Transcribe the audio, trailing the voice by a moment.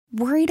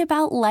Worried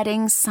about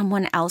letting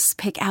someone else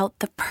pick out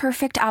the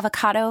perfect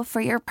avocado for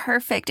your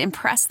perfect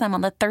impress them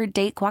on the third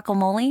date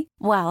guacamole?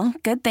 Well,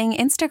 good thing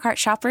Instacart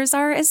shoppers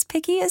are as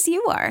picky as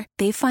you are.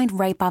 They find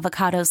ripe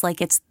avocados like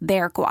it's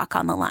their guac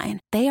on the line.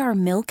 They are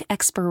milk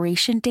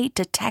expiration date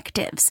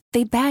detectives.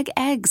 They bag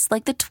eggs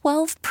like the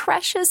 12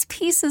 precious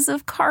pieces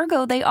of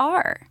cargo they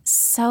are.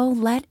 So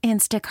let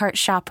Instacart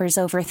shoppers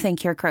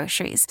overthink your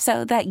groceries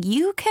so that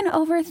you can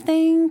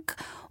overthink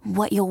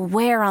what you'll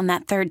wear on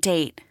that third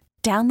date.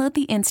 Download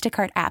the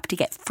Instacart app to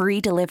get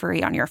free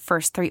delivery on your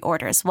first 3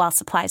 orders while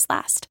supplies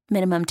last.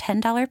 Minimum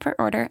 $10 per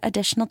order.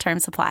 Additional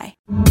terms apply.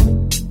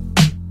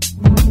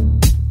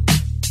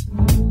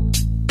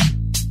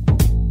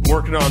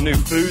 Working on a new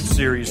food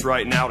series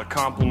right now to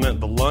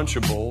complement the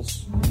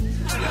Lunchables.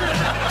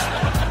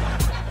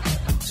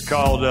 It's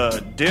called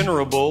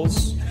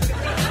Dinnerables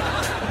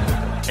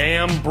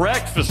and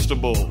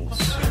Breakfastables.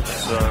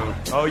 So,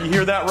 oh, you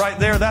hear that right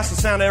there? That's the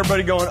sound of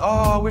everybody going,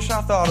 oh, I wish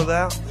I thought of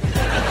that.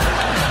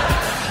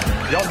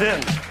 Y'all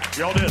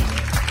didn't.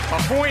 My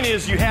point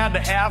is you had to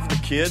have the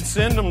kids,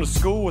 send them to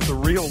school with a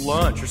real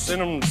lunch or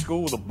send them to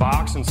school with a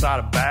box inside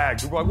a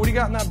bag. People are like, what do you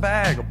got in that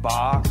bag? A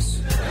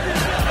box.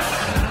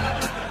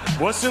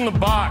 What's in the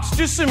box?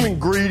 Just some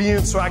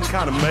ingredients so I can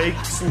kind of make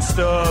some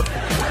stuff.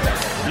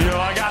 You know,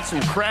 I got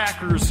some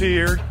crackers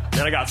here,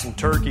 then I got some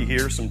turkey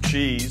here, some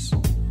cheese.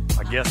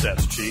 I guess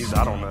that's cheese,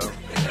 I don't know.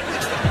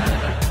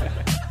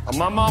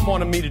 My mom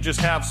wanted me to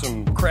just have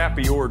some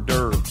crappy hors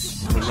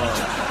d'oeuvres for lunch.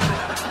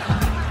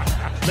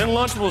 Then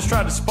Lunchables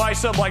tried to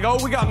spice up like, oh,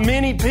 we got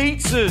mini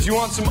pizzas. You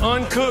want some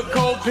uncooked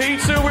cold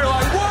pizza? We were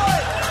like,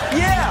 what?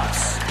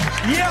 Yes,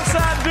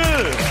 I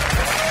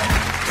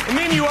do. And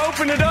then you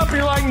open it up and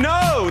you're like,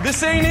 no,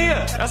 this ain't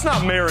it. That's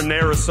not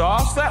marinara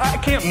sauce. I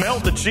can't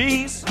melt the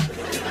cheese.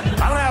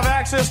 I don't have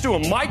access to a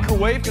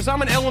microwave because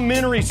I'm an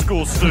elementary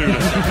school student.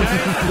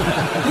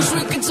 Okay? Wish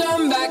we could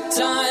turn back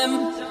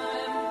time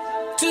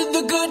to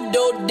the good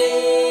old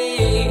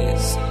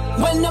days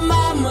when the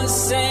mama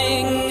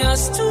sang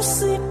us to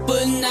sleep,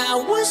 but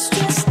now we're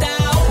stressed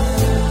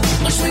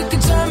out. Wish we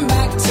could turn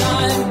back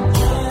time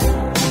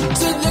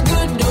to the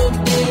good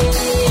old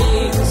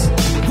days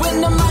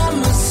when the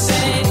mama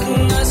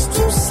sang us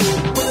to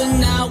sleep, but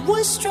now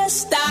we're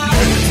stressed out.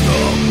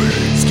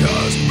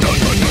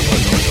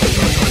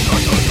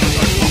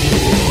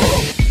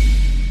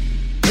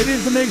 It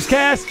is the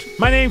Migs-Cast.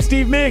 My name's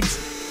Steve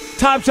Miggs.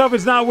 Top Shelf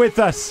is not with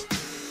us.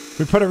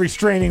 We put a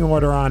restraining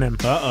order on him.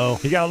 Uh-oh.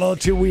 He got a little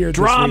too weird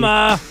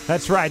Drama. this week.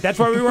 That's right. That's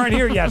why we weren't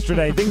here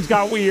yesterday. Things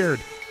got weird.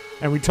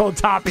 And we told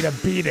Toppy to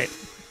beat it.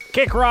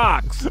 Kick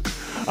rocks.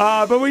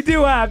 But we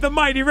do have the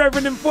mighty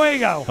Reverend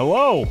Fuego.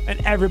 Hello.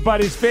 And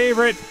everybody's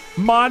favorite,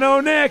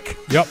 Mono Nick.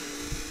 Yep.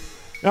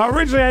 Now,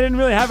 originally, I didn't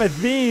really have a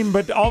theme,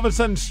 but all of a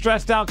sudden,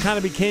 Stressed Out kind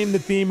of became the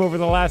theme over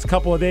the last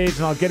couple of days,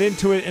 and I'll get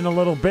into it in a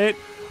little bit.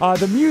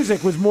 The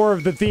music was more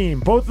of the theme.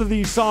 Both of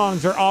these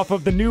songs are off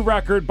of the new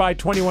record by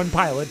 21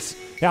 Pilots.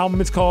 The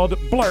album is called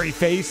Blurry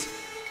Face,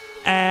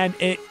 and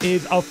it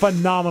is a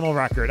phenomenal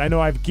record. I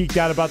know I've geeked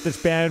out about this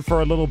band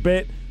for a little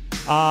bit,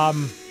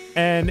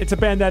 and it's a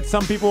band that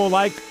some people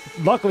like.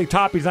 Luckily,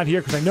 Toppy's not here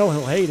because I know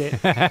he'll hate it.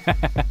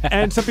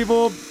 And some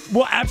people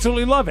will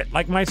absolutely love it,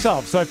 like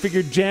myself. So I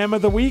figured Jam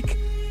of the Week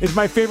is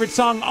my favorite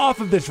song off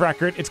of this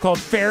record. It's called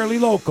Fairly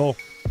Local.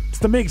 It's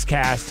the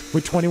Migs-Cast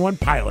with 21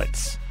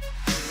 Pilots.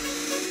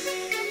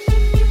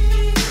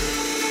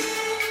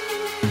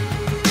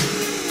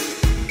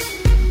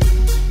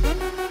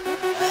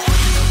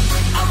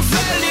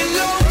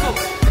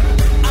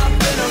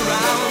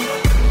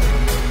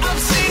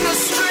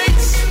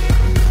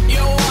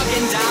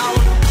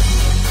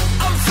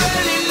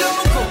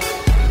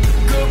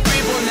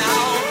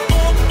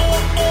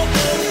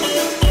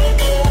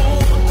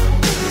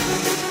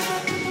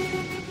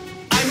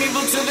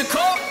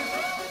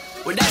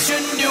 What I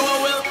shouldn't do, I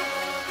will.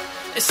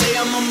 They say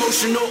I'm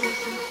emotional.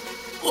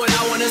 What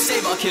I wanna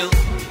save, I'll kill.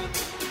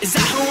 Is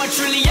that who I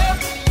truly am?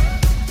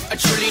 I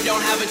truly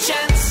don't have a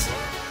chance.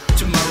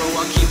 Tomorrow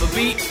I'll keep a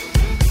beat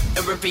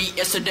and repeat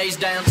yesterday's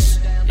dance.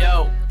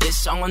 Yo, this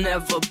song will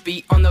never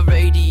be on the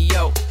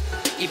radio.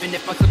 Even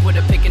if my clip would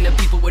have picked and the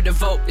people would have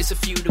vote. It's a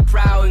few, the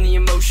proud and the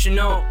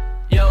emotional.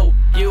 Yo,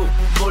 you,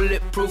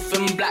 bulletproof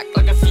and black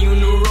like a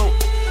funeral.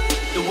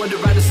 The wonder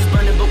riders is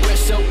burning, but we're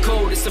so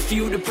cold. It's a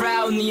few, the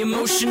proud and the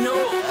emotional.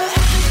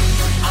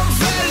 I'm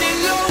fairly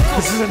local.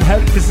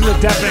 This is a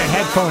definite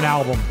headphone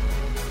album.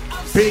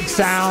 Big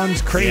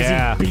sounds, crazy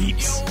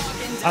beats.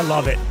 I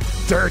love it.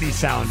 Dirty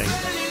sounding.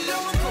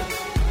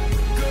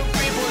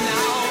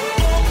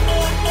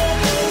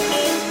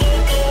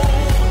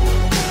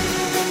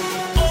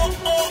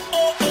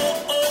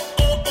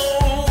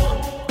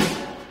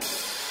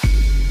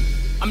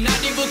 I'm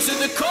not evil to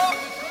the core.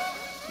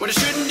 What I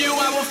shouldn't do,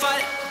 I will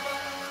fight.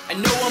 I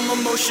know I'm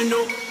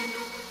emotional.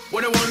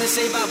 What I want to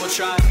save, I will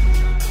try.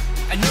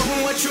 I know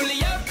who I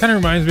truly am. Kind of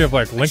reminds me of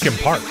like Linkin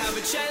Park.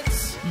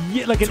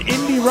 like an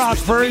indie rock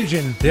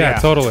version. Yeah,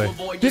 totally.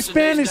 This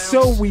band is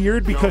so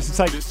weird because it's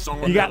like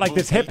you got like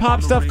this hip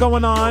hop stuff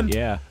going on.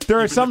 Yeah. There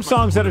are some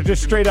songs that are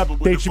just straight up,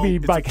 they should be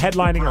like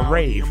headlining a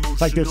rave.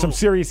 Like there's some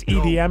serious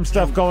EDM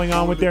stuff going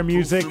on with their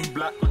music.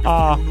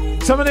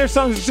 Some of their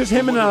songs is just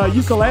him and a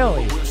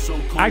ukulele.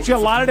 Actually, a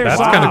lot of their songs.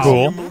 That's kind of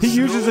cool. He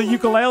uses a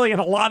ukulele in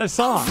a lot of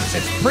songs.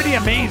 It's pretty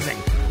amazing.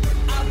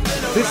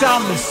 This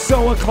album is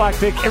so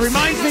eclectic. It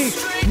reminds me,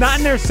 not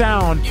in their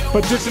sound,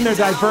 but just in their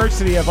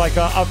diversity of like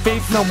a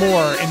Faith No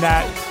More, in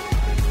that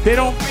they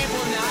don't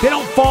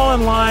fall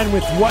in line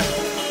with what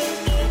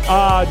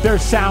their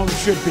sound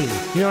should be.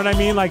 You know what I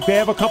mean? Like they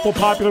have a couple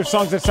popular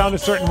songs that sound a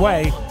certain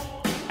way,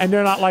 and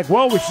they're not like,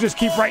 well, we should just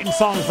keep writing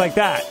songs like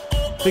that.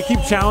 They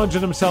keep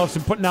challenging themselves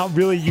and putting out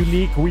really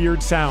unique,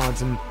 weird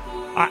sounds, and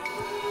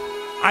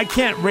I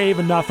can't rave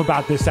enough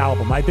about this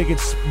album. I think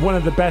it's one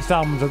of the best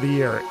albums of the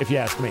year, if you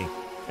ask me.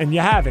 And you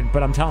haven't,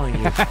 but I'm telling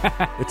you,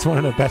 it's one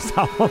of the best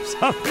albums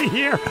of the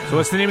year. So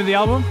what's the name of the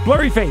album?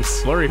 Blurry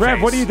Face. Blurry Rev,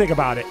 Face. what do you think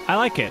about it? I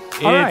like it.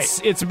 All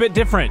It's a bit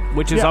different,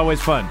 which is always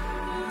fun.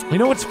 You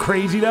know what's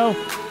crazy, though?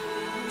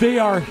 They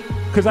are,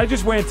 because I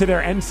just went to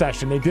their end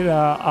session. They did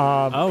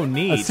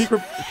neat. a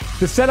secret.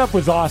 The setup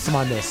was awesome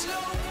on this.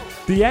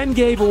 The End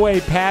gave away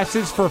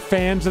passes for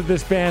fans of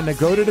this band to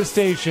go to the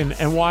station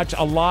and watch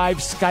a live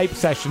Skype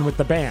session with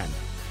the band.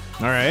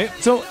 All right.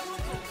 So,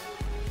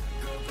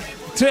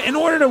 in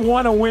order to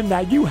want to win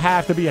that, you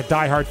have to be a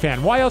diehard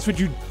fan. Why else would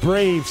you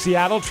brave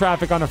Seattle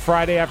traffic on a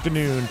Friday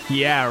afternoon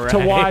Yeah, right. to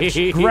watch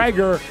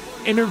Gregor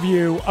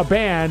interview a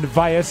band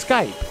via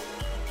Skype?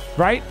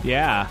 Right?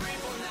 Yeah.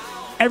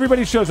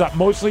 Everybody shows up,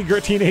 mostly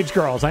teenage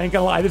girls. I ain't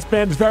gonna lie, this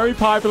band's very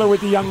popular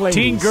with the young ladies.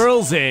 Teen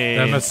girls That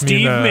and must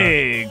Steve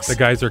mean Migs. the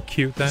guys are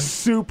cute then.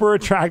 Super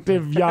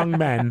attractive young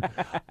men.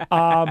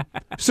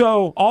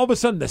 So all of a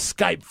sudden, the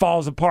Skype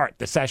falls apart.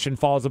 The session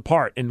falls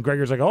apart. And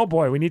Gregor's like, oh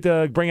boy, we need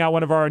to bring out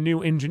one of our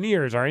new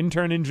engineers, our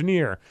intern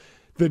engineer.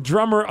 The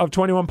drummer of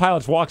 21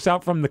 Pilots walks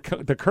out from the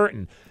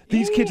curtain.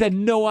 These kids had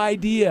no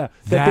idea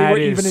that they That were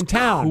is even in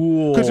town.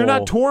 cool. Because they're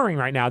not touring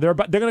right now. They're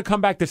going to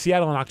come back to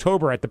Seattle in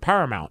October at the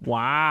Paramount.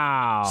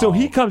 Wow. So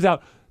he comes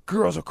out.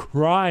 Girls are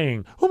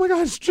crying. Oh my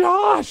God, it's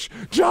Josh.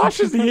 Josh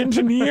is the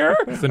engineer.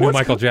 It's the new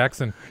Michael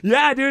Jackson.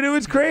 Yeah, dude, it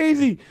was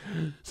crazy.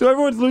 So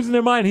everyone's losing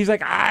their mind. He's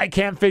like, I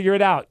can't figure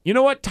it out. You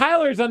know what?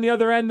 Tyler's on the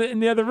other end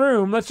in the other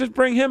room. Let's just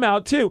bring him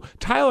out too.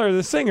 Tyler,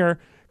 the singer,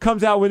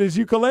 comes out with his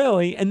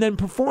ukulele and then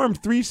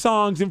performed 3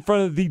 songs in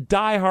front of the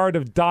diehard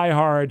of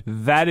diehard.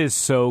 That is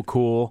so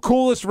cool.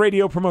 Coolest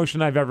radio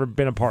promotion I've ever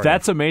been a part of.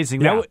 That's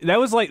amazing. Yeah. That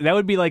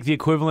would be like the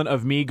equivalent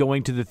of me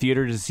going to the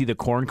theater to see the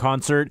Korn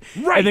concert,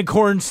 Right. and then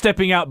Korn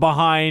stepping out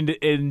behind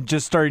and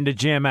just starting to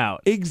jam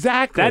out.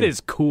 Exactly. That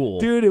is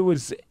cool, Dude, it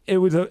was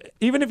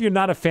even if you're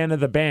not a fan of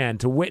the band,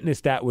 to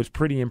witness that was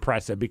pretty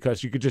impressive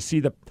because you could just see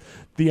the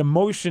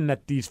emotion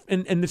that these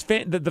and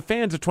the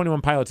fans of 21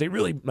 Pilots, they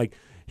really like.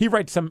 He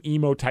writes some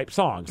emo type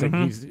songs. Like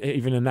he's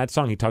even in that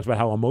song, he talks about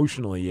how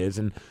emotional he is,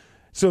 and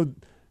so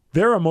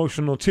they're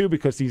emotional too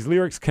because these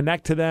lyrics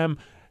connect to them.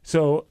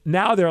 So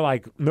now they're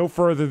like no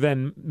further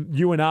than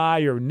you and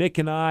I, or Nick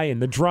and I,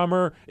 and the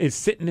drummer is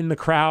sitting in the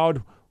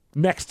crowd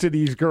next to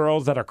these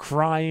girls that are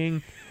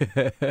crying.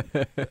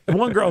 And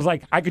one girl's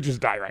like, I could just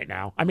die right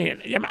now. I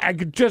mean, I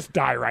could just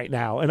die right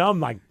now. And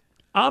I'm like,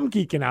 I'm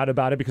geeking out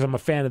about it because I'm a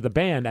fan of the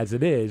band as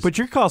it is. But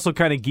you're also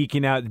kind of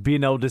geeking out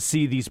being able to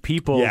see these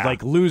people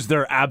like lose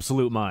their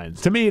absolute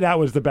minds. To me, that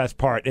was the best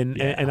part.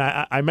 And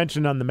I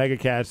mentioned on the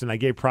Migs-Cast, and I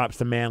gave props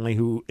to Manley,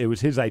 who it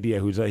was his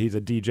idea. He's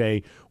a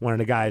DJ, one of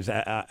the guys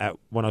at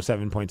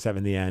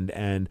 107.7 The End,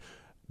 and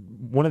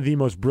one of the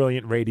most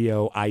brilliant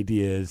radio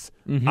ideas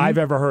I've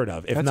ever heard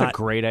of. That's a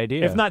great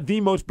idea. If not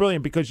the most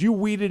brilliant, because you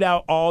weeded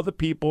out all the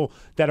people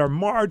that are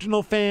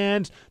marginal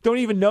fans, don't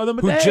even know them,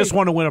 but who just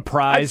want to win a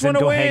prize and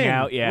go hang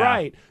out. Yeah,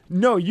 right.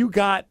 No, you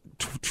got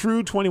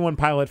true 21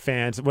 Pilot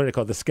fans. What do they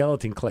call it? The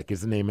Skeleton Clique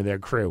is the name of their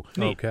crew.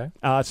 Okay.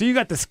 So you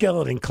got the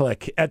Skeleton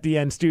Clique at the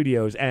End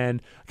Studios,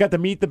 and I got to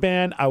meet the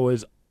band. I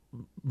was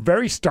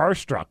very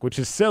starstruck, which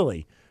is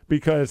silly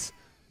because,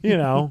 you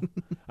know,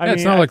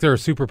 It's not like they're a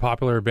super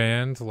popular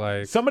band.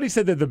 Like somebody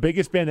said they're the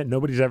biggest band that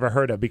nobody's ever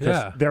heard of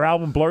because their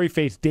album Blurry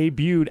Face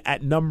debuted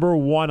at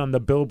 #1 on the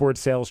Billboard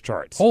sales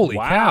charts. Holy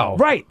cow.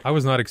 Right. I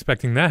was not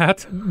expecting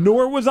that.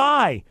 Nor was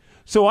I.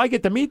 So I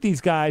get to meet these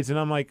guys, and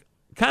I'm like,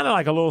 kind of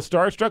like a little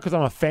starstruck because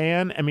I'm a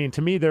fan. I mean,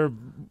 to me,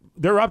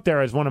 they're up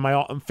there as one of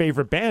my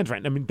favorite bands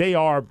right now. I mean, they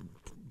are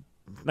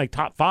like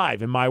top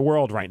 5 in my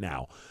world right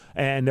now.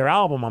 And their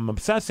album I'm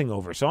obsessing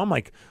over. So I'm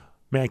like,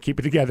 man, keep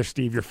it together,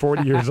 Steve. You're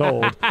 40 years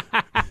old.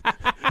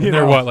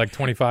 They're what, like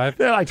 25?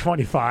 They're like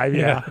 25,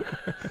 yeah.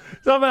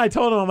 So I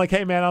told him, I'm like,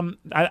 hey, man,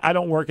 I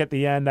don't work at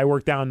the End. I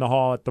work down the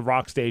hall at the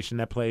rock station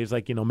that plays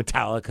like,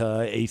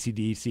 Metallica,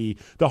 AC/DC,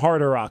 the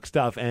harder rock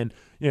stuff. And,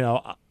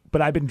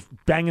 but I've been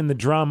banging the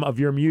drum of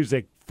your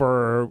music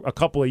for a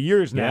couple of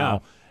years now.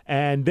 Yeah.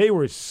 And they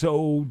were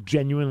so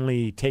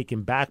genuinely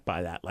taken back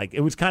by that. Like,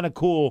 it was kind of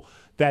cool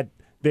that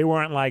they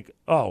weren't like,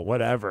 oh,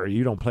 whatever,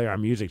 you don't play our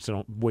music, so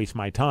don't waste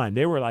my time.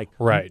 They were like,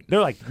 right.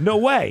 They're like, no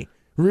way.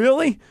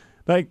 Really?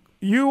 Like,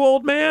 you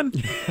old man?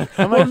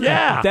 I'm like,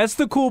 yeah. That's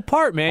the cool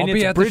part, man. I'll be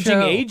It's at the bridging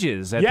show.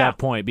 ages at that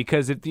point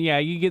because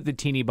you get the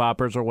teeny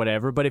boppers or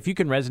whatever, but if you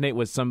can resonate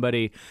with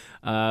somebody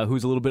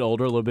who's a little bit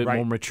older, a little bit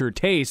more mature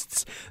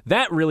tastes,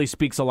 that really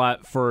speaks a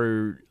lot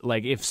for,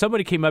 like, if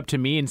somebody came up to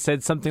me and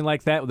said something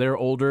like that, they're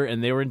older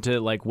and they were into,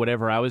 like,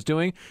 whatever I was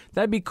doing,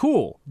 that'd be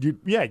cool.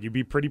 You'd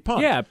be pretty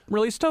pumped. Yeah,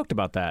 really stoked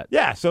about that.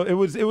 Yeah, so it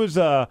was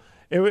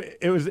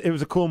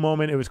a cool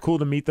moment. It was cool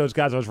to meet those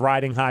guys. I was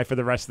riding high for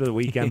the rest of the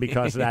weekend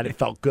because of that. It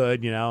felt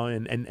good,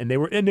 and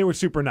they were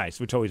super nice,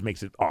 which always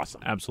makes it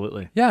awesome.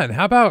 Absolutely. Yeah, and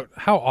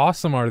how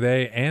awesome are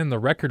they and the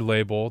record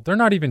label? They're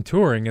not even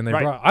touring, and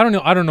I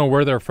don't know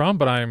where they're from,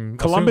 but I'm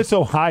Columbus,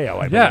 Ohio,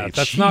 I believe. Yeah,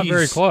 that's not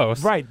very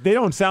close. Right. They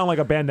don't sound like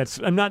a band that's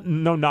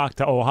no knock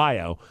to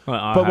Ohio.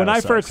 Well, but when Ohio I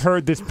sucks. first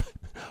heard this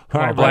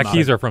Black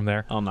Keys are from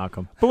there. I'll knock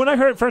them. But when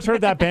I first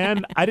heard that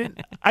band,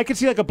 I could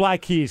see like a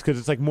Black Keys because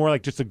it's like more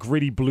like just a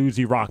gritty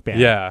bluesy rock band.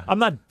 Yeah. I'm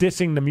not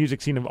dissing the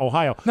music scene of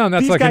Ohio. No,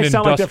 that's These like an guys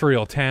sound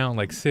industrial town,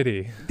 like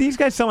city. These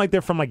guys sound like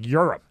they're from like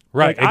Europe.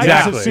 Right, Like, exactly.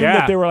 I just assumed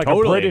that they were like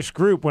totally. a British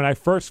group when I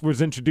first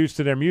was introduced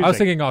to their music. I was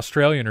thinking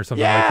Australian or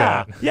something like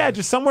that. Yeah,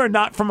 just somewhere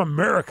not from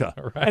America.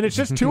 Right. And it's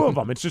just two of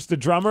them. It's just the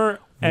drummer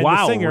and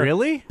Wow, the singer.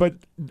 really? But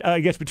I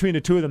guess between the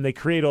two of them, they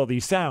create all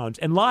these sounds.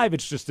 And live,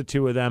 it's just the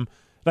two of them.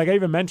 Like I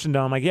even mentioned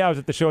them. Like, I was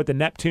at the show at the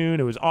Neptune.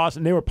 It was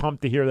awesome. They were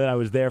pumped to hear that I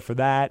was there for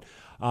that.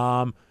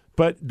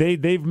 But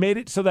they've made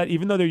it so that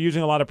even though they're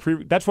using a lot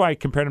of that's why I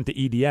compared them to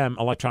EDM,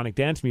 electronic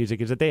dance music,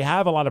 is that they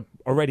have a lot of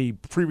already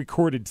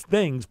pre-recorded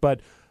things, but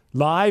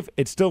live,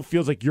 it still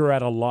feels like you're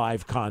at a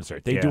live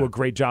concert. They do a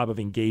great job of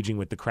engaging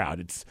with the crowd.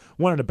 It's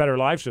one of the better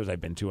live shows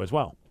I've been to as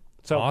well.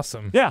 So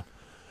Awesome. Yeah.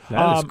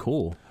 That is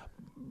cool.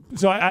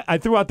 So I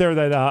threw out there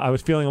that I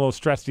was feeling a little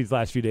stressed these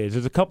last few days.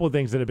 There's a couple of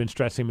things that have been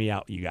stressing me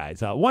out, you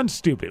guys. One's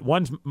stupid.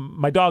 One's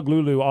my dog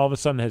Lulu all of a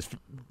sudden has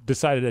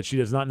decided that she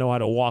does not know how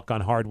to walk on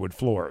hardwood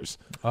floors.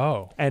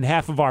 Oh. And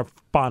half of our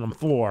bottom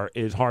floor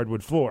is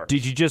hardwood floor.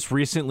 Did you just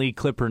recently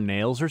clip her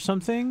nails or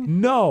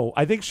something? No,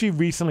 I think she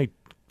recently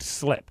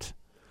slipped.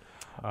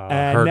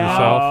 And Hurt now-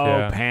 herself.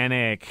 Yeah.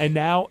 Panic. And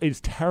now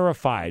is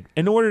terrified.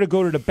 In order to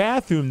go to the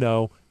bathroom,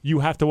 though,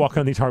 you have to walk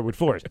on these hardwood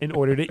floors. In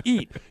order to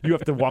eat, you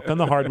have to walk on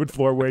the hardwood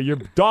floor where your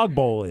dog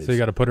bowl is. So you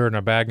got to put her in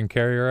a bag and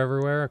carry her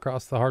everywhere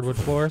across the hardwood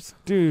floors?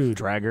 Dude,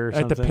 Drag her or I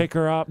have to something? pick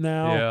her up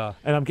now. Yeah.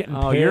 And I'm getting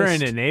Oh, pissed. you're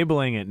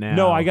enabling it now.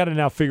 No, I got to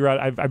now figure out.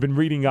 I've been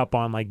reading up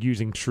on like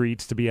using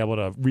treats to be able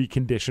to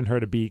recondition her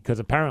to be, because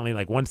apparently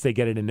like once they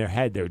get it in their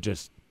head, they're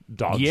just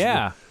dogs.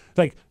 Yeah.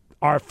 Like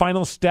our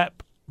final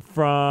step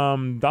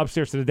from the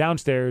upstairs to the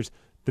downstairs,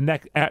 the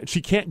next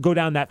she can't go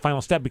down that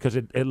final step because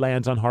it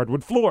lands on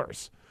hardwood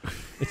floors.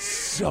 It's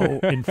so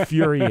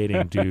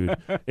infuriating, dude.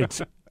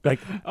 It's like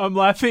I'm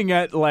laughing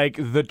at like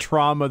the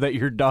trauma that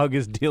your dog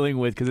is dealing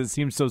with because it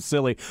seems so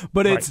silly,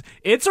 but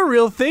it's a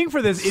real thing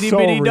for this itty so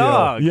bitty real.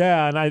 dog.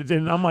 Yeah,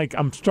 and I'm like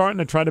I'm starting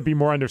to try to be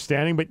more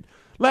understanding. But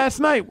last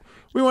night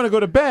we want to go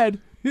to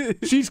bed.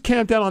 She's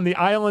camped out on the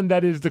island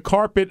that is the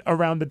carpet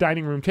around the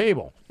dining room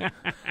table.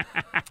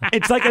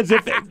 It's like as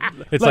if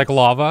It's like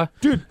lava?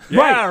 dude.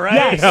 Yeah, right. right.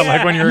 Yes. Yeah,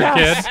 like when you were a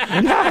Yes.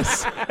 kid?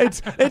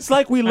 Yes. It's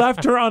like we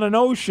left her on an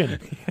ocean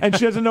and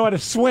she doesn't know how to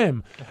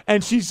swim.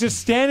 And she's just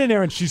standing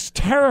there and she's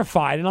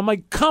terrified. And I'm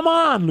like, come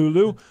on,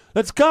 Lulu.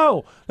 Let's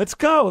go. Let's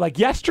go. Like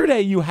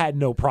yesterday you had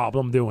no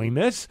problem doing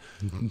this.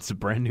 It's a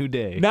brand new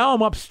day. Now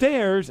I'm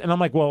upstairs and I'm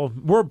like, well,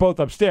 we're both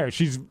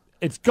upstairs.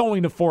 It's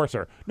going to force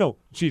her. No,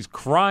 she's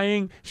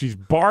crying. She's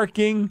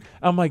barking.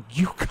 I'm like,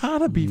 you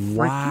gotta be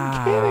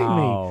freaking kidding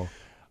me.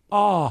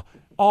 Oh,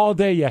 all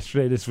day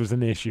yesterday this was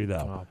an issue,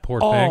 though. Oh, poor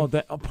all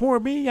thing. day,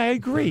 poor me. I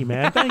agree,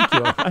 man. Thank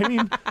you. I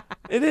mean,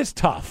 it is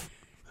tough.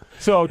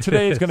 So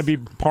today is going to be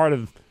part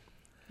of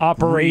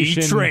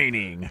Operation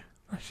Retraining.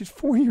 She's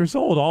 4 years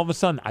old. All of a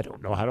sudden, I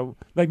don't know how to.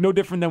 Like, no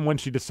different than when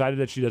she decided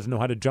that she doesn't know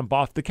how to jump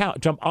onto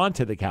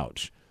the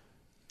couch.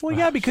 Well,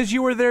 yeah, because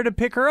you were there to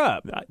pick her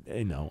up.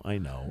 I know.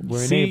 We're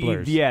See,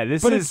 enablers. yeah,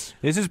 this But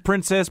is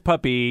Princess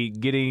Puppy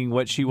getting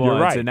what she You're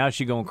wants, right. and now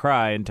she's gonna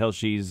cry until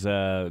she's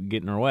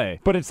getting her way.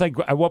 But it's like,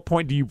 at what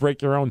point do you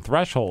break your own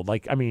threshold?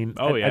 Like, I mean,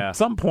 at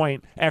some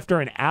point,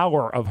 after an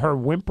hour of her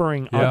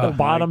whimpering on Yeah. the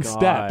bottom My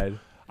step, God.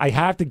 I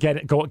have to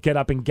get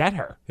up and get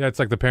her. Yeah, it's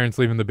like the parents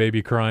leaving the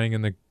baby crying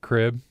in the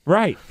crib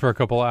Right. for a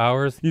couple of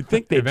hours. You'd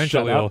think they'd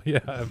eventually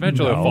shut up.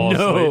 eventually he'll fall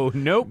asleep.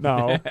 Nope.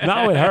 No,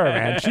 not with her,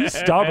 man. She's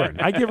stubborn.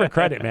 I give her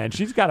credit, man.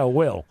 She's got a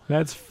will.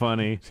 That's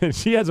funny.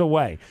 She has a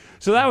way.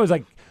 So that was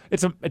like,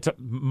 it's a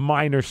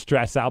minor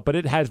stress out, but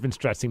it has been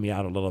stressing me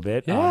out a little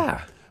bit.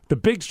 Yeah. The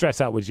big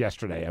stress out was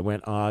yesterday. I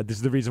went. This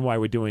is the reason why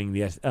we're doing the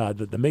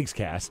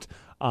Migs-Cast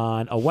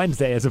on a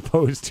Wednesday as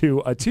opposed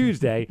to a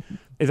Tuesday.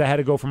 Is I had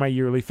to go for my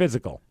yearly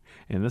physical,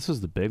 And this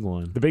was the big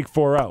one. the big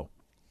 4-0.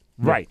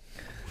 Right.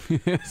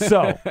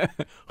 So.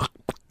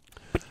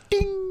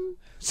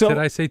 So Did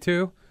I say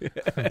 2?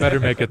 Better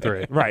make it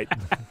 3. right.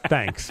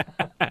 Thanks.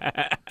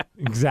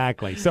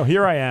 Exactly. So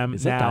here I am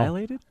Is now, it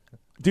dilated?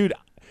 dude.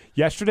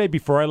 Yesterday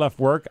before I left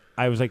work,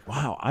 I was like,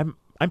 wow, I'm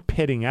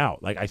pitting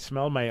out. Like I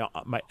smelled my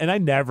and I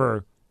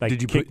never Like,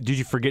 did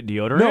you forget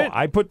deodorant? No,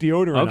 I put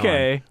deodorant on.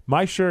 Okay.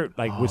 My shirt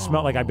would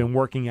smell like I've been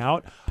working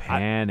out.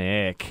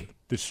 Panic.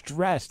 The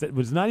stress that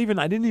was not even,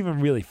 I didn't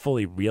even really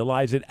fully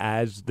realize it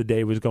as the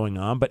day was going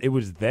on, but it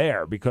was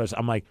there because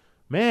I'm like,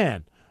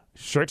 man,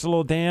 shirt's a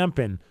little damp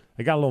and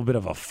I got a little bit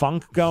of a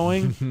funk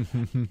going.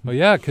 Well,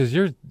 yeah, because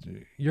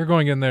you're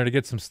going in there to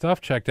get some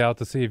stuff checked out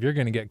to see if you're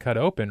going to get cut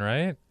open,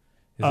 right?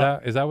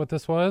 Is that what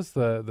this was?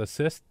 The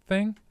cyst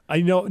thing? I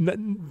know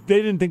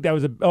they didn't think that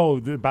was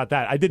about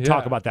that. I did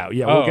talk about that.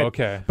 Yeah.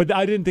 Okay. But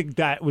I didn't think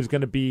that was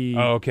going to be.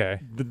 Oh, okay.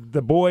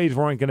 The boys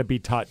weren't going to be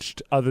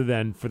touched other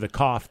than for the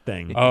cough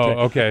thing. Oh,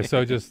 okay.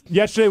 So just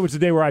yesterday was the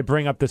day where I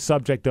bring up the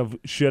subject of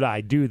should I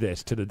do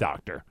this to the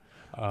doctor.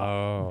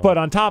 Oh. But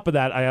on top of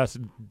that, I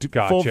also full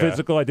Gotcha.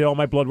 physical. I did all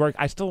my blood work.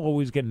 I still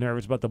always get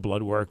nervous about the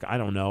blood work. I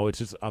don't know. It's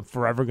just I'm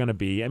forever going to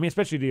be. I mean,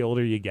 especially the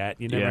older you get,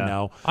 you never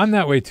know. I'm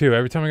that way too.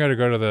 Every time I got to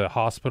go to the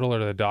hospital or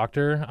to the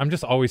doctor, I'm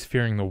just always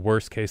fearing the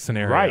worst case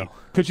scenario. Right.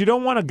 Because you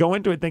don't want to go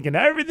into it thinking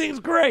everything's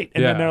great.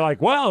 And then they're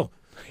like, well,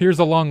 here's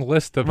a long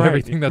list of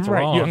everything that's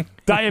wrong. You have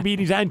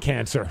diabetes and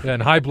cancer.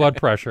 And high blood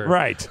pressure.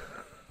 Right.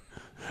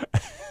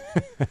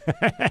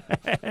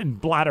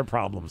 And bladder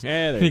problems.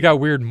 Yeah, you got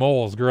weird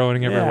moles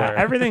growing everywhere.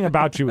 Yeah, everything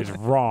about you is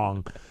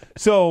wrong.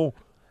 So,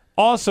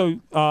 also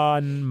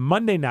on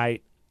Monday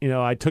night,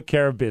 I took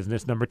care of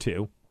business number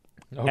 2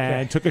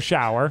 and took a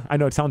shower. I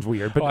know it sounds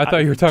weird, but I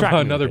thought you were talking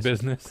about another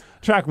business.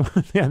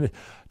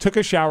 Took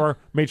a shower,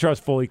 made sure I was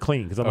fully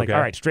clean because I'm like, Okay.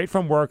 all right, straight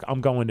from work,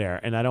 I'm going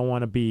there, and I don't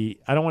want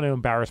to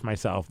embarrass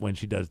myself when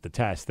she does the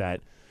test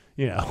that,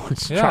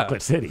 it's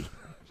Chocolate City.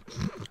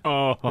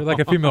 You're like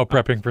a female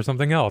prepping for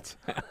something else.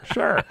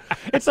 Sure.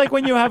 It's like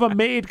when you have a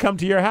maid come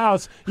to your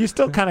house, you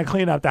still kind of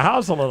clean up the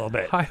house a little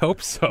bit. I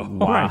hope so.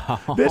 Right.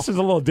 This is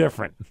a little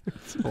different.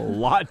 It's a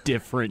lot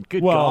different.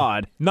 Good Well,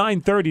 God.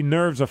 9:30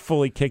 nerves are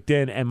fully kicked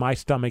in and my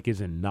stomach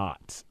is in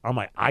knots. I'm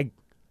like, I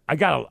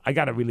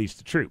gotta release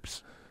the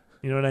troops.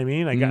 You know what I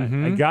mean? I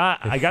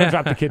got to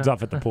drop the kids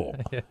off at the pool.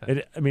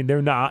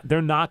 They're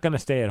not going to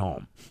stay at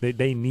home.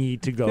 They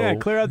need to go. Yeah,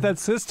 clear out that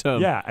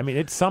system. Yeah, I mean,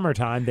 it's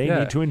summertime. They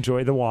need to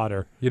enjoy the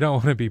water. You don't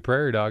want to be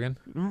prairie dogging.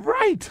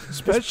 Right.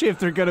 Especially if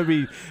they're going to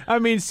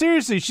be,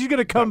 seriously, she's going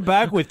to come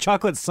back with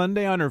chocolate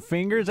sundae on her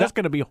fingers. That's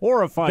going to be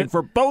horrifying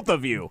for both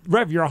of you.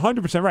 Rev, you're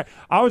 100% right.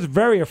 I was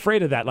very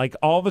afraid of that. Like,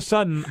 all of a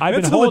sudden, I've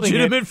That's been holding a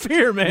legitimate it.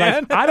 fear,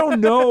 man. Like, I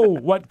don't know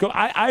what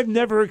I've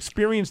never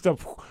experienced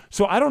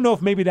so I don't know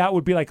if maybe that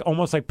would be like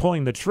almost like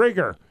pulling the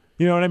trigger.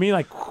 You know what I mean?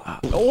 Like,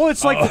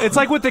 it's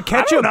like with the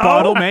ketchup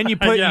bottle, man. You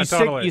put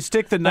totally. you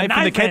stick the knife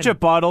in the ketchup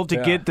bottle to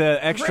get the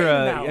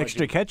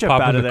extra ketchup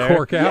out of there.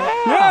 Cork out.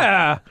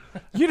 Yeah.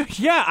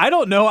 I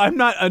don't know. I'm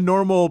not a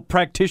normal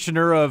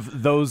practitioner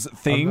of those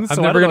things.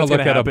 I'm never going to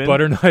look at a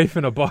butter knife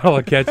and a bottle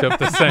of ketchup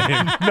the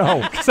same.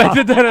 No. Because I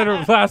did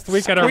that last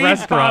week at a Squeeze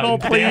restaurant. bottle,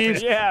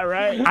 please. Yeah,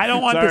 right. I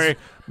don't want Sorry. this.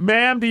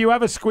 Ma'am, do you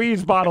have a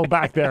squeeze bottle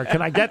back there?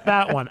 Can I get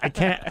that one? I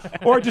can't.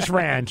 Or just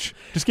ranch.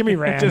 Just give me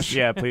ranch.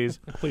 Please.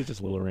 Please,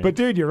 just a little ranch. But,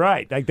 dude, you're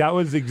right. Like, that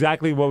was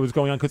exactly what was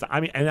going on. Because,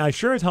 and I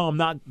sure as hell am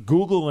not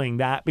Googling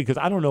that because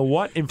I don't know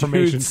what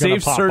information's going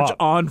to pop save search up.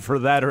 on for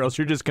that or else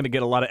you're just going to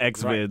get a lot of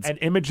X Right. vids. And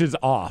images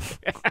off.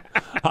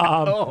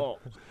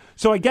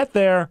 So I get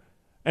there,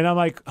 and I'm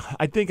like,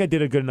 I think I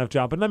did a good enough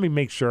job, but let me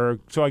make sure.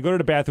 So I go to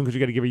the bathroom because you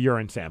got to give a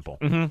urine sample.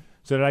 Mm-hmm.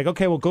 So they're like,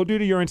 okay, well, go do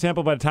the urine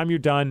sample. By the time you're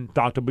done,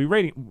 doctor will be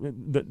rating.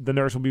 The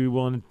nurse will be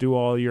willing to do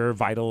all your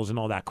vitals and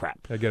all that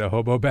crap. I get a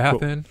hobo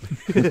bath in.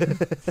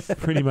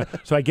 Pretty much.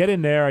 So I get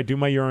in there, I do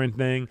my urine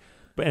thing,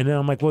 and then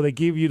I'm like, well, they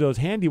give you those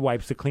handy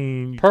wipes to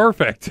clean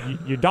Perfect.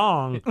 your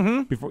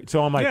dong. Before.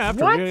 So I'm like,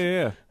 what?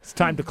 Yeah. It's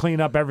time to clean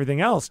up everything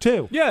else,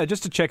 too. Yeah,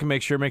 just to check and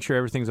make sure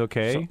everything's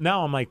okay. So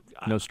now I'm like,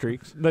 no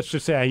streaks. let's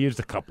just say I used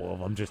a couple of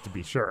them just to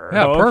be sure.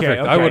 Yeah, Oh, okay,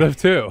 perfect. okay. I would have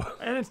too.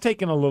 And it's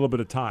taken a little bit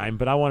of time,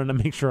 but I wanted to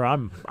make sure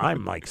I'm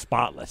like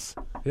spotless.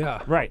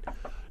 Yeah. Right.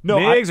 No,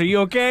 Migs, are you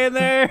okay in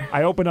there?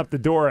 I open up the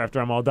door after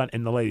I'm all done,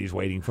 and the lady's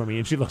waiting for me,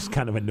 and she looks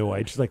kind of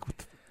annoyed. She's like,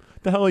 what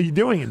the hell are you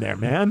doing in there,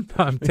 man?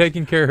 I'm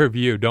taking care of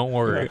you. Don't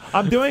worry.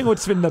 I'm doing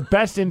what's in the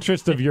best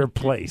interest of your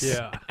place.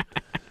 Yeah.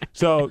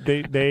 So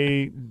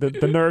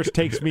the nurse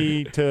takes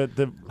me to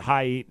the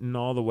height and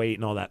all the weight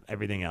and all that,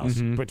 everything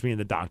else, puts me in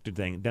the doctor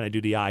thing. Then I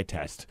do the eye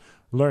test.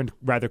 Learned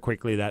rather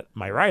quickly that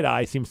my right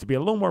eye seems to be a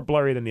little more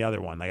blurry than the other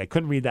one. Like I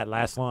couldn't read that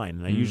last line,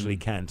 and I usually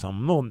can. So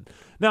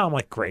now I'm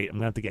like, great, I'm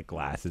gonna have to get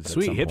glasses.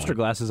 Sweet, at some hipster point.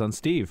 glasses on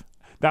Steve.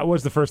 That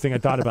was the first thing I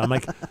thought about. I'm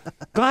like,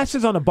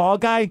 glasses on a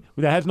bald guy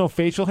that has no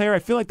facial hair. I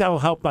feel like that will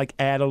help, like,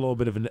 add a little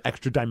bit of an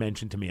extra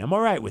dimension to me. I'm all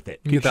right with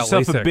it. Get that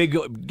yourself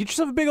LASIK. get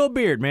yourself a big old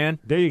beard, man.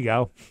 There you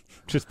go.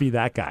 Just be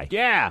that guy.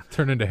 Yeah,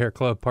 Turn into Hair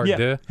Club Part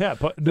 2. Yeah.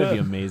 that'd be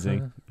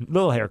amazing.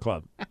 Little hair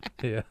club.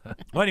 Yeah.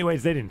 Well,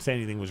 anyways, they didn't say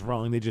anything was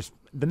wrong. They just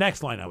the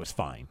next line I was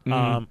fine.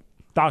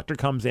 Doctor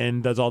comes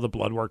in, does all the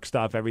blood work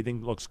stuff.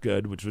 Everything looks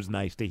good, which was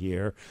nice to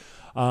hear.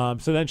 So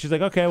then she's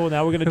like, okay, well,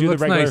 now we're going to do the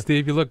Looks regular. nice,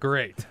 Steve. You look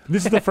great.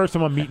 This is the first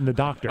time I'm meeting the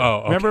doctor.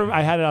 Oh, okay. Remember,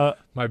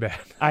 My bad.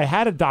 I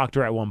had a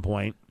doctor at one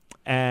point,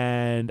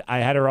 and I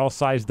had her all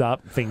sized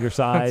up, finger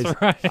size.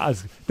 That's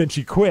right. Then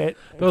she quit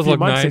Those a few look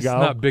months nice. ago.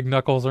 Not big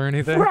knuckles or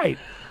anything. Right.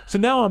 So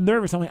now I'm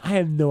nervous. I'm like, I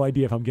have no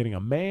idea if I'm getting a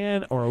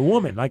man or a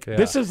woman. Like,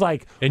 this is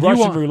like and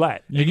Russian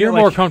roulette. You're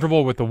more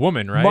comfortable with the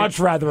woman, right? Much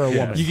rather a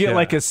woman. You get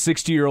like a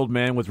 60-year-old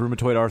man with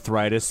rheumatoid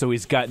arthritis, so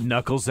he's got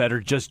knuckles that are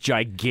just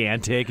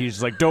gigantic. He's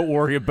just like, don't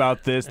worry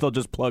about this. They'll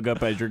just plug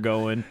up as you're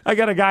going. I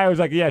got a guy who's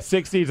like,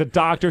 60. He's a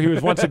doctor. He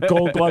was once a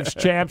Gold Gloves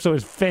champ, so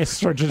his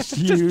fists are just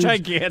huge. Just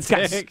gigantic.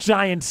 He's got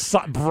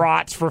giant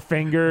brats for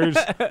fingers.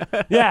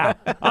 Yeah.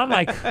 I'm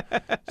like,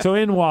 so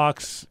in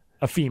walks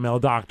a female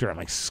doctor. I'm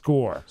like,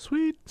 score.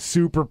 Sweet.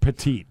 Super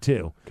petite,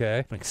 too. Okay.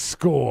 I'm like,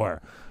 score.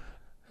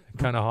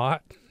 Kind of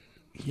hot.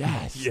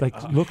 Yes.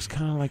 Like, looks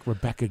kind of like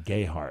Rebecca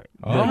Gayheart.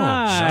 Oh,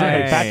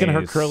 nice. Back in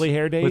her curly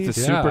hair days. With the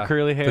super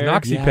curly hair. The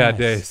Noxypad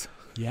days.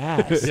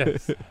 Yes.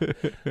 Yes.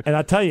 And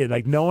I'll tell you,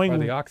 like, knowing Or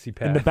the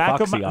Oxypad. in the back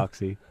of my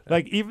Oxy.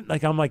 like, even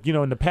like, I'm like,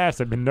 in the past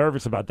I've been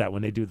nervous about that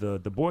when they do the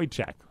boy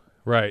check.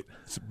 Right.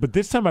 But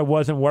this time I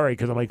wasn't worried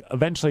because I'm like,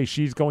 eventually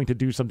she's going to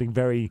do something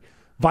very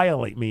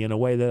violate me in a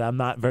way that I'm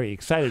not very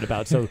excited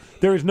about. So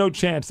there is no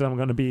chance that I'm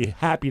going to be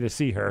happy to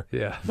see her.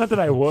 Yeah. Not that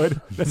I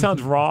would. That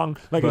sounds wrong.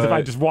 Like as if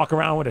I just walk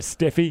around with a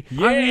stiffy.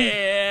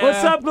 Yeah.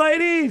 What's up,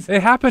 ladies?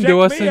 It happened Check to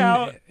us me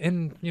out.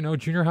 in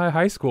junior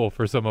high school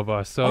for some of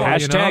us. So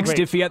Hashtag Wait.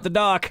 Stiffy at the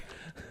dock.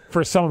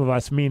 For some of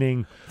us,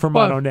 meaning for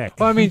well, Mono Nick.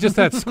 well, I mean, just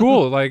at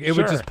school, like it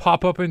would Sure. just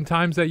pop up in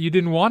times that you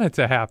didn't want it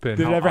to happen.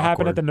 Did it ever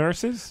happen awkward. at the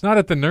nurses? Not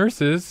at the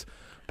nurses,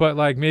 but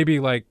like maybe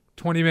like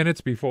 20 minutes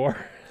before.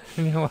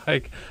 And you're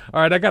like,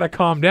 all right, I got to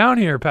calm down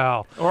here,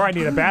 pal. Or I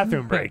need a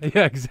bathroom break.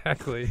 Yeah,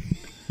 exactly.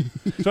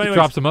 So anyways,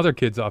 Drop some other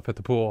kids off at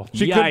the pool.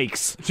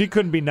 Yikes. She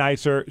couldn't be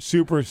nicer.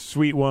 Super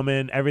sweet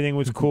woman. Everything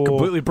was cool.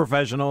 Completely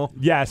professional.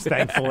 Yes,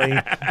 thankfully.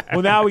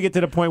 Well, now we get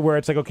to the point where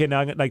it's like, okay,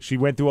 now like she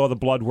went through all the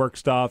blood work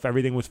stuff.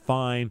 Everything was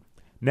fine.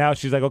 Now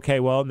she's like, okay,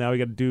 well, now we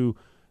got to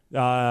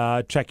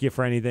do check you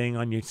for anything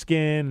on your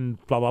skin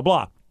and blah, blah,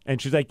 blah.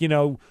 And she's like,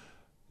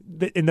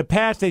 in the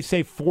past they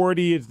say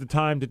 40 is the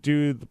time to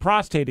do the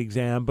prostate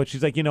exam, but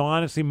she's like,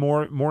 honestly,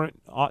 more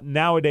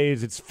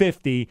nowadays it's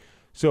 50,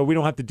 so we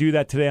don't have to do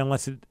that today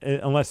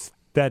unless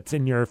that's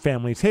in your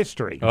family's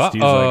history. Steve's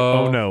like,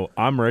 oh no,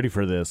 I'm ready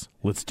for this.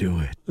 Let's do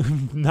it.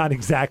 Not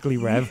exactly,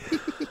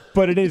 Rev,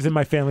 but it is in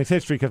my family's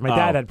history because my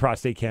dad had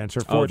prostate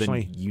cancer.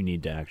 Fortunately, then you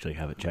need to actually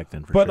have it checked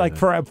then. but like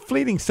for a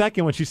fleeting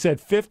second when she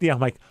said 50, I'm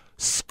like,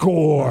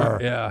 score.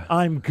 Yeah.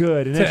 I'm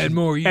good. And 10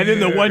 more years. And then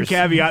the one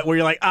caveat where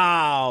you're like,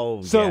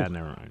 oh, So yeah,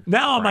 never mind.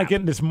 now I'm like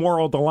getting this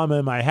moral dilemma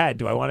in my head.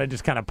 Do I want to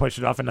just kind of push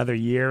it off another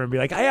year and be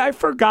like, hey, I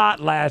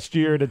forgot last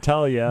year to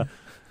tell you?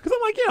 Because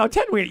I'm like,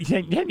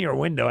 10-year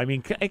window. I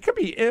mean, it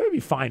would be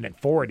fine at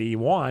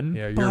 41.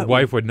 Yeah, your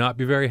wife would not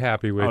be very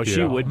happy with you. Oh,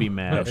 she would be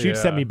mad. She'd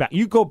send me back.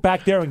 You go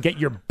back there and get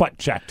your butt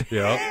checked.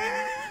 Yeah.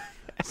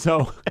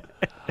 So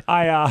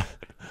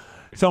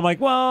So I'm like,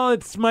 well,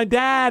 it's my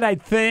dad, I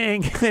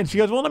think. And she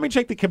goes, well, let me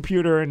check the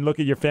computer and look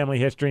at your family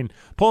history. And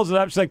pulls it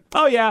up. She's like,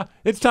 oh, yeah,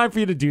 it's time for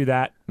you to do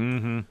that.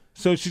 Mm-hmm.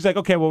 So she's like,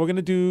 okay, well, we're going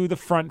to do the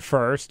front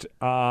first. Just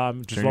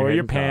Turn your lower head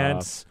your and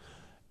pants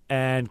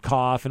and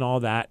cough and all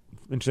that.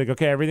 And she's like,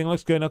 okay, everything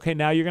looks good. Okay,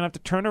 now you're going to have to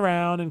turn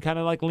around and kind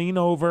of like lean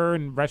over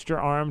and rest your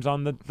arms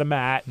on the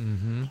mat.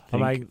 Mm-hmm. I'm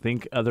like,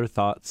 Think other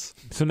thoughts.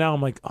 so now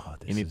I'm like, oh,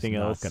 this Anything is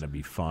not else? going to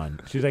be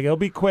fun. She's like, it'll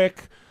be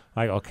quick.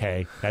 I'm like,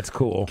 okay, that's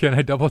cool. Can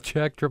I double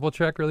check, triple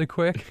check really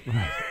quick?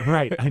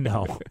 Right, I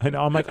know.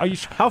 I'm like, are you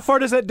sure? How far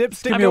does that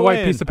dipstick Give me a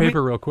white piece of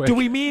paper real quick. Do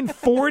we mean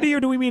 40 or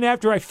do we mean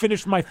after I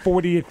finish my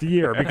 40th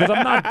year? Because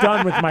I'm not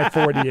done with my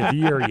 40th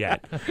year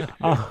yet.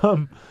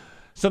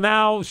 So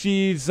now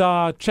she's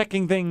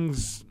checking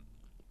things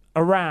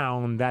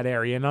around that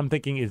area, and I'm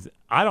thinking,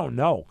 I don't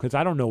know, because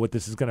I don't know what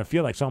this is going to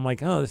feel like. So I'm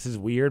like, oh, this is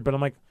weird, but I'm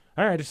like,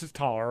 all right, this is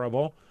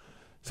tolerable.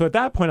 So at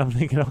that point, I'm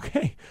thinking,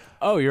 okay.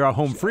 Oh, you're a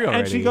home free already.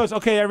 And she goes,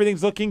 okay,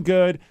 everything's looking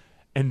good.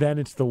 And then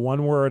it's the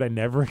one word I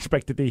never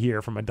expected to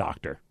hear from a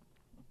doctor.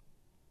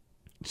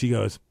 She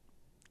goes,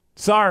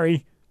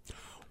 sorry.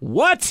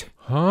 What?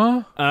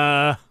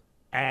 Huh?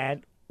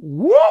 And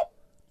whoop.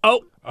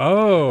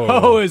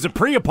 Oh, it was a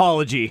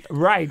pre-apology.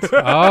 Right.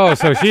 Oh,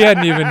 so she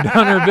hadn't even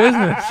done her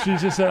business. She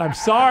just said, I'm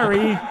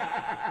sorry.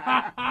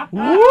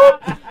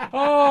 Whoop!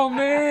 Oh,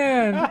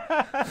 man.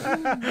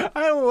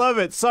 I love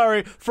it.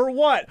 Sorry. For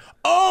what?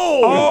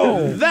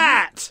 Oh,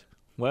 that.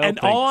 Well, And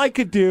thanks. all I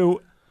could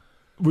do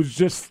was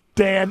just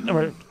stand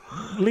or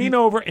lean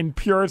over in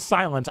pure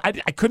silence. I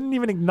couldn't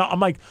even acknowledge. I'm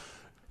like,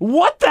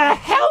 what the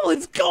hell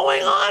is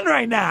going on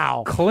right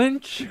now?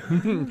 Clinch?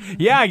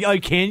 Yeah,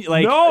 like can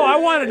like No, I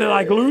wanted to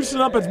like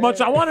loosen up as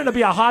much. I wanted to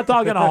be a hot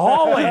dog in a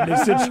hallway in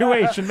this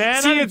situation,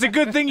 man. See, it's a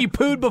good thing you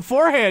pooed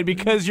beforehand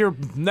because your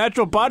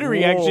natural body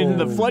reaction,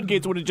 the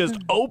floodgates would have just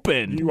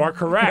opened. You are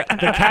correct.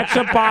 The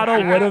ketchup bottle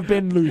would have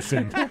been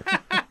loosened.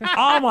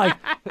 I'm like,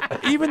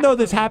 even though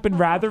this happened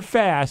rather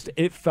fast,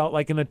 it felt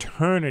like an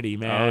eternity,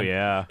 man. Oh,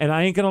 yeah. And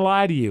I ain't gonna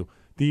lie to you.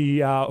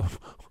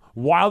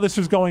 While this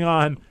was going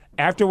on,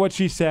 after what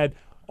she said,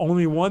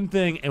 only one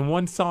thing and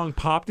one song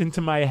popped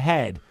into my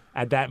head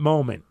at that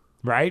moment.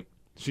 Right?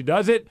 She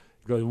does it,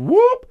 goes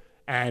whoop,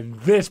 and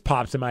this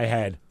pops in my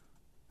head.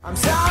 I'm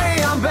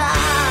sorry I'm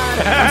bad.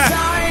 I'm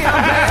sorry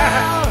I'm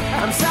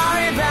bad. I'm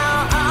sorry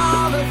about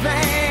all the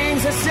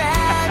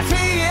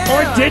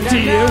Or did to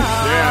you.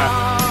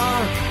 Yeah.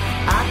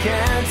 I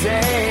can't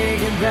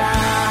take it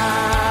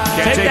back.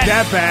 Can't take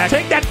that back.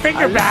 Take that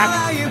finger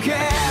back.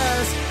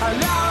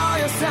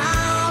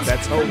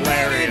 That's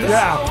hilarious.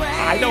 Yeah,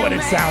 I know what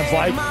it sounds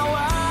like.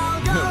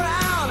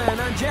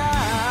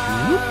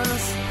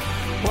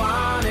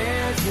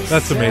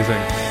 That's amazing.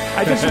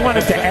 I just want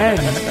it to end.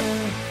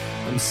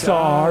 I'm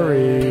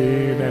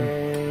sorry, man.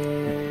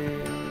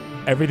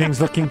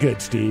 Everything's looking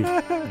good, Steve.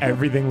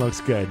 Everything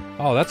looks good.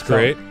 Oh, that's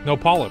great. No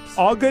polyps.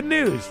 All good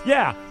news.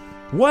 Yeah.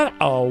 What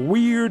a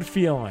weird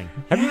feeling.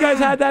 Have you guys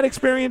had that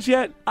experience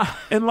yet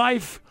in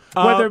life?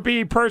 Whether it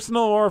be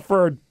personal or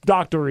for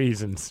doctor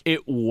reasons.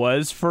 It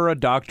was for a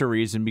doctor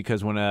reason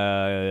because when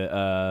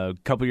a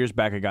couple years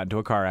back I got into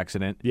a car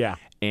accident. Yeah.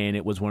 And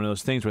it was one of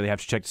those things where they have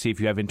to check to see if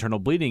you have internal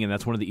bleeding, and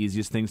that's one of the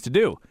easiest things to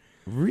do.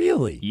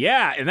 Really?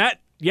 Yeah, and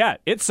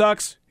it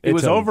sucks. It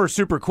was over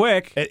super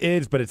quick. It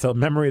is, but it's a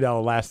memory that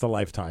will last a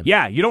lifetime.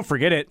 Yeah, you don't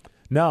forget it.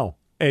 No,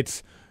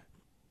 it's...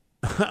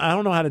 I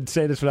don't know how to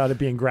say this without it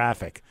being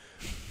graphic.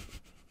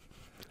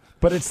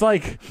 But it's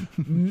like...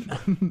 You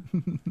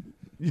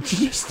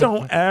just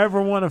don't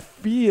ever want to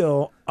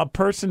feel a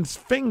person's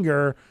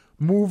finger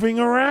moving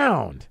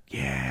around.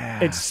 Yeah.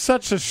 It's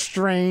such a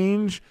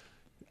strange...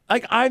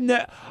 Like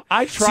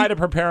I try to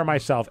prepare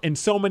myself in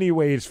so many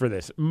ways for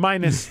this,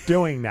 minus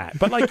doing that.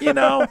 But like, you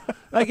know,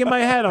 like in my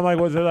head, I'm like,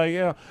 was it like, you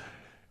know,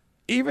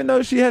 even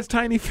though she has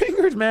tiny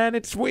fingers, man,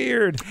 it's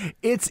weird.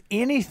 It's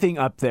anything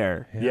up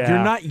there. Yeah.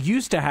 You're not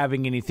used to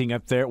having anything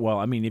up there. Well,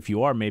 I mean, if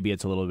you are, maybe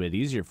it's a little bit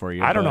easier for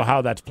you. I don't know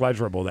how that's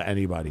pleasurable to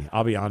anybody.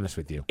 I'll be honest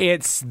with you.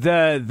 It's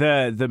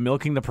the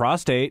milking the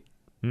prostate.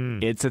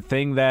 It's a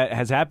thing that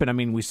has happened. I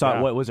mean, we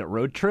saw what was it,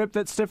 Road Trip,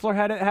 that Stifler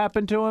had it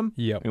happen to him.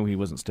 Yep. I mean, he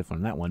wasn't Stifler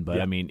in that one,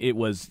 but I mean, it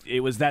was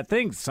that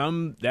thing.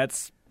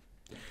 That's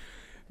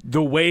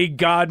the way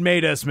God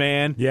made us,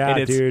 man. Yeah, and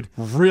it's dude.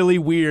 really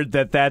weird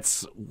that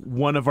that's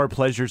one of our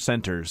pleasure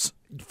centers.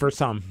 For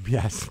some,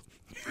 yes.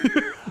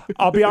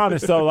 I'll be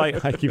honest, though.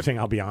 Like I keep saying,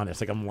 I'll be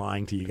honest. Like I'm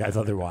lying to you guys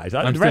otherwise.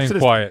 I'm the rest staying of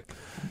this, quiet.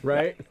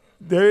 Right?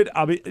 dude.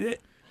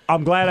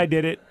 I'm glad I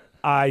did it.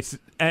 I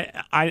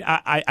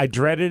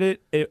dreaded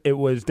it. It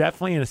was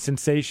definitely a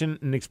sensation,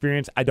 an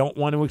experience I don't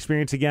want to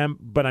experience again,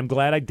 but I'm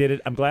glad I did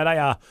it. I'm glad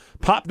I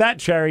popped that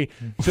cherry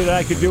so that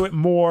I could do it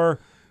more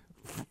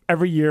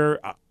every year.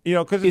 You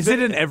know, because is it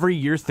an every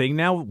year thing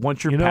now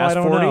once you're past I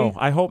don't 40? know.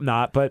 I hope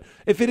not, but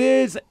if it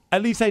is,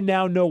 at least I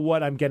now know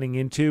what I'm getting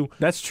into.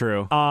 That's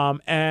true.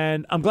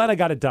 And I'm glad I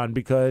got it done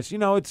because, you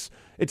know, it's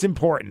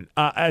important.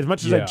 As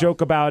much as I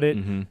joke about it,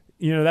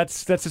 you know,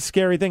 that's a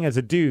scary thing as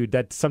a dude.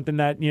 That's something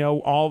that, you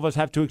know, all of us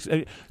have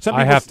to.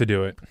 I have to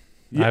do it.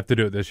 I have to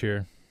do it this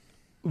year.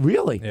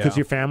 Really? Because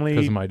your family,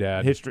 because of my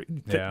dad. History.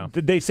 Yeah.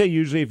 They say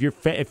usually if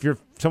you're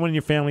someone in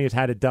your family has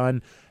had it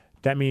done,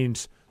 that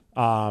means.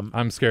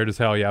 I'm scared as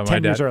hell. Yeah,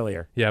 10 years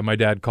earlier. Yeah, my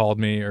dad called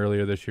me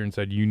earlier this year and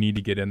said, "You need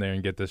to get in there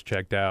and get this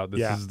checked out.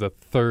 This is the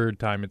third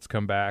time it's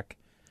come back.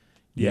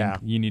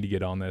 You need to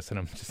get on this." And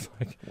I'm just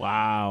like,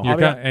 wow.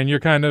 You're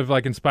kind of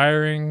like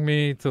inspiring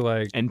me to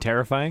like, and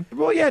terrifying.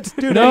 Well, yeah, it's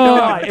dude.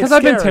 No, because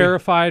I've been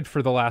terrified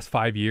for the last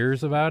 5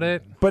 years about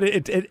it. But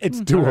it's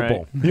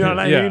doable. Right. You know what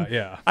I mean?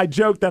 Yeah. I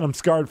joke that I'm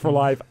scarred for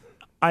life.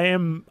 I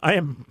am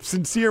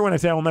sincere when I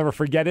say I'll never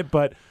forget it,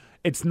 but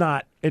it's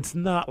not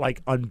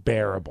like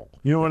unbearable.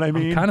 You know what I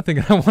mean? I'm kind of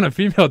thinking I want a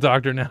female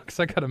doctor now because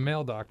I got a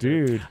male doctor.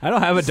 Dude, I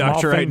don't have a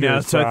doctor right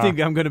now, so bro. I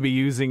think I'm going to be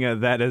using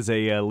that as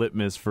a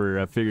litmus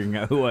for figuring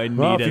out who I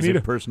need as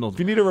a personal. If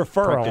you need a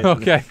referral,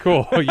 okay,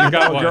 cool. You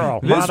got one. Girl,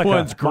 This Monica.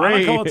 one's great.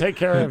 Monica will take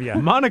care of you.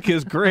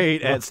 Monica's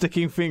great at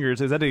sticking fingers.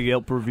 Is that a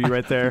Yelp review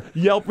right there?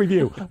 Yelp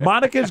review.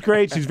 Monica's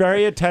great. She's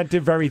very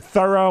attentive, very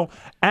thorough,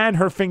 and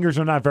her fingers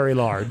are not very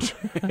large.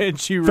 And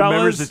she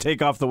remembers to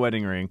take off the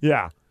wedding ring.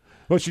 Yeah.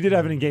 Well, she did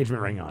have an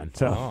engagement ring on,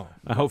 so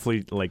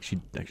hopefully, like she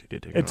actually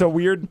did take it off. It's a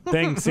weird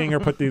thing seeing her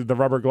put the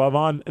rubber glove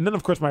on, and then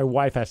of course my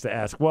wife has to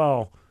ask,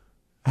 "Well,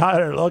 how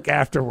did it look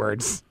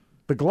afterwards?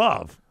 The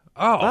glove."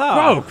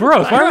 Oh,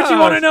 gross! Why would you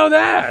want to know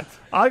that?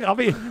 I'll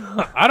be.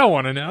 I don't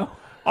want to know.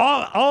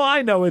 All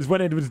I know is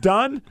when it was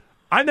done,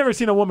 I've never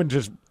seen a woman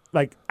just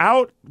like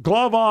out,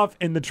 glove off,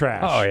 in the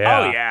trash. Oh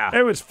yeah,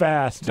 it was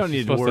fast. Don't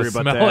need to Supposed worry to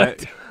about smell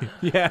that. it.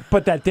 Yeah,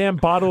 but that damn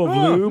bottle of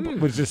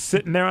lube was just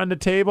sitting there on the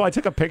table. I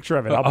took a picture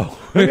of it.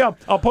 Maybe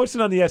I'll post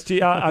it on the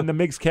on the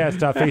Migs-Cast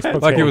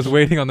Facebook like page. it was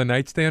waiting on the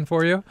nightstand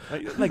for you.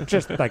 Like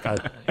just like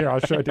here, I'll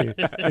show it to you.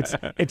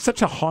 It's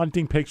such a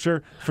haunting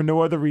picture for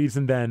no other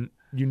reason than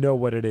you know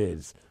what it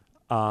is.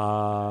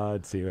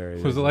 Let's see where it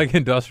is. Was it like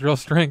industrial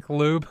strength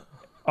lube?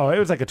 Oh, it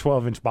was like a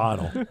 12-inch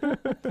bottle.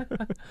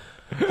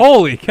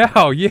 Holy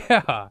cow!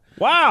 Yeah.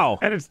 Wow.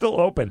 And it's still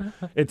open.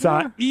 It's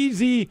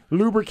easy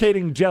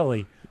lubricating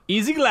jelly.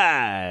 Easy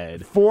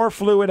Glide. 4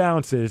 fluid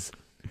ounces.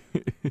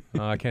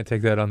 I can't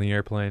take that on the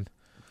airplane.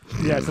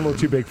 Yeah, it's a little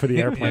too big for the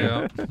airplane.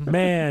 Yeah.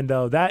 Man,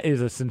 though, that is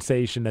a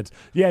sensation.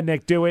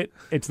 Nick, do it.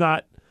 It's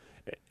not.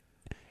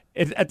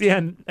 It's at the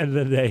end of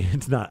the day,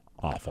 it's not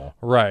awful.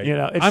 Right. You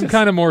know, I'm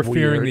kind of more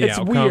fearing the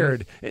outcome. It's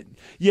weird.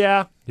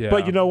 Yeah.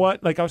 But you know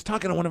what? Like, I was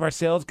talking to one of our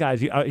sales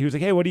guys. He was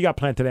like, hey, what do you got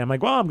planned today? I'm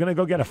like, well, I'm going to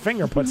go get a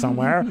finger put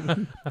somewhere.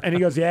 And he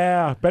goes,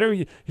 yeah, better.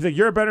 He's like,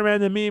 you're a better man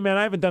than me, man.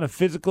 I haven't done a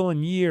physical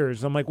in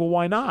years. I'm like, well,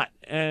 why not?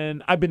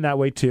 And I've been that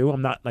way too.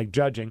 I'm not like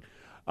judging.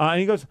 And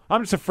he goes,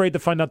 I'm just afraid to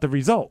find out the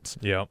results.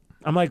 Yep.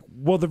 I'm like,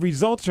 well, the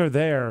results are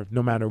there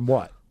no matter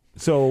what.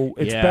 So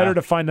it's better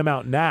to find them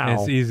out now. And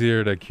it's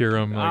easier to cure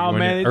them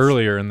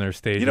earlier in their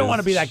stages. You don't want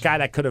to be that guy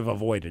that could have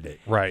avoided it.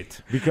 Right.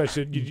 Because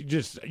you're Do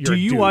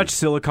you a dude. watch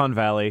Silicon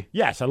Valley?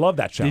 Yes, I love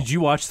that show. Did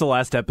you watch the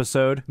last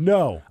episode?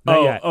 No,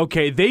 not yet.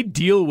 Okay. They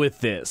deal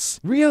with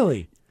this.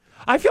 Really?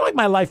 I feel like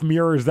my life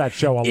mirrors that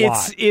show a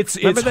lot.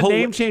 Remember the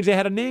name change? They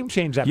had a name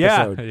change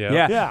episode.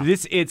 Yeah.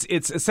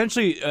 It's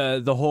essentially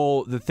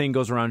the thing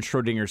goes around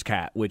Schrodinger's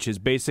cat, which is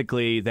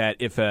basically that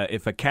if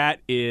a cat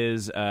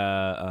is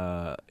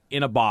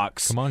in a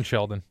box, come on,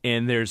 Sheldon,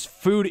 and there's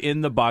food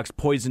in the box,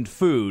 poisoned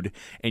food,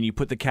 and you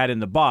put the cat in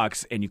the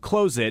box and you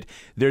close it,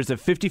 there's a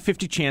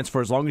 50-50 chance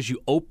for as long as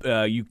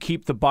you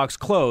keep the box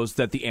closed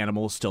that the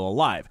animal is still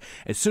alive.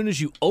 As soon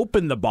as you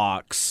open the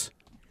box,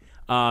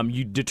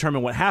 you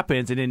determine what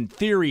happens, and in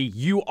theory,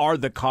 you are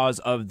the cause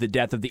of the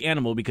death of the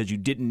animal because you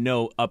didn't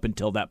know up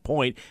until that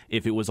point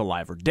if it was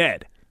alive or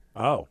dead.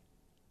 Oh.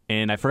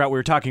 And I forgot what we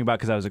were talking about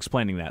because I was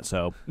explaining that.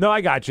 So no,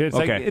 I got you. It's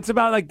okay. Like, it's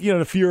about like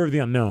the fear of the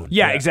unknown.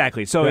 Yeah,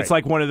 exactly. So it's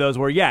like one of those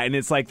where and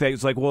it's like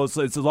well, it's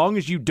as long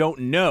as you don't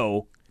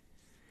know,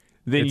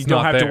 then you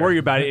don't have to worry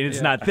about it, and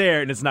it's not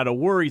there, and it's not a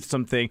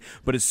worrisome thing.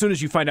 But as soon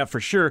as you find out for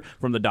sure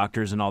from the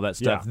doctors and all that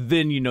stuff,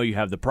 then you know you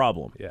have the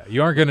problem. Yeah,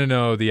 you aren't going to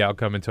know the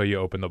outcome until you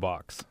open the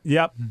box.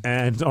 Yep,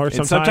 and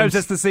sometimes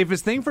that's the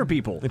safest thing for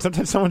people. And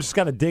sometimes someone just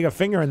got to dig a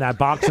finger in that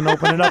box and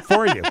open it up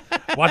for you.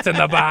 What's in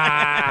the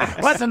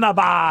box? What's in the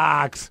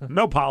box?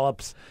 No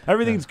polyps.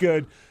 Everything's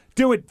good.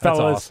 Do it, fellas.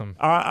 That's awesome.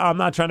 I'm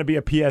not trying to be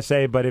a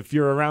PSA, but if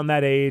you're around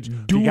that age,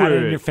 you got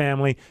it in your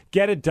family,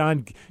 get it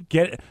done.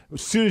 Get it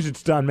as soon as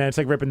it's done, man. It's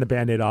like ripping the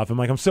Band-Aid off. I'm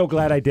like, I'm so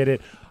glad I did it.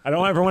 I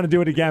don't ever want to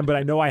do it again, but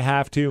I know I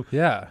have to.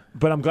 Yeah.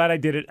 But I'm glad I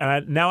did it,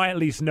 and now I at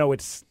least know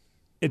it's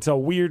a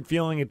weird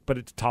feeling, but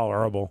it's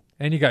tolerable.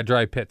 And you got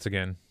dry pits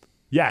again.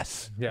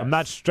 Yes. I'm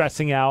not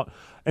stressing out.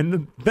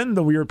 And then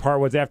the weird part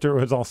was after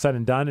it was all said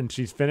and done and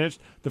she's finished,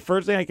 the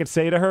first thing I could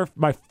say to her,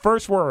 my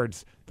first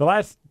words, the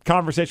last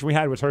conversation we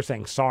had was her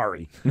saying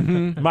sorry.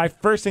 My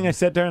first thing I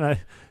said to her, and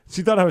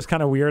she thought I was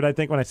kind of weird, I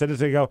think, when I said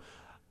this, I go,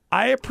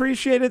 I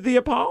appreciated the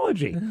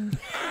apology. And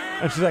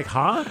she's like,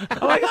 huh?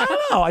 I'm like, I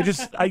don't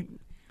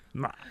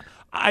know.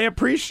 I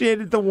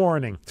appreciated the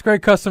warning. It's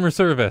great customer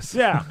service.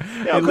 Yeah.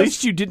 At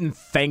least you didn't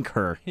thank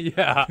her.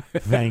 Yeah.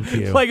 Thank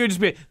you. Like it would just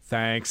be,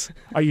 thanks.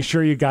 Are you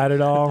sure you got it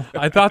all?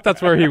 I thought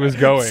that's where he was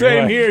going.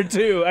 Same here,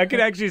 too. I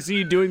could actually see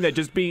you doing that,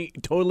 just being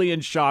totally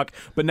in shock.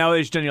 But now that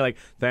it's done, you're like,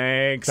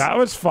 thanks. That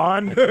was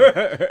fun.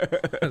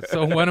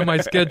 So when am I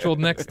scheduled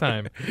next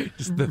time?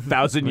 Just the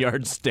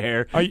 1,000-yard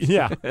stare.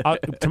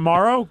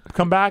 Tomorrow,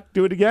 come back,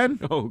 do it again?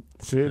 Oh.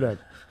 See you then.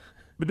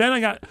 But then I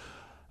got...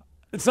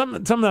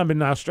 Something I've been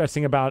now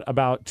stressing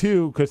about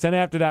too, because then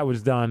after that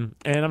was done,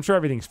 and I'm sure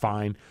everything's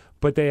fine,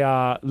 but they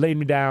laid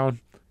me down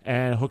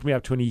and hooked me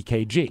up to an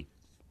EKG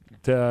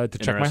to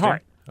check my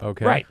heart.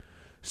 Okay. Right.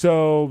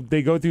 So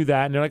they go through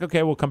that, and they're like,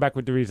 okay, we'll come back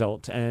with the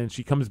results. And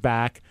she comes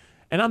back,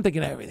 and I'm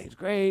thinking everything's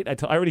great. I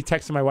already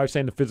texted my wife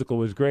saying the physical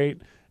was great.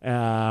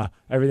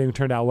 Everything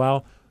turned out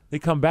well. They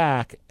come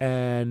back,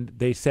 and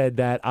they said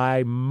that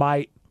I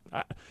might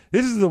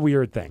this is the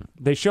weird thing.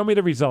 They show me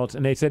the results,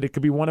 and they said it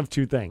could be one of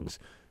two things.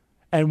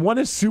 And one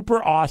is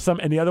super awesome,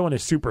 and the other one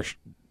is super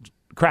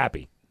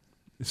crappy.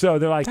 So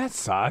they're like... That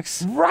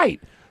sucks.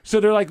 Right. So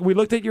they're like, we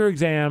looked at your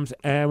exams,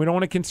 and we don't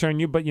want to concern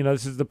you, but,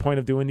 this is the point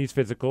of doing these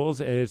physicals,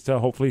 is to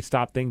hopefully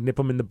stop things, nip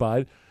them in the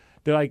bud.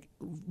 They're like,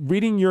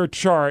 reading your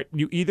chart,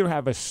 you either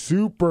have a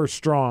super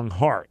strong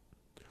heart,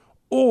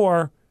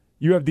 or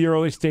you have the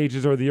early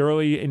stages or the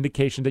early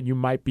indication that you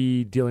might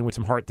be dealing with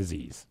some heart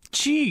disease.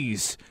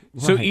 Jeez.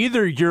 Right. So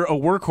either you're a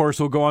workhorse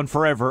will go on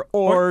forever,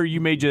 or you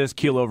may just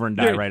keel over and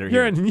die right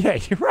here. Yeah,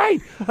 you're right.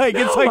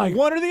 It's like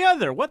one or the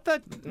other. What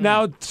the?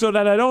 Now, so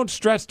that I don't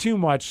stress too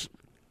much,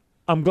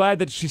 I'm glad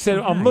that she said,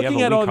 I'm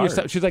looking at all of your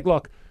stuff. She's like,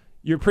 look,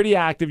 you're pretty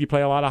active. You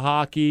play a lot of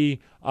hockey.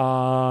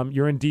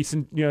 You're in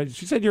decent,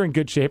 she said you're in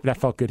good shape. That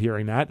felt good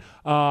hearing that.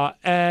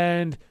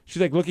 And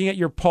she's like, looking at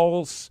your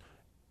pulse,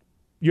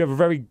 you have a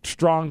very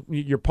strong,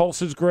 your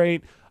pulse is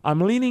great. I'm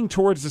leaning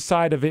towards the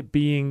side of it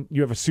being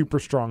you have a super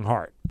strong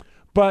heart.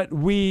 But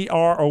we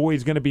are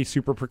always going to be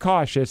super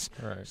precautious.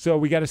 Right. So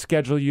we got to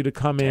schedule you to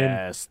come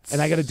Tests. in.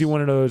 And I got to do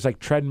one of those like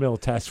treadmill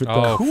tests with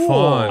the cool.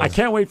 Fun. I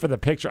can't wait for the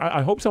picture.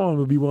 I hope someone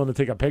would be willing to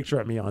take a picture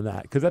of me on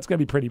that, because that's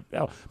going to be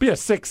be a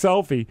sick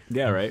selfie.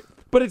 Yeah, right.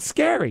 But it's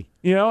scary.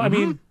 I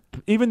mean,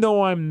 even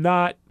though I'm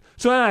not.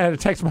 So then I had to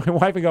text my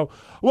wife and go,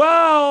 well,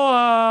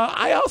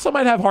 I also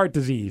might have heart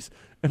disease.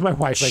 And my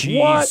wife's like,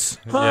 what?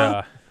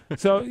 Huh? Yeah.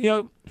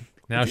 So,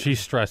 now she's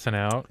stressing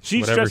out.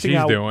 She's whatever stressing she's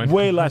out doing.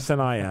 way less than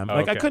I am.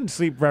 Like, I couldn't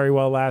sleep very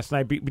well last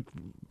night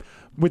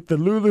with the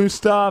Lulu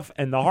stuff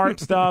and the heart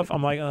stuff.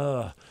 I'm like,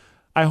 ugh.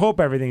 I hope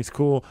everything's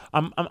cool.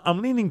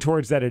 I'm leaning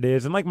towards that it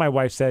is. And like my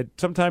wife said,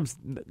 sometimes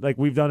like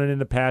we've done it in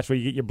the past where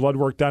you get your blood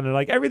work done and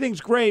like everything's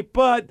great,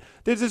 but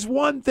there's this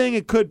one thing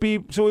it could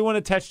be. So we want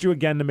to test you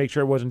again to make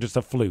sure it wasn't just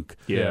a fluke.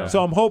 Yeah.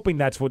 So I'm hoping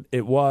that's what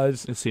it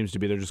was. It seems to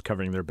be they're just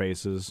covering their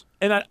bases.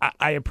 And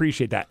I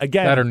appreciate that.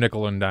 Again, that or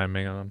nickel and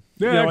diming on them.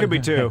 Yeah, that could be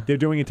too. They're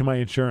doing it to my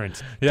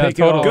insurance. Yeah, Take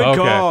totally. Good Okay.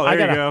 call. There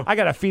you go. I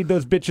gotta feed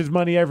those bitches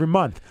money every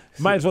month.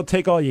 Might as well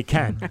take all you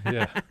can.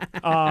 Yeah.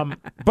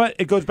 But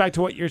it goes back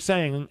to what you're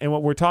saying and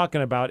what we're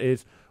talking about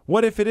is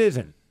what if it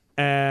isn't?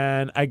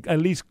 And I at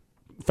least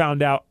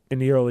found out in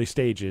the early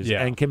stages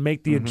and can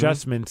make the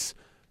adjustments,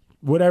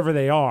 whatever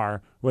they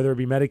are, whether it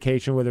be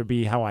medication, whether it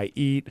be how I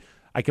eat.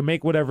 I can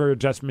make whatever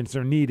adjustments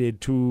are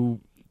needed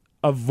to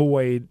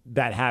avoid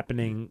that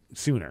happening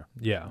sooner.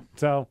 Yeah.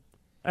 So,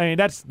 I mean,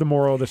 that's the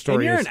moral of the story.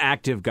 And you're is, an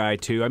active guy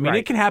too. I mean, Right.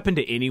 it can happen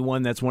to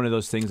anyone. That's one of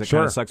those things that Sure,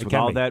 kind of sucks it with can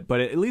all be. that.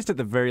 But at least at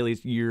the very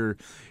least, you're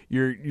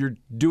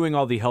doing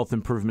all the health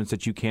improvements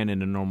that you can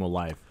in a normal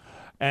life.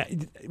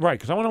 Right,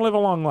 because I want to live a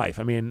long life.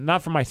 I mean,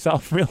 not for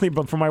myself really,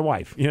 but for my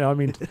wife. You know, I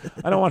mean,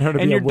 I don't want her to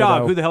And be your a widow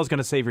dog. Who the hell's going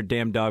to save your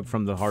damn dog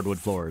from the hardwood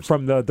floors?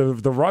 from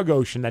the rug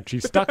ocean that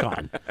she's stuck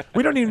on.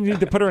 We don't even need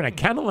to put her in a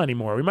kennel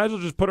anymore. We might as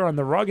well just put her on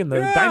the rug in the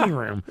dining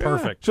room.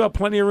 Perfect. She'll have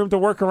plenty of room to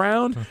work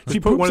around. She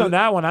put poops one of on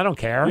that one. I don't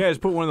care. Yeah,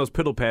 just put one of those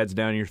piddle pads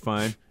down. You're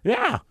fine.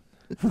 Yeah.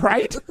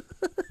 Right?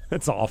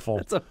 That's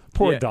awful.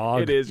 Poor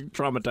dog. It is.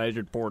 Traumatize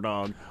your poor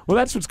dog. Well,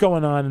 that's what's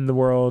going on in the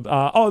world.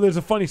 There's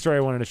a funny story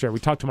I wanted to share. We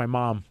talked to my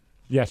mom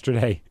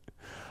yesterday.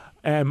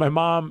 And my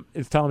mom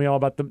is telling me all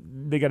about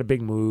they got a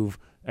big move.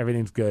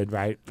 Everything's good,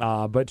 right?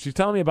 But she's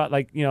telling me about,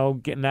 like, you know,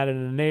 getting out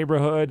in the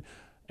neighborhood.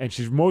 And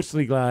she's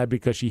mostly glad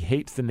because she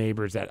hates the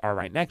neighbors that are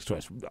right next to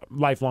us.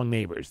 Lifelong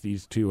neighbors.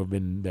 These two have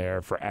been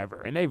there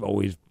forever. And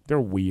they're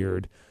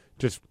weird.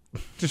 Just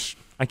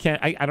I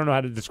don't know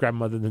how to describe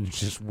them other than it's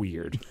just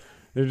weird.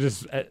 They're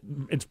just,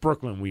 it's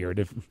Brooklyn weird.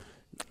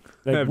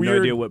 I have no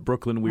idea what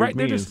Brooklyn weird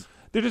means.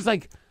 They're just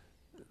like,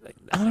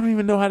 I don't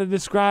even know how to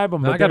describe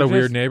them. I got a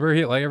weird neighbor.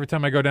 He, like, every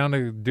time I go down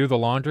to do the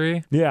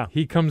laundry,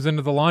 he comes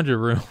into the laundry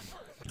room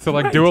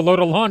to do a load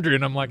of laundry,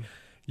 and I'm like,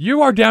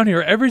 you are down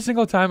here every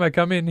single time I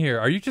come in here.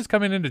 Are you just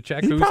coming in to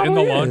check who's in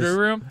the laundry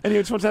room? And he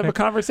just wants to have a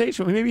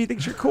conversation. Maybe he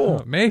thinks you're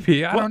cool.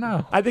 Maybe. I don't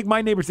know. I think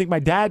my neighbors think my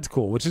dad's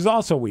cool, which is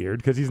also weird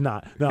because he's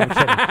not. No,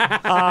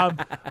 I'm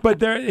kidding. But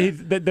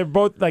they're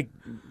both like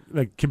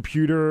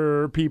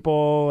computer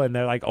people, and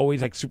they're like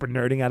always like super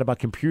nerding out about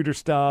computer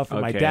stuff.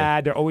 And my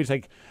dad, they're always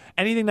like,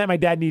 anything that my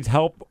dad needs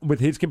help with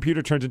his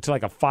computer turns into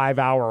like a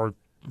 5-hour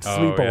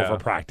sleepover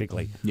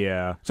practically.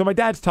 Yeah. So my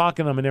dad's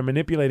talking to them and they're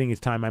manipulating his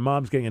time. My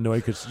mom's getting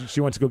annoyed because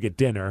she wants to go get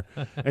dinner.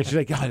 And she's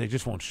like, God, they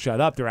just won't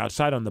shut up. They're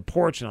outside on the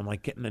porch. And I'm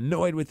like getting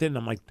annoyed with it. And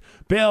I'm like,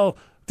 Bill,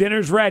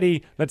 dinner's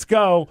ready. Let's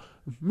go.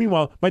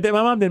 Meanwhile, my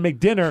mom didn't make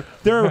dinner.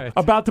 They're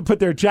about to put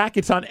their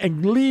jackets on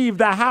and leave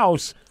the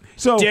house.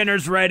 So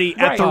dinner's ready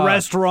at the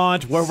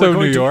restaurant where so we're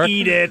going New to York.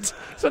 eat it.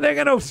 So they're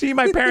going to see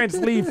my parents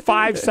leave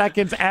 5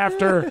 seconds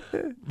after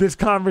this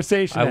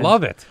conversation I ends.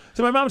 love it.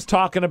 So my mom's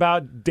talking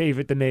about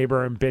David, the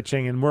neighbor, and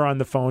bitching, and we're on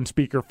the phone,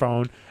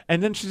 speakerphone.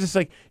 And then she's just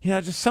like,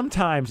 just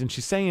sometimes, and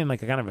she's saying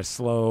like a kind of a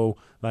slow,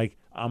 like,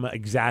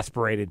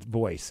 exasperated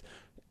voice.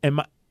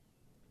 And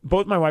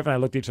both my wife and I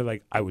looked at each other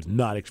like, I was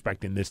not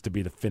expecting this to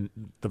be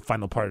the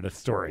final part of the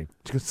story.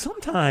 She goes,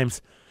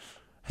 sometimes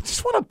I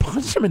just want to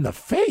punch him in the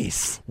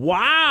face.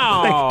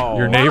 Wow.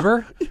 Your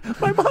neighbor?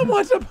 My mom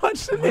wants to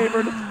punch the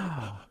neighbor.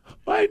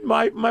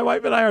 My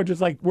wife and I are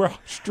just like, we're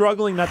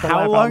struggling not to laugh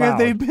out How long loud. have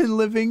they been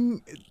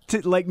living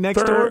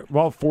next door?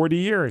 Well, 40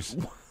 years.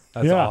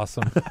 That's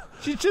awesome.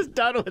 She's just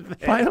done with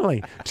it.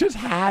 Finally, just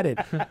had it.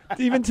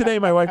 Even today,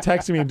 my wife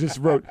texted me and just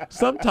wrote,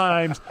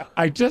 sometimes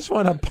I just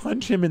want to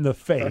punch him in the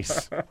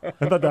face.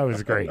 I thought that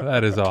was great.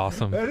 That is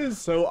awesome. That is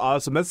so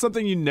awesome. That's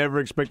something you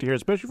never expect to hear,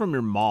 especially from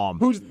your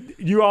mom.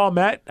 You all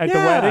met at the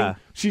wedding?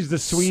 She's the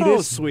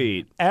sweetest. So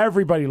sweet.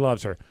 Everybody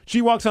loves her.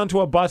 She walks onto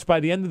a bus.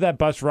 By the end of that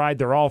bus ride,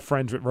 they're all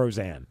friends with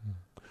Roseanne.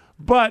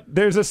 But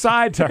there's a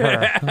side to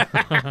her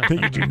that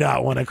you do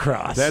not want to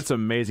cross. That's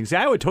amazing. See,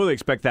 I would totally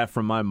expect that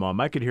from my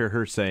mom. I could hear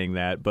her saying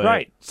that,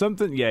 but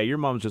your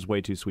mom's just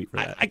way too sweet for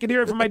that. I could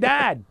hear it from my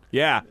dad.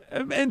 Yeah.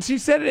 And she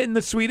said it in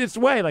the sweetest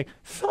way. Like,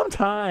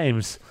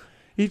 sometimes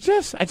I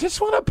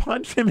just want to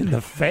punch him in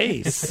the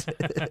face.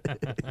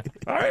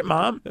 All right,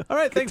 Mom. All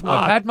right, thanks,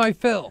 Mom. I've had my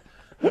fill.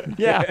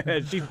 Yeah.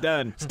 She's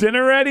done. Is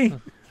dinner ready?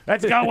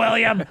 Let's go,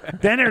 William.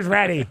 Dinner's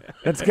ready.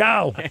 Let's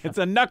go. It's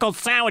a knuckle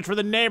sandwich for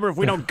the neighbor if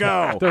we don't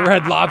go. The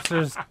Red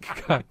Lobster's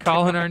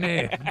calling our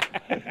name.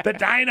 The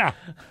diner.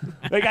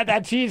 They got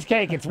that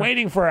cheesecake. It's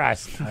waiting for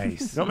us.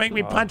 Nice. Don't make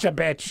me punch a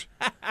bitch.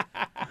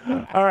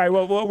 All right.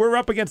 Well, we're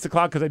up against the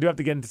clock because I do have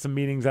to get into some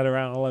meetings at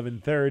around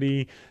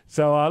 11:30.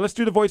 So let's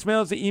do the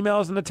voicemails, the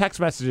emails, and the text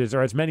messages,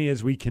 or as many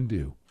as we can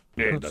do.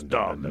 It's the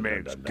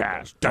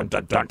Migs-Cast.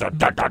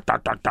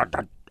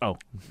 Oh.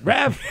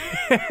 Rev.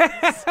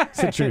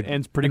 Situate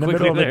Ends pretty in the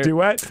quickly middle of there. a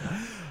duet.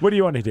 What do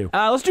you want to do?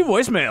 Let's do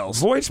voicemails.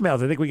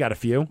 Voicemails. I think we got a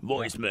few.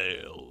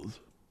 Voicemails.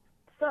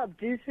 What's up,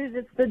 deuces?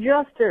 It's the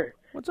Juster.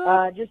 What's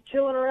up? Just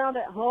chilling around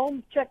at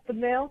home. Check the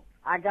mail.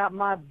 I got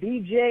my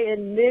BJ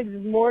and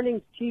Migs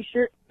Mornings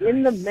T-shirt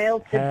in the mail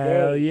today.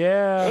 Hell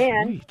yeah.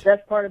 And Sweet.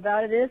 best part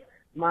about it is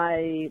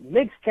my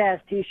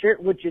Migs-Cast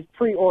T-shirt, which is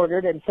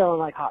pre-ordered and selling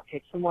like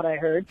hotcakes from what I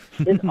heard,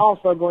 is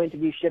also going to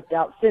be shipped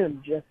out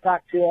soon. Just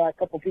talked to a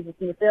couple people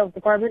from the sales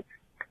department.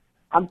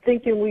 I'm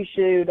thinking we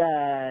should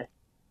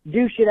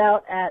douche it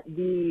out at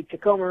the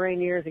Tacoma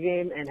Rainiers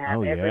game and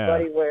have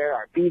everybody wear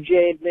our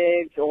BJ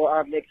Migs or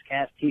our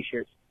Migs-Cast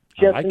T-shirts.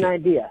 Just an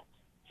idea.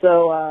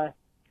 So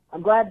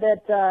I'm glad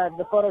that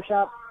the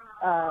Photoshop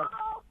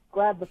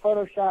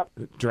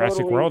Jurassic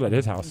totally World at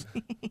his house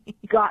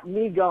got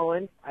me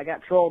going. I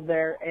got trolled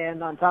there,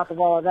 and on top of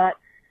all of that,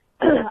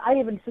 I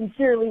even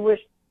sincerely wish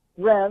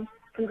Rev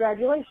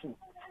congratulations.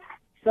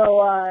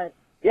 So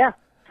yeah,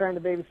 trying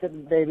to babysit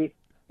the baby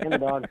and the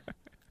dog.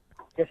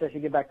 Guess I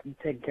should get back to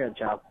taking care of the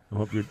child. I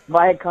hope your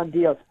Vaya con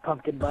Dios,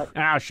 pumpkin butt.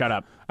 Shut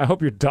up. I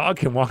hope your dog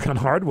can walk on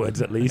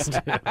hardwoods at least.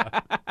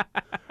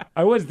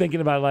 I was thinking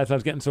about it last night. I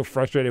was getting so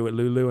frustrated with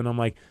Lulu, and I'm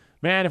like,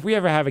 man, if we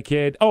ever have a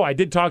kid. Oh, I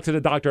did talk to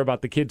the doctor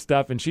about the kid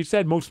stuff, and she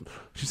said more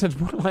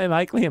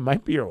likely it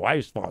might be your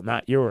wife's fault,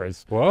 not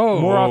yours. Whoa.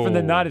 More often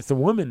than not, it's the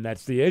woman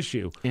that's the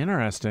issue.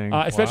 Interesting.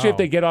 Especially if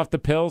they get off the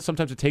pill.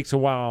 Sometimes it takes a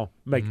while,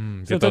 like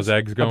get those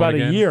eggs going about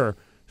again. a year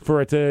for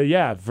it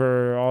to,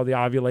 for all the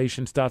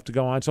ovulation stuff to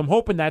go on. So I'm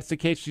hoping that's the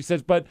case. She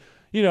says, but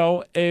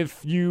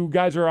if you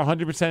guys are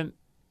 100%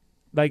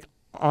 like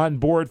on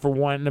board for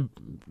one,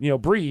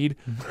 breed,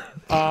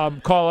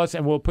 call us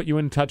and we'll put you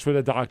in touch with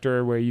a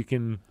doctor where you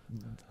can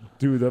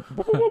do the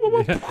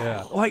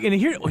yeah. Like, and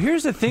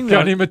here's the thing,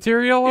 got any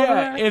material over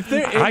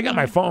there? I got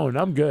my phone.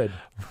 I'm good.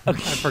 I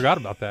forgot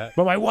about that.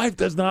 But my wife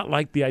does not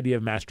like the idea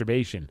of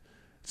masturbation.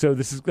 So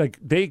this is like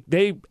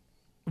they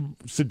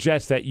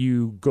suggest that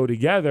you go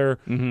together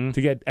to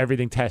get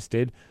everything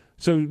tested.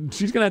 So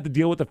she's gonna have to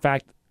deal with the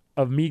fact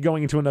of me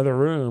going into another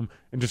room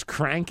and just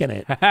cranking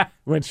it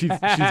when she's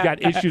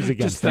got issues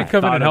against just that.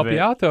 come in and help you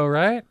out, though,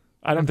 right?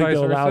 I don't think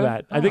they'll allow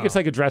that. I think it's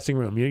like a dressing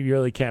room. You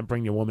really can't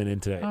bring your woman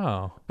into it.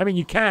 Oh, I mean,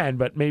 you can,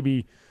 but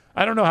maybe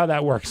I don't know how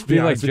that works.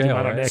 Be like jail,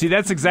 right? See,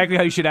 that's exactly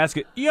how you should ask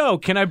it. Yo,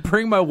 can I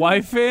bring my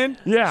wife in?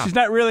 Yeah, she's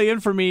not really in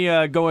for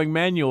me going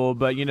manual,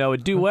 but a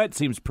duet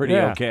seems pretty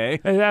okay.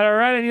 Is that all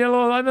right? I need a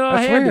little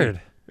That's handy.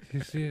 weird.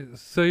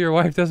 So your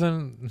wife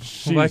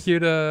doesn't like you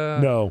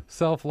to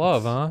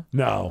self-love, huh?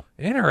 No.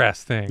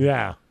 Interesting.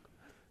 Yeah.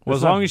 Well,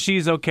 as long as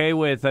she's okay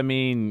with,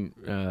 making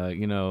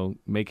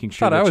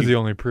sure I that was the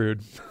only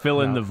prude. Fill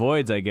in the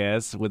voids, I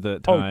guess, with the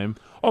time.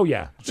 Oh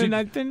yeah.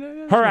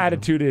 Her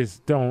attitude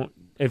is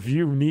if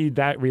you need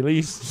that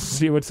release,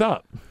 see what's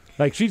up.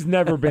 Like she's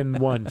never been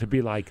one to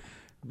be like,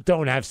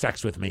 don't have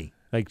sex with me.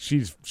 Like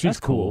she's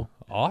cool.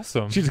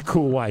 Awesome. She's a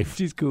cool wife.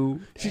 She's cool.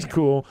 She's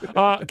cool. Get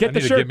I the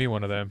need shirt. to get me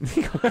one of them.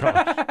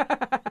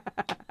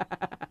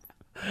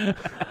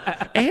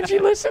 Angie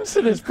listens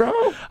to this, bro.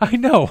 I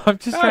know. I'm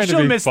just trying to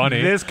be miss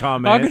funny. This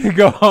comment. I'm gonna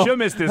go home. She'll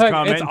miss this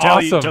comment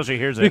until she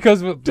hears it. Because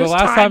the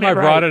last time I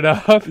brought it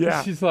up,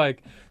 she's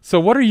like,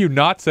 "So what are you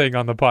not saying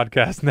on the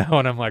podcast now?"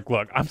 And I'm like,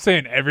 "Look, I'm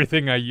saying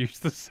everything I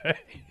used to say."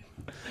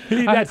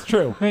 That's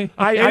true.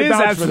 I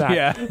vouch for that.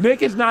 Yeah.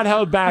 Nick has not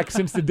held back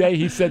since the day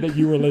he said that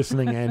you were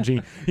listening,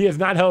 Angie. He has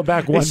not held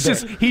back one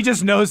bit. He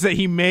just knows that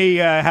he may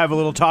have a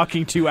little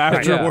talking to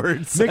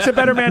afterwards. Nick's a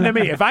better man than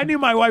me. If I knew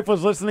my wife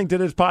was listening to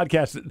this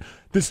podcast,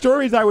 the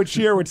stories I would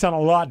share would sound a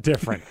lot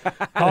different.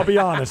 I'll be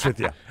honest with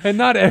you. And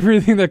not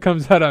everything that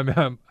comes out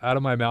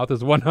of my mouth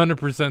is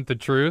 100% the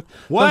truth.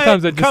 What?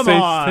 Sometimes I just Come say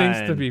on.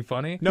 things to be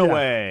funny. No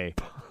way.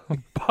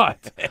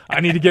 But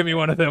I need to get me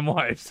one of them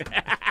wives.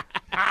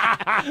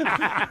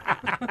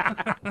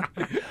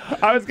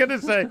 I was gonna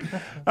say,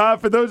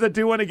 for those that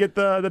do want to get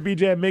the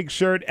BJ and Migs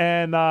shirt,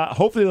 and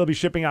hopefully they'll be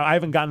shipping out. We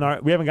haven't gotten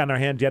our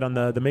hands yet on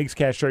the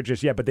Migs-Cast shirt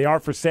just yet, but they are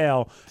for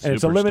sale, and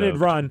it's a limited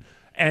run.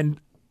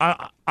 And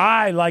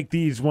I like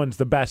these ones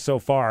the best so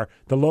far.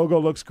 The logo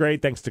looks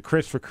great. Thanks to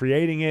Chris for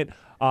creating it.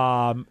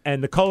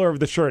 And the color of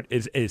the shirt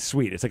is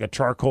sweet. It's like a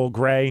charcoal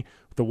gray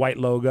with the white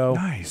logo.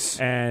 Nice.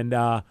 And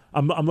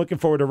I'm looking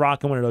forward to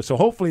rocking one of those. So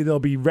hopefully they'll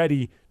be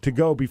ready to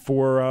go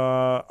before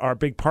our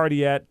big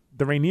party at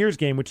the Rainiers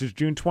game, which is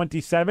June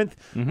 27th.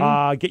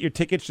 Get your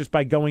tickets just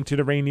by going to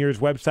the Rainiers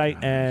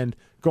website and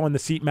go on the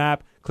seat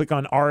map, click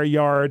on our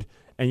yard,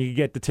 and you can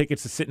get the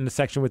tickets to sit in the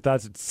section with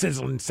us. It's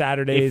Sizzling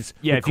Saturdays.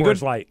 If you go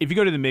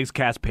to the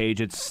Migs-Cast page,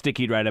 it's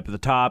sticky right up at the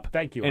top.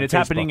 Thank you. And it's Facebook.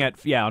 happening on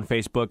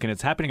Facebook, and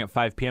it's happening at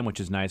 5 p.m., which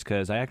is nice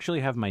because I actually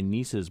have my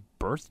niece's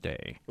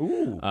birthday.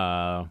 Ooh.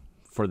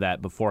 For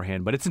that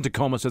beforehand, but it's in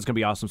Tacoma, so it's gonna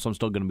be awesome. So I'm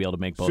still gonna be able to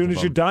make both. As soon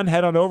as you're done,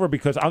 head on over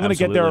because I'm gonna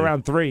get there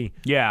around 3.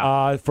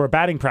 Yeah, for a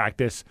batting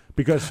practice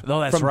because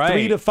from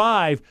 3 to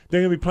 5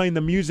 they're gonna be playing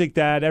the music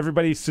that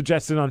everybody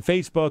suggested on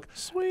Facebook.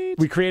 Sweet.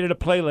 We created a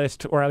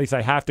playlist, or at least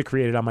I have to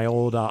create it on my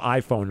old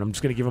iPhone. I'm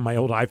just gonna give them my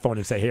old iPhone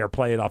and say, "Here,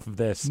 play it off of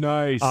this."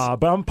 Nice.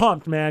 But I'm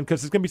pumped, man,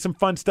 because there's gonna be some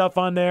fun stuff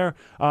on there.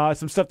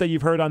 Some stuff that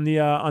you've heard on the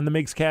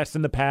Migs-Cast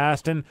in the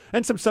past, and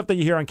some stuff that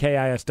you hear on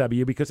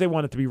KISW because they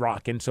want it to be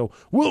rocking. So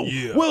we'll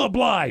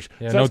oblige.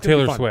 Yeah, So no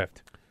Taylor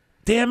Swift.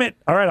 Damn it!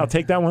 All right, I'll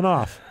take that one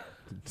off.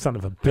 Son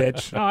of a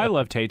bitch. Oh, I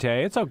love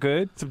Tay-Tay. It's all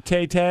good. Some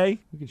Tay-Tay.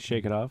 You can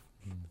shake it off.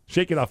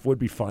 Shake It Off would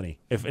be funny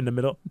if in the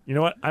middle. You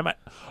know what? I might.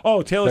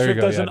 Oh, Taylor There you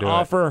Swift go. doesn't Yeah, do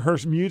offer her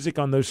music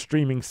on those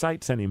streaming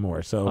sites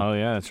anymore. So Oh,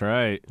 yeah, that's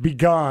right. be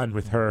gone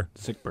with her.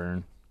 Sick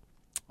burn.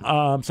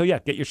 So yeah,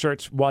 get your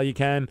shirts while you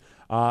can,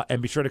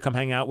 and be sure to come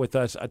hang out with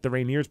us at the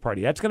Rainiers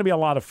party. That's going to be a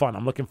lot of fun.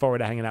 I'm looking forward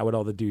to hanging out with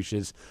all the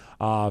douches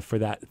for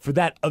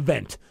that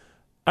event.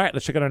 All right,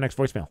 let's check out our next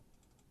voicemail.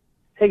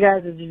 Hey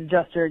guys, it's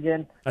Adjuster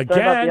again. Sorry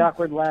about the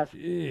awkward last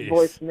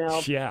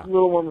voicemail. Yeah.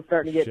 Little one was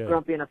starting to get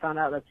grumpy, and I found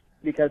out that's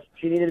because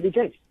she needed to be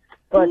changed.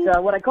 But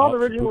what I called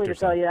originally to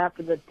tell you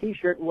after the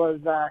T-shirt was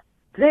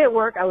today at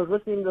work I was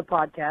listening to the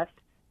podcast,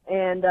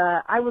 and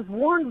I was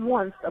warned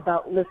once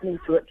about listening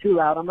to it too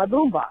loud on my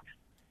boombox.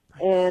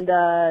 And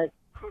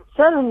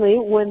suddenly,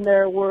 when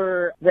there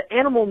were the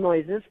animal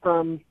noises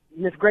from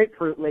Miss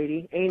Grapefruit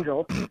Lady,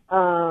 Angel,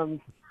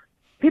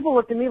 people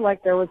looked at me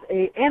like there was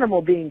a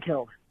animal being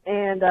killed.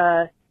 And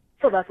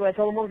so that's what I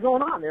told them what was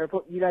going on.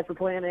 You guys were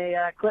playing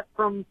a clip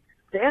from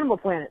the Animal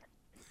Planet.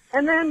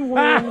 And then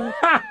when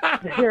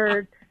they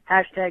heard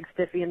hashtag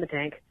Stiffy in the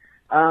tank,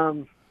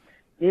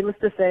 needless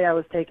to say, I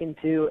was taken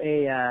to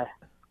a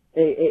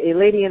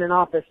lady in an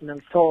office, and I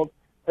was told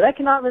that I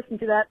cannot listen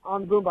to that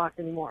on the boombox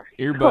anymore.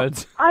 Earbuds.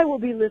 So I will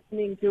be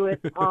listening to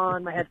it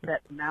on my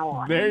headset from now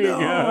on. There you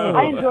go.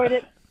 I enjoyed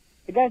it.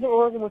 The guys that were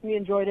working with me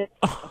enjoyed it.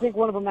 I think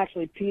one of them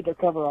actually peed their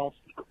coveralls.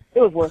 It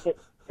was worth it.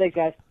 Thanks,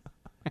 guys.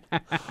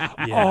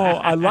 Oh,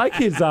 I like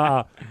his.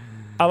 I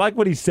like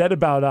what he said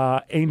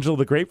about Angel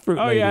the Grapefruit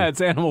Lady. Oh yeah, it's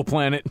Animal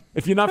Planet.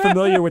 If you're not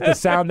familiar with the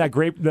sound that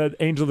the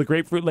Angel the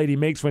Grapefruit Lady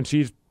makes when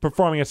she's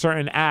performing a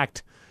certain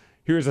act,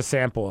 here's a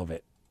sample of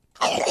it.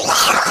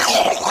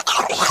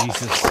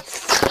 Jesus.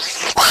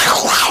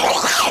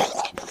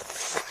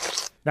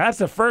 Now, that's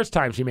the first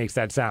time she makes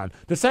that sound.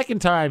 The second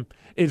time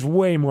is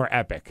way more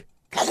epic.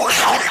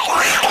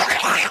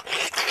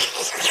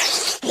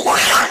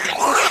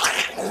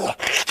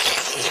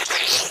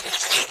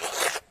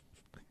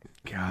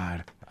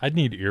 God. I'd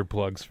need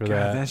earplugs for God,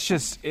 that. that's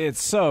just,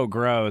 it's so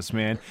gross,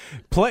 man.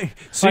 Seriously.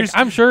 Like,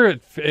 I'm sure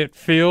it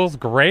feels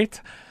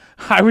great.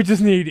 I would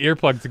just need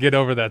earplugs to get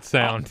over that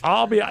sound.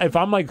 I'll be if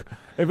I'm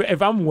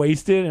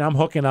wasted and I'm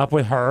hooking up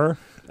with her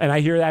and I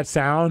hear that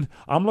sound,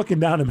 I'm looking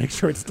down to make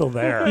sure it's still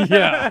there.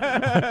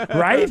 Yeah.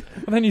 Right?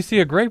 And then you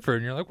see a grapefruit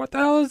and you're like, what the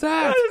hell is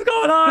that? What is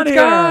going on It's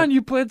here? gone.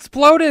 You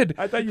exploded.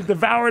 I thought you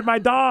devoured my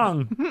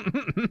dong.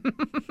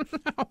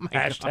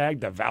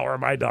 Hashtag devour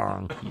my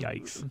dong.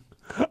 Yikes.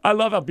 I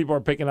love how people are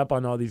picking up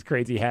on all these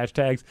crazy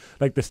hashtags.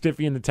 Like the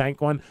Stiffy in the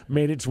Tank one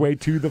made its way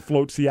to the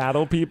Float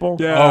Seattle people.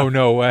 Yeah. Oh,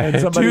 no way. And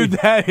somebody, Dude,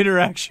 that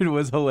interaction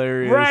was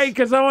hilarious. right,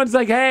 because someone's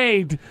like,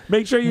 hey,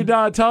 make sure you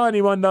tell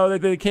anyone, though,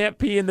 that they can't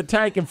pee in the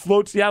tank. And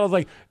Float Seattle's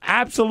like,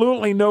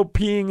 absolutely no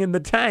peeing in the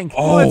tank.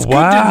 Oh, it's good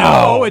to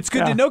know. It's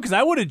good Yeah. to know because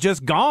I would have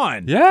just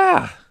gone.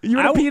 Yeah. You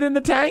would have peed in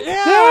the tank?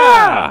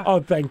 Yeah. Oh,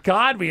 thank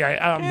God. Then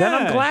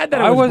I'm glad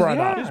that it I was was- brought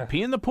yeah. up. Just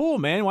pee in the pool,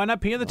 man. Why not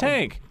pee in the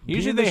tank?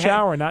 Usually in the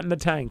shower, not in the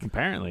tank.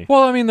 Apparently.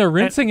 Well, I mean, they're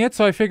rinsing it,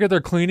 so I figure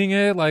they're cleaning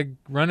it, like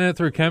running it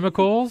through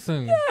chemicals.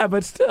 And Yeah,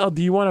 but still,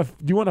 do you want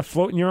to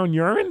float in your own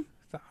urine?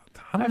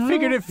 I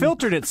figured it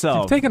filtered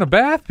itself. You've taken a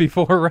bath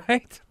before,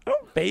 right? I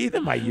don't bathe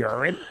in my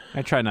urine.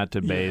 I try not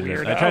to bathe.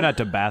 weirdo. I try not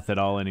to bath at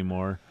all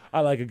anymore. I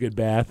like a good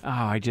bath. Oh,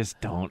 I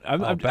just don't.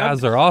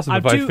 Baths are awesome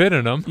if I fit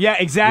in them. Yeah,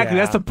 exactly.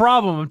 Yeah. That's the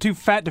problem. I'm too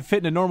fat to fit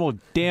in a normal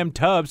damn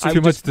tub. So Too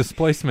you much just-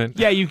 displacement.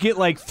 Yeah, you get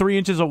like 3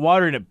 inches of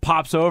water and it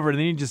pops over, and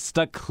then you're just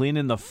stuck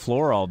cleaning the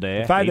floor all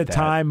day. If I had hate the that.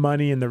 time,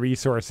 money, and the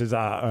resources,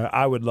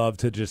 I would love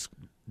to just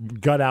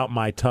gut out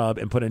my tub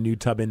and put a new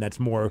tub in that's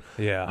more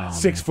Yeah.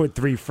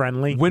 6'3"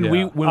 friendly. When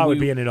Yeah. I would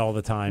be in it all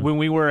the time. When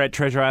we were at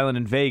Treasure Island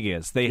in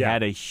Vegas, they Yeah.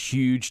 had a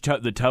huge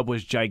tub. The tub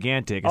was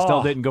gigantic. I still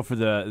Oh. didn't go for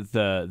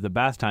the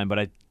bath time, but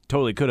I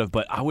totally could have.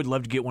 But I would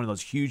love to get one of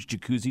those huge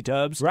jacuzzi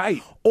tubs.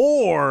 Right.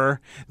 Or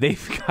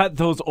they've got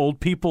those old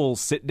people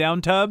sit down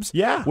tubs.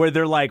 Yeah. Where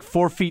they're like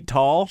 4 feet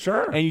tall.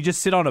 Sure. And you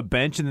just sit on a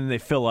bench and then they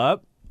fill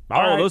up.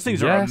 All right. Those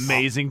things Yes. are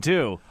amazing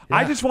too.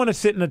 I just want to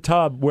sit in a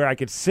tub where I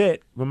could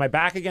sit with my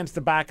back against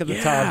the back of the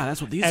Yeah, tub.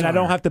 that's what these and I are.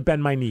 don't have to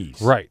bend my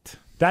knees. Right.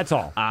 That's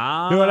all.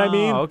 Ah, You know what I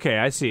mean? Okay,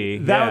 I see.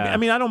 That would, Yeah. I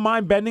mean, I don't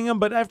mind bending them,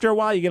 but after a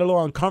while, you get a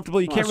little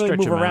uncomfortable. You can't really stretch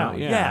move them out, around.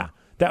 yeah.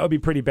 That would be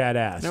pretty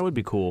badass. That would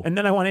be cool. And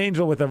then I want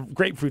Angel with a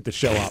grapefruit to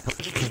show up.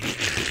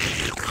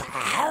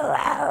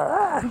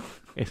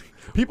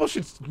 People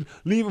should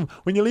leave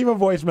when you leave a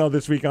voicemail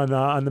this week on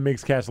the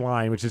Migs-Cast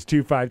line, which is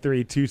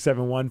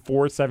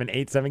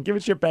 253-271-4787. Give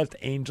us your best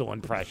Angel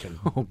impression.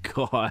 Oh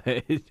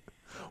God.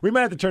 We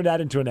might have to turn that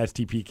into an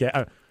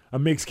STP a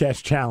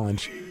Migs-Cast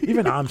challenge.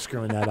 Even I'm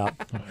screwing that up.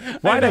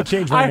 Why did I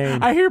change my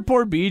name? I hear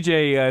poor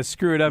BJ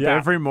screw it up Yeah.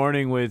 every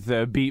morning with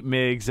Beat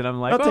Migs, and I'm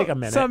like, It'll take a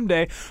minute.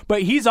 someday.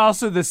 But he's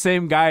also the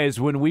same guy as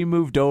when we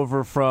moved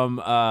over from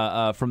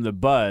the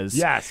Buzz.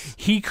 Yes.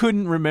 He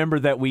couldn't remember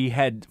that we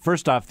had,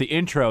 first off, the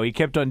intro. He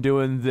kept on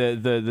doing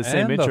the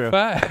same And the intro.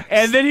 facts.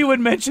 And then he would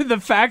mention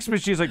the fax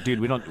machine. He's like, dude,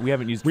 we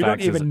haven't used we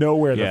don't faxes. even know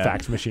where the Yeah.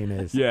 fax machine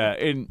is. Yeah,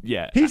 and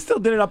yeah. He still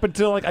did it up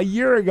until like a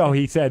year ago.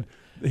 He said,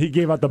 He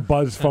gave out the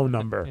Buzz phone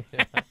number,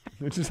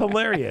 which is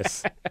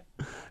hilarious.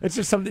 It's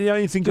just something,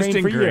 it's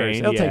ingrained for years.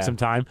 It'll take some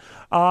time.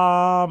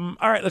 All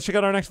right, let's check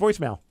out our next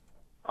voicemail.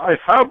 I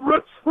have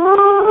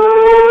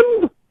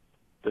returned.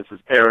 This is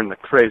Aaron, the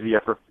crazy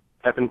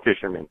effing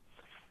fisherman.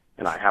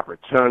 And I have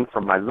returned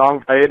from my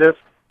long hiatus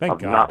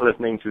not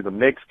listening to the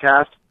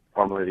Migs-Cast,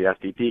 formerly the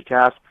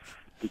SDP-Cast,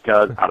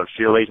 because out of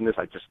sheer laziness,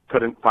 I just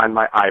couldn't find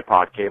my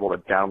iPod cable to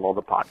download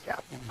the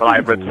podcast. But I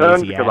have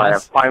returned because I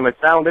have finally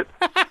found it.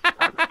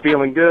 I'm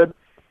feeling good.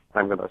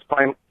 I'm going to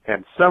find,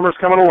 and summer's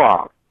coming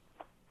along.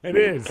 It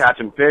is.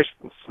 Catching fish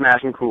and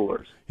smashing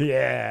coolers.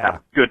 Yeah.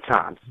 Have good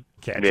times.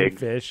 Catching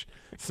fish,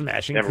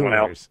 smashing Everyone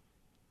coolers.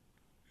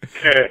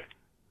 Okay.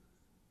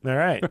 All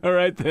right. All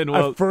right, then.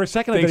 Well, for a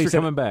second, I thanks thought he for said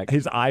coming back.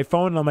 his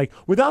iPhone, and I'm like,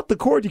 without the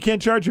cord, you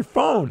can't charge your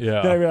phone.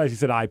 Yeah. Then I realized he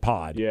said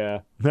iPod. Yeah.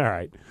 All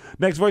right.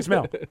 Next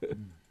voicemail.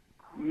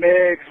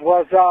 Migs,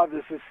 what's up?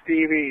 This is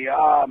Stevie.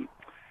 I'm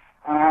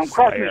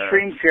crossing the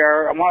streams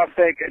here. I want to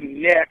thank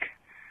Nick.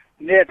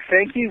 Nick,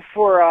 thank you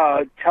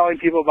for telling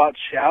people about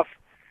Chef.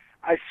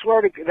 I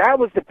swear to God, that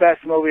was the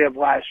best movie of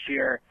last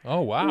year.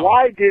 Oh, wow.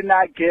 Why it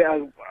didn't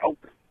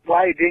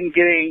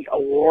get any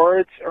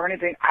awards or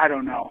anything, I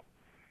don't know.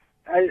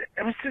 It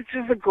was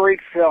just a great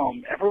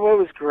film. Everybody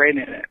was great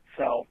in it.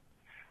 So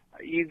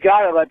you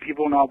got to let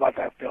people know about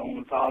that film.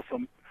 It was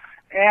awesome.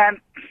 And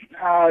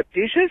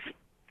Dishes,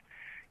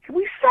 can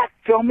we stop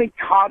filming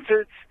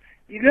concerts?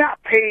 You do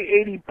not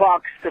pay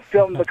 $80 to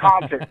film the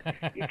concert.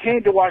 You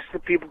came to watch the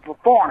people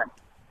perform.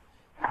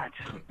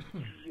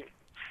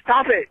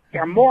 Stop it.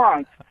 You're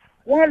morons.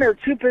 1 or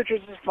 2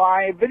 pictures is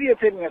fine.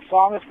 Videotaping a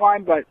song is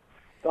fine, but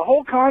the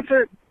whole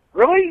concert?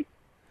 Really?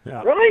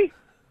 Yeah. Really?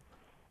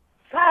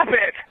 Stop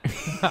it.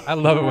 I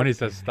love it when he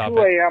says stop 2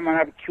 it. a.m. I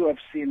have a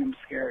QFC and I'm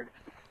scared.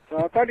 So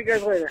I'll talk to you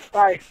guys later.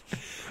 Bye.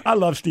 I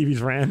love Stevie's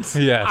rants.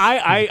 Yes.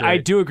 I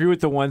do agree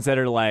with the ones that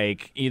are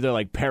like either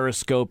like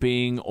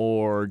periscoping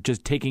or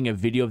just taking a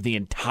video of the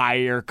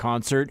entire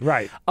concert.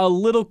 Right. A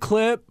little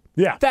clip.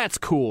 Yeah. That's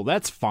cool.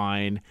 That's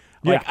fine.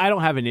 Like, I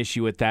don't have an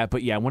issue with that.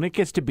 But yeah, when it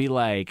gets to be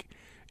like,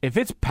 if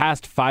it's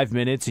past 5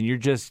 minutes and you're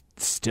just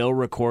still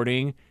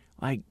recording,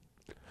 like,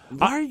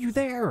 why are you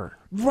there?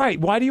 Right.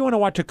 Why do you want to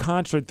watch a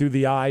concert through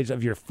the eyes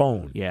of your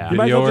phone? Yeah. You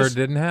might as Video well just,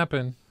 didn't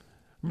happen.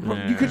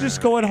 you could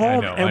just go at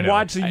home and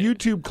watch a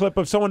YouTube clip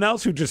of someone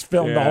else who just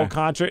filmed the whole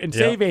concert and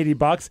save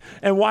 $80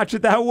 and watch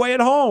it that way at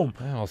home.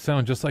 That'll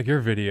sound just like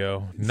your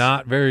video.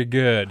 Not very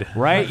good.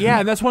 Right? Yeah,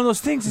 and that's one of those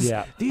things. Is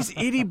these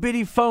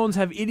itty-bitty phones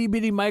have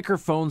itty-bitty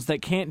microphones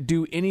that can't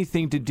do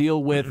anything to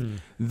deal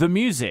with the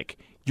music.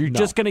 You're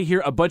just going to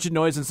hear a bunch of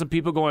noise and some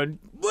people going,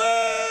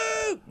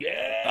 whoa,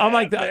 yeah. I'm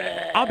like,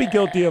 I'll be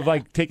guilty of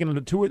like taking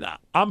the two.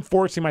 I'm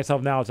forcing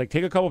myself now. It's like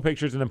take a couple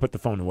pictures and then put the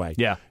phone away.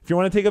 Yeah. If you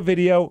want to take a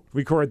video,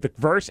 record the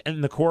verse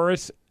and the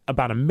chorus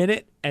about a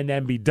minute and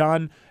then be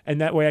done. And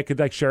that way I could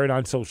like share it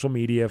on social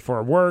media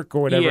for work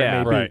or whatever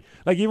it may be.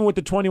 Like even with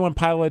the 21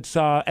 Pilots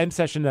end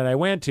session that I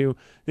went to,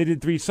 they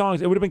did 3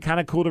 songs. It would have been kind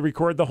of cool to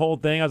record the whole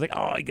thing. I was like,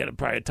 oh, I get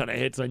probably a ton of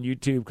hits on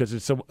YouTube because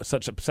it's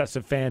such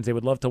obsessive fans. They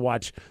would love to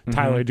watch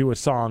Tyler do a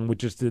song with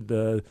just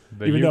the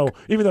even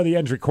though the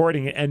end's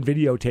recording it and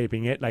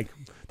videotaping it. Like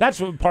that's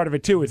what part of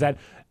it too is that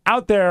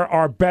out there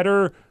are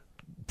better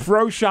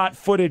pro shot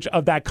footage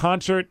of that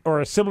concert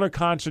or a similar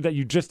concert that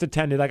you just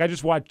attended. Like I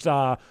just watched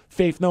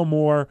Faith No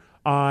More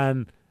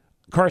on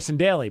Carson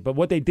Daly, but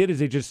what they did is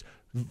they just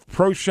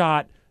pro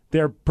shot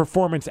their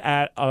performance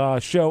at a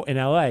show in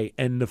LA,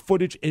 and the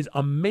footage is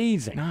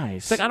amazing.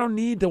 Nice. It's like I don't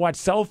need to watch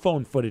cell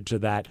phone footage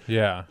of that.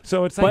 Yeah.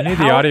 So it's like I need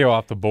the audio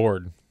off the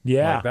board.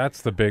 Yeah. Like,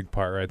 that's the big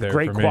part right there.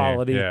 Great for me.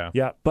 quality.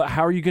 Yeah. But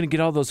how are you going to get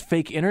all those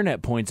fake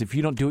internet points if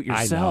you don't do it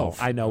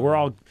yourself? I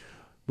know.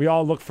 We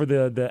all look for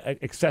the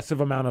excessive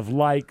amount of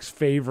likes,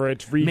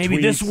 favorites, retweets. Maybe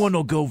this one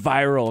will go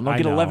viral and I'll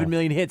get know. 11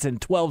 million hits and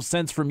 12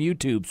 cents from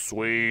YouTube.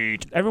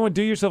 Sweet. Everyone,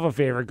 do yourself a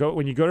favor.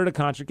 When you go to the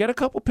concert, get a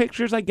couple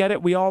pictures. I get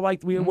it. We all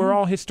we're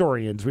all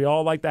historians. We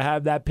all like to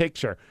have that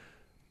picture.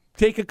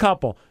 Take a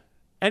couple.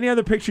 Any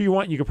other picture you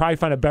want, you could probably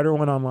find a better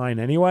one online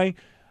anyway.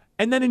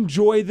 And then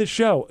enjoy the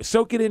show.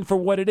 Soak it in for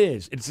what it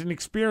is. It's an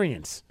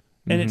experience.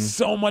 And it's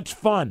so much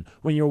fun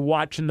when you're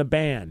watching the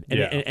band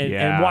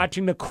and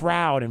watching the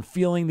crowd and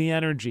feeling the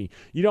energy.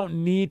 You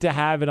don't need to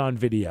have it on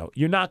video.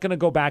 You're not going to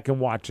go back and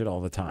watch it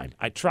all the time.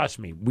 Trust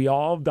me. We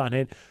all have done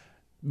it.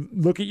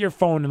 Look at your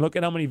phone and look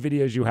at how many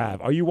videos you have.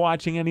 Are you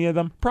watching any of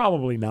them?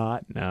 Probably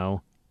not.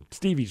 No.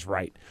 Stevie's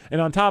right. And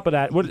on top of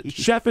that,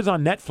 Chef is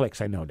on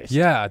Netflix, I noticed.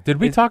 Yeah.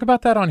 Did we talk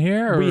about that on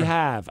here? Or? We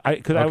have.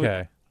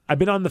 I've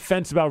been on the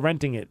fence about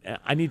renting it.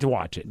 I need to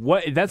watch it.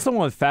 What? That's the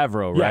one with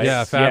Favreau, right?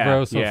 Yeah,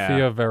 Favreau,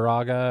 Sofia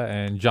Vergara,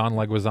 and John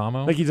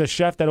Leguizamo. Like he's a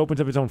chef that opens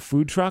up his own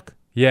food truck?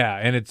 Yeah,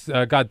 and it's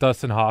got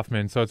Dustin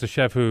Hoffman. So it's a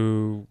chef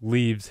who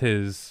leaves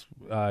his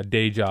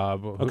day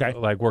job,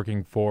 like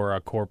working for a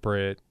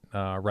corporate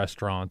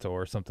restaurant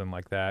or something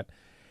like that.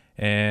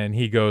 And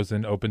he goes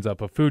and opens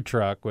up a food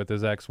truck with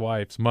his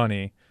ex-wife's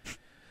money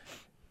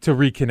to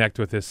reconnect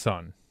with his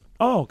son.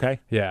 Oh, okay.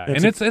 Yeah,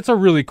 it's a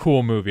really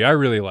cool movie. I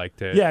really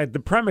liked it. Yeah, the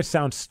premise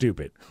sounds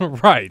stupid.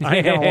 Right. I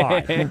ain't gonna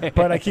lie,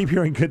 but I keep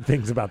hearing good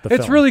things about the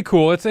film. It's really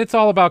cool. It's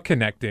all about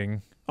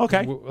connecting.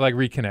 Okay. Like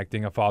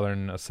reconnecting a father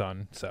and a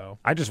son. So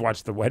I just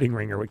watched The Wedding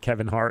Ringer with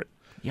Kevin Hart.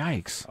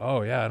 Yikes.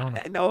 Oh, yeah, I don't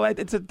know. No,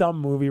 it's a dumb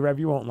movie, Rev.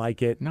 You won't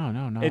like it.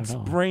 No. It's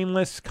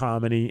brainless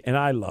comedy, and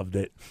I loved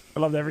it. I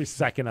loved every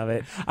second of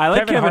it. I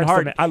like Kevin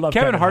Hart. I love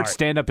Kevin Hart's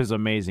stand-up is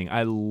amazing.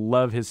 I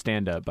love his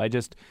stand-up. I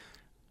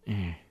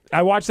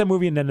watched that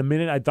movie, and then the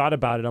minute I thought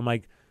about it, I'm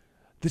like,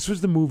 this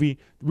was the movie.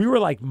 We were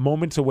like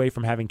moments away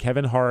from having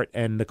Kevin Hart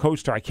and the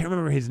co-star. I can't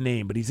remember his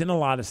name, but he's in a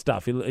lot of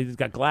stuff. He's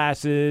got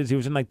glasses. He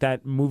was in like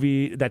that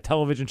movie, that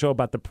television show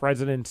about the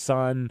president's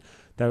son.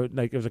 That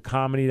like it was a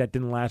comedy that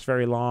didn't last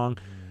very long.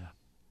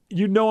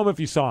 You know him if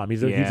you saw him.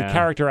 He's a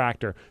character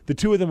actor. The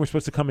two of them were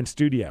supposed to come in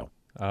studio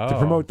to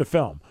promote the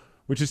film,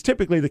 which is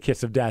typically the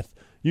kiss of death.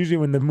 Usually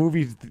when the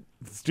movie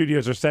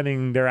studios are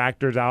sending their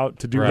actors out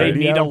to do radio. They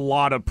need a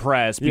lot of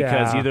press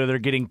because either they're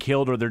getting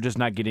killed or they're just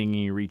not getting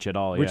any reach at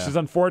all. Which is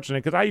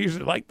unfortunate because I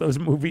usually like those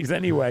movies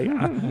anyway.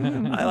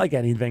 I like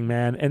anything,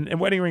 man. And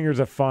Wedding Ringer is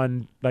a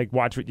fun, like,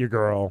 watch with your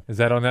girl. Is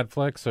that on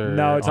Netflix? Or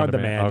no, it's on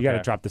demand. Okay. You got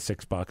to drop the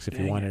 $6 if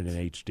you want it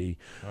in HD.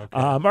 Okay.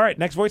 All right,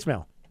 next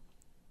voicemail.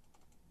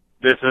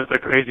 This is the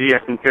crazy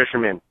effing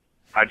fisherman.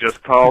 I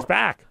just called. He's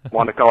back.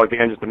 Want to call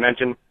again just to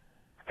mention.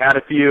 Had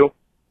a few.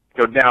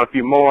 Go down a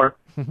few more.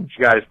 You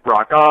guys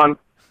rock on.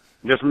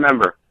 Just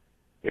remember,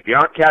 if you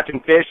aren't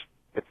catching fish,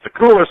 it's the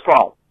cooler's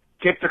fault.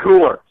 Kick the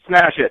cooler.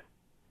 Smash it.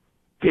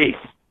 Peace.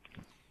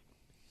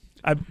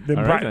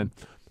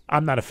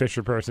 I'm not a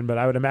fisher person, but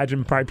I would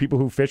imagine probably people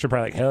who fish are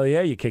probably like, hell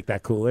yeah, you kick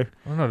that cooler.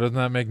 I don't know. Doesn't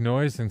that make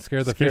noise and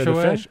scare the fish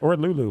away? Or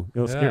Lulu.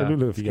 It'll scare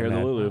Lulu if you get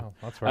mad. Lulu. Oh,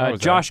 that's where I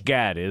was Josh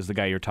Gad is the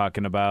guy you're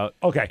talking about.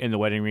 Okay. In The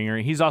Wedding Ringer.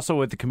 He's also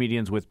with the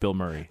comedians with Bill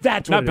Murray.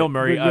 That's not what Bill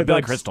Murray. with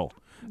Billy Crystal.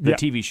 The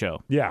TV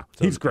show. Yeah,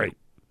 so he's great.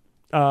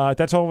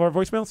 That's all of our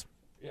voicemails?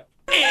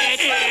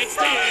 It's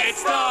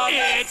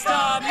the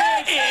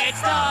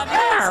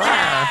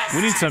Migs-Cast.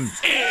 We need some.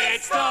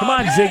 Come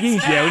on, Ziggy.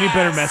 Yeah, we need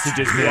better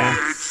messages, man.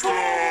 It's the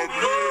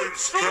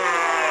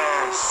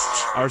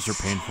Migs-Cast. Ours are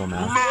painful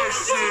now.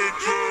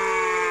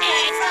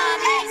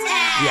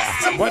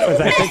 Yeah. What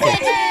was I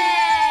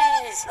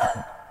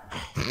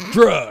thinking?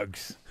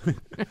 Drugs.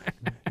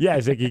 Yeah,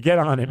 Ziggy, get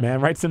on it,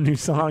 man. Write some new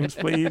songs,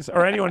 please.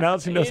 Or anyone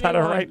else who knows how to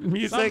write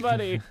music.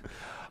 Somebody.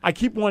 I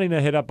keep wanting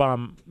to hit up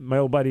my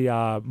old buddy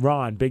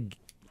Ron, big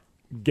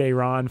gay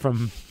Ron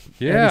from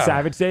Andy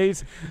Savage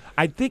days.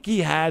 I think he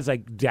has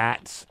like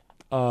DATs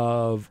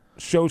of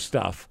show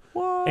stuff,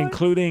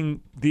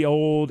 including the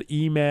old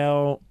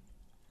email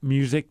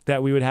music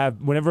that we would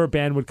have whenever a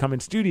band would come in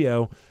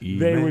studio.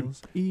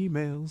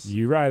 Emails.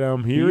 You write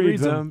them, he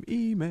reads them.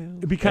 Emails.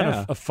 It'd be kind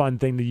of a fun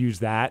thing to use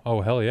that.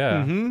 Oh, hell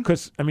yeah.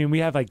 Because, I mean, we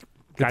have like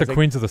Get the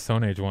Queens of the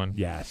Stone Age one.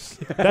 Yes.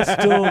 That's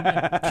still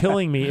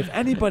killing me. If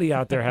anybody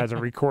out there has a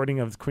recording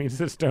of Queens of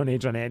the Stone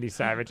Age on Andy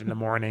Savage in the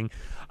morning,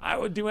 I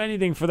would do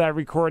anything for that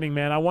recording,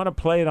 man. I want to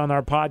play it on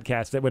our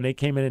podcast that when they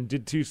came in and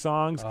did 2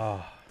 songs.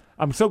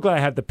 I'm so glad I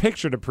have the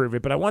picture to prove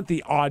it, but I want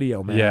the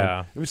audio, man.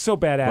 Yeah. It was so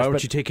badass. Why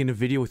weren't you taking a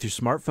video with your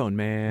smartphone,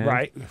 man?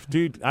 Right.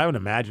 Dude, I would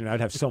imagine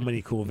I'd have so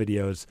many cool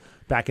videos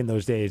back in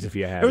those days. If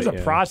you had it was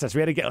a process.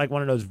 We had to get like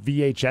one of those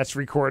VHS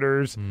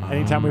recorders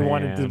anytime we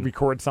wanted to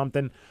record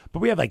something. But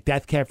we had like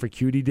Death Cab for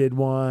Cutie did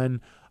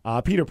one.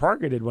 Peter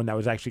Parker did one that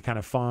was actually kind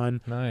of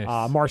fun.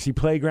 Nice. Marcy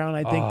Playground,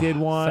 I think, did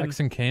one. Sex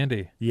and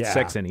Candy. Yeah.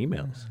 Sex and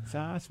emails.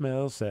 I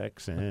smell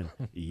sex and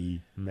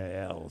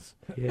emails.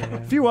 Yeah.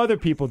 A few other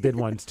people did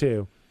ones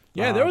too.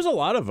 Yeah, there was a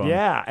lot of them.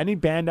 Yeah, any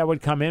band that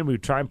would come in, we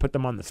would try and put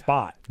them on the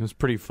spot. It was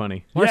pretty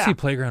funny. Marcy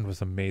Playground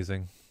was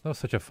amazing. That was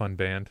such a fun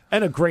band.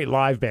 And a great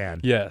live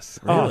band.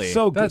 Yes. Really? Oh,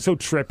 so good, so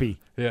trippy.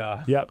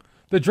 Yeah. Yep.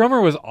 The drummer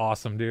was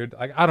awesome, dude.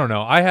 I don't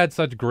know. I had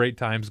such great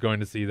times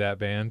going to see that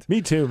band.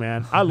 Me too,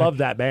 man. I love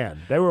that band.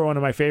 They were one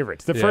of my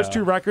favorites. The first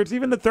 2 records,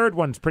 even the third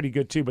one's pretty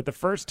good too, but the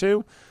first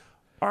 2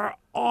 are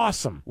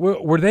awesome.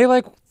 Were they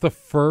like the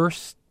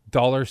first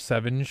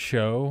 $7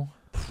 show?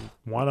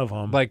 One of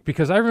them. Like,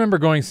 because I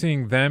remember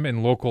seeing them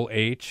in Local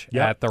H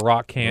at the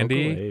Rock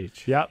Candy. Local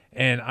H. Yep.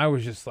 And I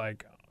was just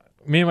like,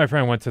 me and my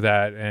friend went to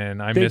that,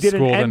 and I they missed did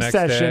school an the end next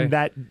session day.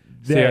 That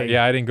So, day.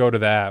 yeah, I didn't go to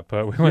that,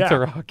 but we went to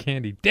Rock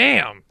Candy.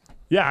 Damn.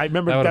 Yeah, I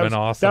remember that would have been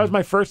awesome. That was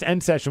my first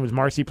end session was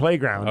Marcy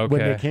Playground when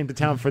Okay. they came to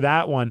town for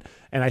that one,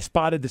 and I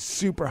spotted the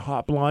super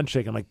hot blonde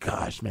chick. I'm like,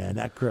 gosh, man,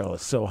 that girl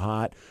is so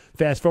hot.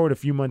 Fast forward a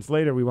few months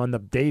later, we wound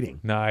up dating.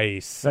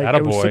 Nice. Like, Attaboy.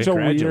 it was such a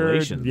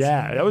Congratulations. weird,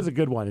 yeah, that was a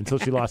good one until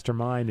she lost her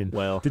mind and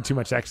Well. did too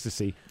much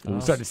ecstasy. We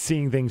started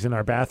seeing things in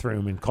our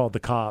bathroom and called the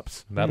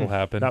cops. That'll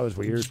happen. That was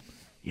weird.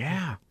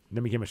 Yeah.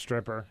 Then became a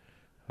stripper.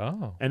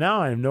 Oh. And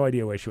now I have no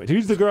idea where she went.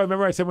 Who's the girl?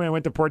 Remember I said when I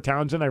went to Port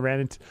Townsend,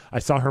 I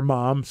saw her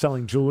mom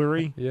selling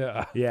jewelry.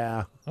 Yeah.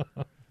 Yeah.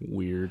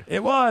 Weird.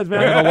 It was,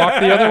 man. I'm going to walk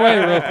the other way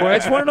real quick.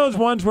 It's one of those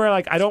ones where,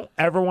 like, I don't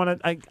ever want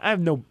to. I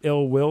have no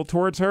ill will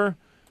towards her,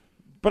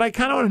 but I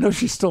kind of want to know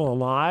she's still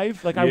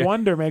alive. Like, I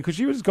wonder, man, because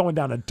she was going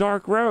down a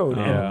dark road.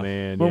 Oh, and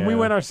man. when we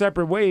went our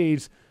separate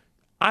ways,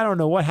 I don't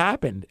know what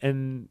happened.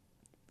 And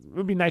it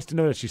would be nice to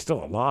know that she's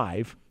still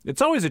alive.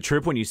 It's always a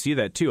trip when you see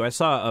that, too. I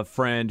saw a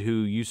friend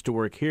who used to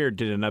work here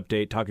did an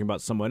update talking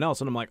about someone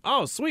else, and I'm like,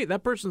 oh, sweet,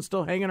 that person's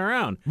still hanging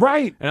around.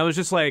 Right. And I was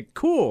just like,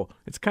 cool.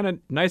 It's kind of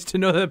nice to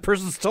know that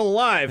person's still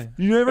alive.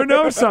 You never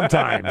know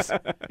sometimes.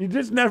 You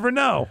just never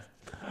know.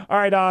 All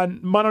right,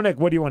 Mono Nick,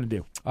 what do you want to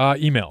do?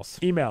 Emails.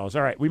 Emails.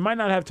 All right. We might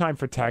not have time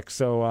for text,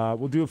 so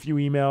we'll do a few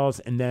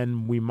emails, and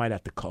then we might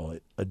have to call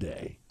it a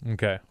day.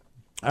 Okay.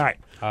 All right.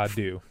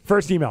 Do.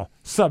 First email,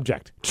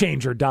 subject,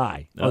 change or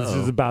die. This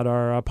is about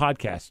our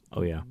podcast.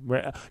 Oh, yeah.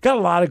 Got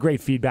a lot of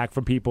great feedback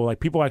from people. Like,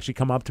 people actually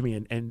come up to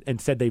me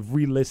and said they've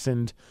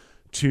re-listened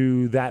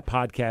to that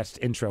podcast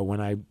intro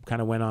when I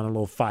kind of went on a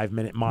little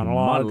 5-minute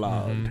monologue.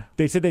 Mm-hmm.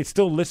 They said they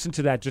still listen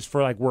to that just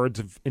for, like, words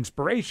of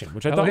inspiration,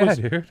 which I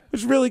thought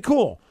was really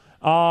cool.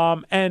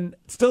 And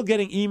still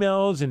getting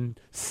emails and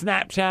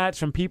Snapchats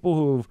from people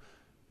who've,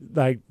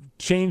 like,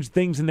 changed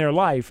things in their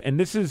life. And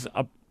this is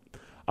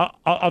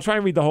I'll try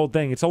and read the whole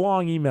thing. It's a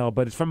long email,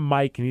 but it's from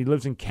Mike, and he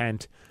lives in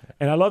Kent.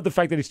 And I love the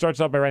fact that he starts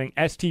off by writing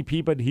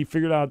STP, but he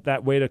figured out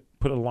that way to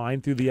put a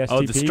line through the STP.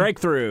 Oh, the strike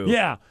through.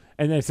 Yeah.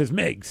 And then it says,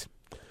 Migs,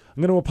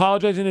 I'm going to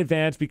apologize in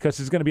advance because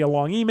it's going to be a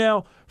long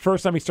email.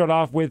 First, let me start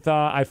off with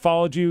I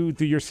followed you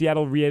through your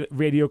Seattle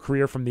radio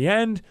career from the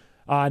end,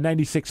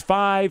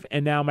 96.5,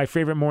 and now my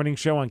favorite morning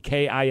show on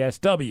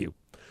KISW.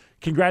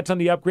 Congrats on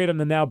the upgrade on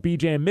the now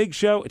BJ and Mig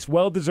show. It's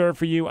well-deserved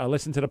for you. I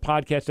listen to the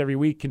podcast every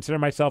week. Consider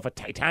myself a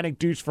Titanic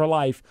douche for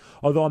life,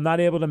 although I'm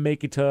not able to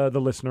make it to the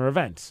listener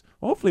events.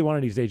 Well, hopefully one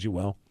of these days you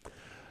will.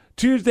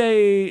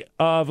 Tuesday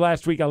of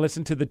last week, I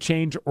listened to the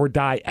Change or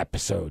Die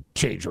episode.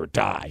 Change or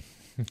Die.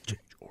 Change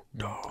or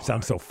Die.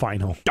 Sounds so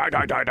final. Die.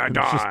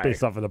 It's just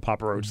based off of the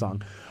Papa Roach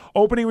song.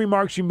 Opening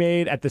remarks you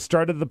made at the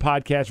start of the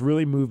podcast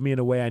really moved me in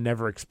a way I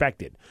never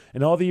expected.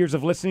 In all the years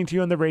of listening to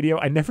you on the radio,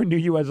 I never knew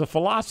you as a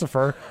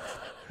philosopher.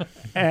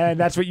 And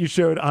that's what you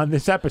showed on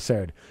this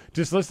episode.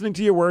 Just listening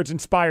to your words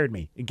inspired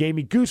me. It gave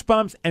me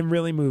goosebumps and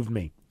really moved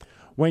me.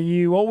 When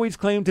you always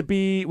claim it to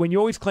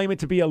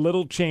be a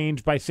little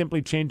change by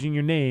simply changing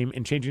your name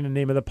and changing the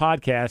name of the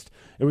podcast,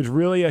 it was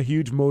really a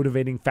huge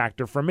motivating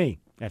factor for me.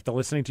 After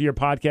listening to your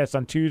podcast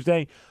on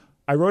Tuesday,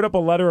 I wrote up a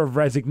letter of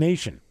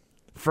resignation.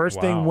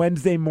 First thing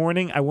Wednesday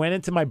morning, I went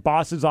into my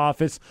boss's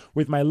office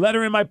with my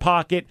letter in my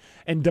pocket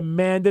and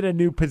demanded a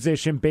new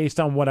position based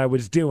on what I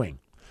was doing.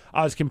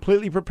 I was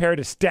completely prepared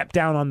to step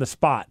down on the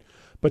spot.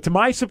 But to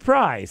my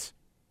surprise,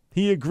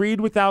 he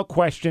agreed without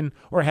question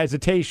or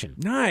hesitation.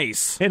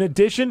 Nice. In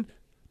addition,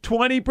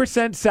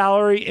 20%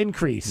 salary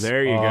increase.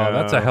 There you go.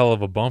 That's a hell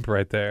of a bump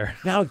right there.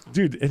 Now,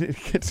 dude,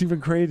 it gets even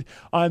crazy.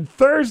 On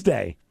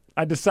Thursday,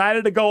 I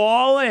decided to go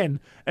all in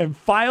and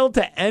filed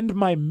to end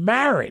my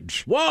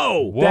marriage.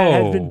 Whoa. That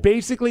had been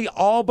basically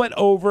all but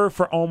over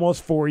for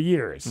almost 4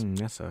 years.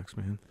 That sucks,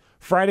 man.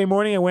 Friday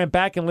morning, I went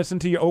back and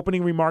listened to your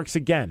opening remarks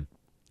again.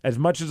 As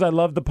much as I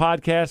love the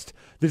podcast,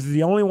 this is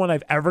the only one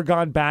I've ever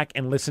gone back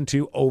and listened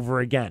to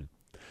over again.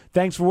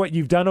 Thanks for what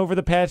you've done over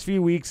the past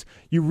few weeks.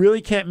 You really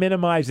can't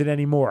minimize it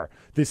anymore.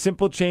 This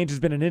simple change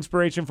has been an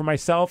inspiration for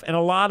myself and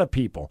a lot of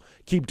people.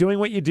 Keep doing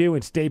what you do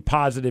and stay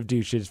positive,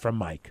 douches, from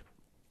Mike.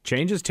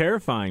 Change is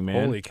terrifying,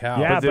 man. Holy cow.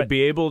 Yeah, but to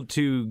be able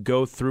to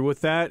go through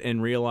with that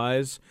and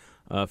realize,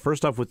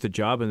 first off with the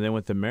job and then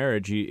with the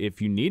marriage, if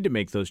you need to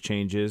make those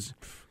changes.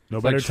 No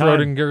better time.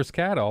 Schrodinger's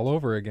cat all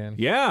over again.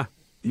 Yeah.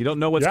 You don't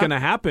know what's going to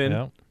happen.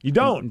 Yeah. You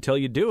don't. Until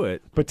you do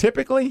it. But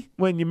typically,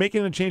 when you're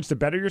making a change to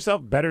better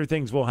yourself, better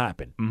things will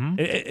happen.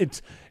 Mm-hmm.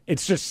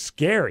 It's just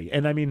scary.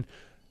 And I mean,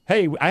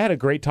 hey, I had a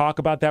great talk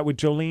about that with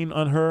Jolene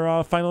on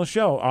her final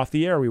show off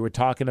the air. We were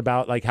talking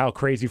about like how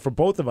crazy for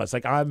both of us.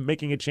 Like I'm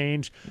making a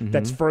change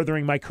that's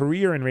furthering my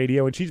career in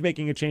radio, and she's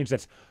making a change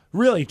that's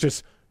really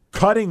just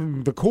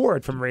cutting the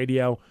cord from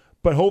radio.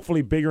 But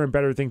hopefully bigger and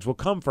better things will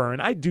come for her,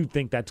 and I do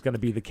think that's going to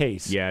be the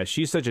case. Yeah,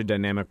 she's such a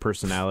dynamic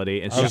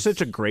personality, and she's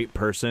such a great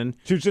person.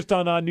 She was just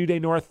on New Day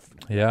North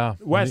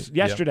West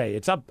yesterday.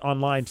 It's up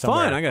online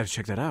somewhere. Fun, I got to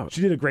check that out.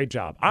 She did a great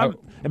job.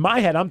 In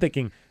my head, I'm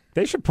thinking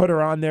they should put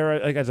her on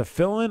there like as a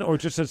fill-in or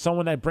just as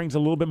someone that brings a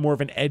little bit more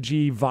of an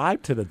edgy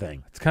vibe to the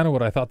thing. It's kind of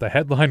what I thought the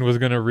headline was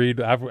going to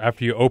read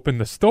after you opened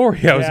the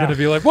story. I was going to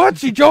be like, what?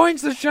 She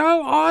joins the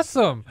show?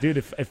 Awesome. Dude,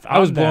 if I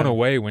was blown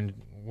away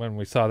when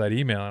we saw that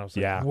email, and I was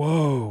like,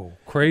 whoa,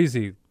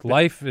 crazy.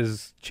 Life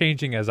is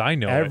changing as I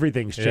know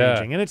Everything's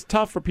changing, and it's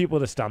tough for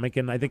people to stomach,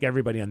 and I think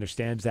everybody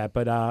understands that.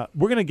 But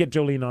we're going to get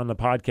Jolene on the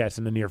podcast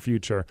in the near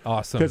future.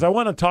 Awesome. Because I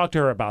want to talk to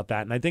her about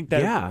that, and I think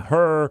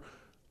that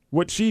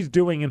what she's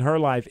doing in her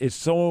life is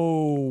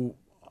so,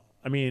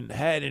 I mean,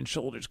 head and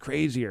shoulders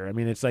crazier. I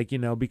mean, it's like,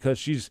 because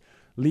she's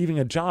leaving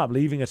a job,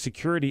 leaving a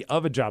security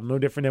of a job, no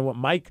different than what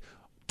Mike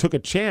took a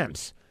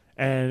chance.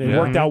 And it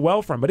worked out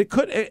well for him. But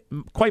it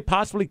quite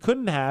possibly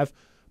couldn't have.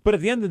 But at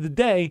the end of the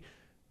day,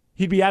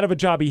 he'd be out of a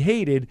job he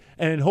hated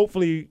and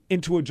hopefully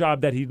into a job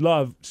that he'd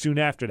love soon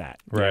after that.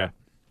 Right.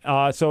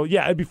 So,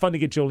 it'd be fun to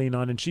get Jolene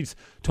on. And she's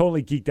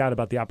totally geeked out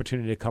about the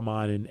opportunity to come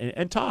on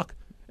and talk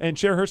and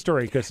share her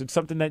story because it's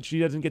something that she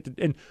doesn't get to.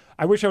 And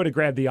I wish I would have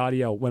grabbed the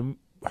audio when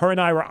her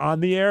and I were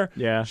on the air.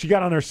 Yeah. She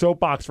got on her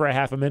soapbox for a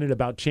half a minute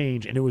about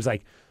change. And it was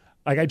like,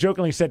 Like I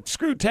jokingly said,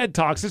 screw TED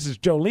Talks, this is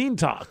Jolene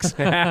Talks.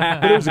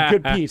 But it was a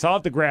good piece. I'll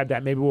have to grab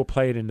that. Maybe we'll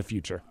play it in the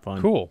future.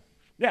 Fun. Cool.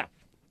 Yeah.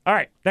 All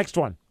right, next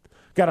one.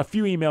 Got a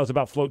few emails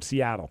about Float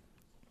Seattle.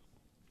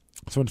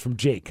 This one's from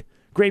Jake.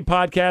 Great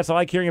podcast. I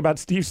like hearing about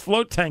Steve's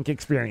float tank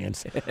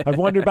experience. I've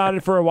wondered about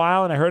it for a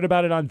while, and I heard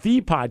about it on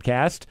the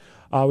podcast,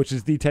 which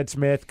is the Ted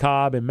Smith,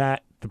 Cobb, and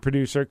Matt, the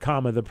producer,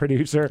 the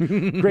producer.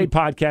 Great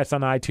podcast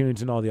on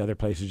iTunes and all the other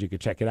places you could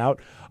check it out.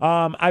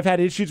 I've had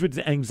issues with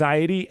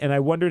anxiety, and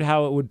I wondered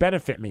how it would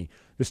benefit me.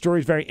 The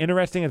story is very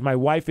interesting as my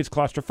wife is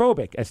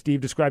claustrophobic, as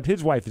Steve described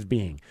his wife as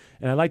being.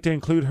 And I'd like to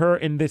include her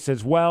in this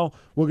as well.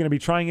 We're going to be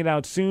trying it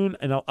out soon,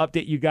 and I'll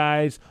update you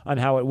guys on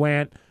how it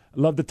went.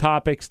 Love the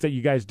topics that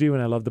you guys do,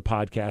 and I love the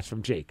podcast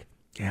from Jake.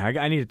 Yeah,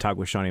 I need to talk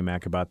with Shawnee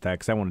Mac about that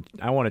because I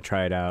want to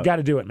try it out. Got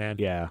to do it, man.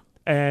 Yeah.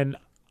 And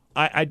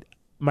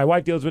my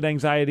wife deals with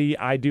anxiety.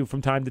 I do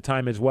from time to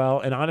time as well.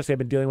 And honestly, I've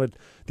been dealing with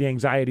the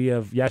anxiety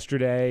of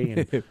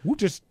yesterday and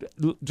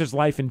just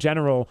life in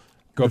general.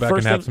 Go back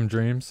and have some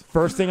dreams.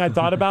 First thing I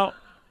thought about,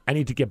 I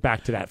need to get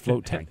back to that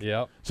float tank.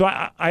 Yep. So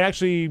I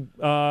actually,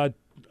 a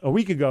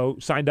week ago,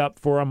 signed up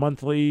for a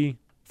monthly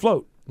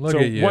float. Look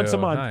at you. Once a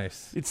month.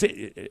 Nice.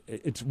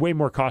 It's way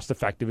more cost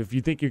effective if you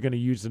think you're going to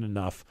use it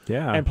enough.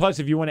 Yeah. And plus,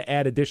 if you want to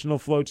add additional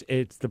floats,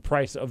 it's the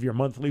price of your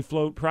monthly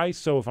float price.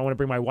 So if I want to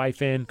bring my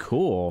wife in,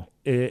 cool.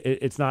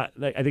 It's not.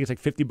 I think it's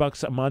like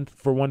 $50 a month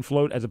for one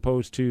float, as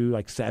opposed to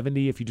like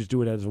 $70 if you just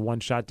do it as a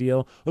one-shot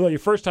deal. Although your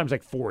first time's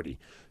like $40.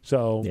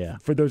 So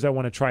for those that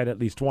want to try it at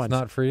least once, it's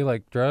not free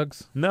like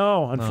drugs.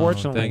 No,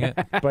 unfortunately, dang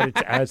it. But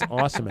it's as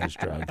awesome as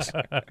drugs.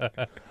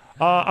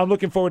 I'm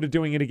looking forward to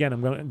doing it again.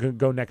 I'm going to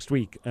go next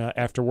week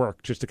after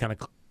work just to kind of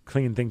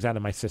clean things out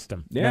of my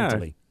system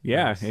mentally.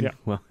 Yeah.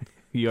 Well,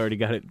 you already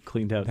got it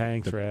cleaned out.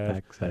 Thanks,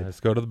 Red.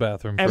 Let's go to the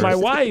bathroom and first. My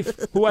wife,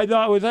 who I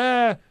thought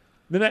was,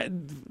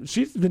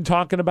 she's been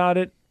talking about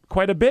it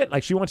quite a bit.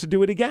 Like she wants to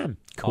do it again.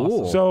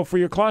 Cool. Awesome. So for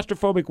your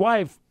claustrophobic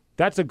wife,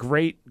 that's a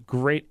great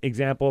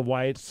example of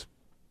why it's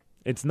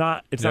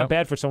not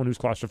bad for someone who's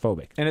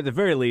claustrophobic. And at the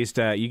very least,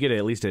 you get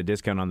at least a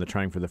discount on the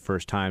trying for the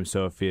first time.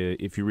 So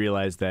if you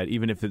realize that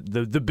even if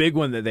the big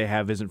one that they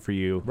have isn't for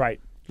you, right,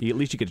 at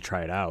least you get to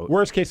try it out.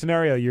 Worst case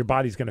scenario, your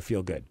body's going to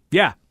feel good.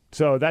 Yeah.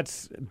 So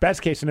that's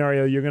best case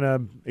scenario. You're going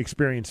to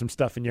experience some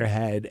stuff in your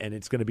head, and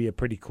it's going to be a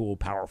pretty cool,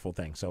 powerful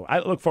thing. So I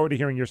look forward to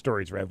hearing your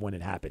stories, Rev, when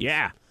it happens.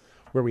 Yeah.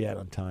 Where are we at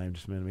on time?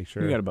 Just a minute to make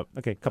sure. We got about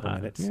a couple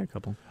minutes. Yeah, a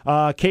couple.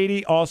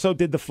 Katie also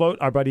did the float.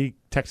 Our buddy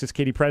Texas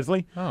Katie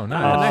Presley. Oh,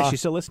 nice. Nice. She's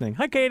still listening.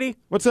 Hi, Katie.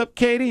 What's up,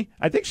 Katie?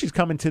 I think she's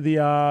coming to the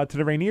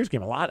Rainiers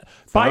game a lot.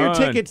 Buy your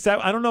tickets.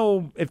 I don't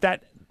know if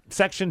that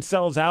section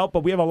sells out,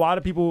 but we have a lot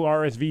of people who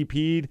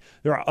RSVP'd.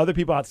 There are other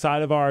people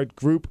outside of our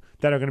group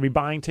that are going to be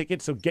buying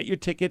tickets. So get your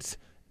tickets.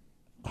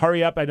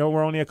 Hurry up. I know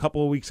we're only a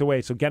couple of weeks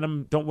away, so get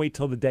them. Don't wait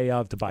till the day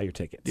of to buy your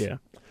tickets. Yeah.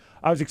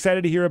 I was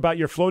excited to hear about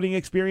your floating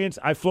experience.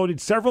 I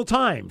floated several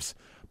times,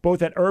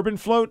 both at Urban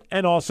Float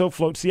and also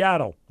Float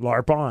Seattle.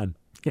 LARP on.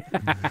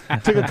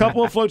 Took a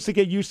couple of floats to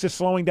get used to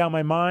slowing down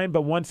my mind,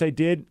 but once I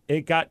did,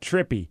 it got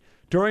trippy.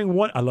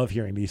 I love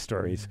hearing these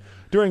stories.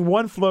 During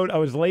one float, I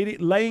was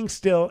laying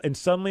still, and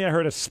suddenly I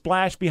heard a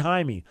splash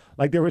behind me,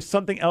 like there was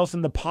something else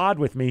in the pod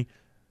with me,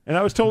 and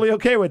I was totally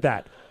okay with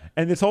that.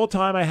 And this whole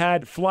time I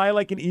had Fly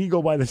Like an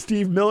Eagle by the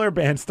Steve Miller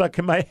Band stuck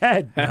in my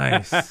head.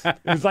 Nice. It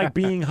was like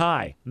being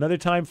high. Another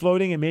time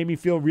floating, it made me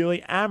feel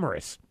really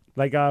amorous.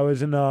 Like I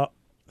was in a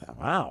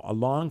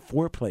long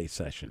foreplay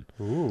session.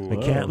 Ooh,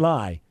 I can't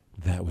lie.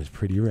 That was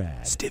pretty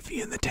rad.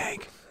 Stiffy in the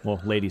tank. Well,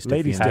 lady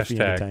stiffy, in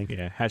the tank.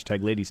 Yeah,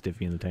 hashtag lady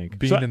stiffy in the tank.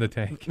 Bean in the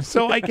tank.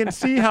 So I can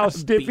see how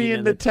stiffy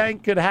in the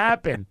tank could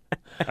happen.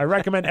 I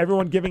recommend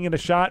everyone giving it a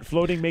shot.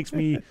 Floating makes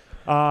me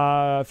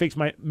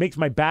makes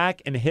my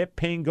back and hip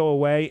pain go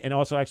away, and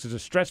also acts as a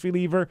stress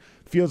reliever.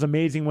 Feels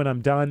amazing when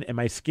I'm done, and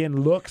my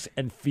skin looks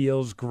and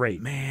feels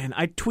great. Man,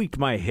 I tweaked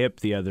my hip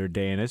the other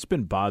day, and it's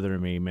been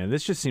bothering me, man.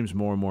 This just seems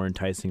more and more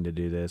enticing to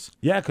do this.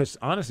 Yeah, because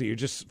honestly, you're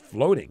just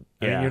floating.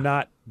 I mean, you're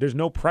not. There's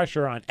no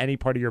pressure on any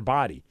part of your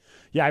body.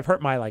 Yeah, I've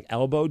hurt my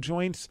elbow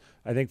joints.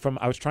 I think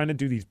I was trying to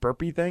do these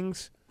burpee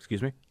things.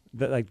 Excuse me.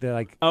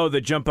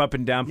 The jump up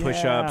and down,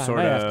 push up, sort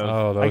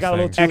of. I got a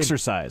little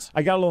exercise.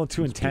 I got a little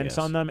too intense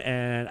on them,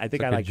 and I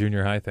think it's like a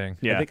junior high thing.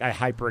 Yeah, I think I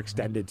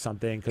hyperextended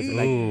something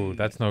because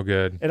that's no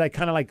good. It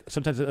kind of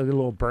sometimes a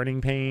little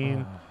burning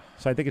pain.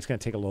 So I think it's going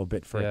to take a little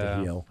bit for it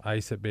to heal.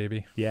 Ice it,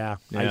 baby. Yeah.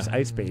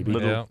 Ice baby.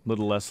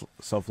 Little less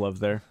self love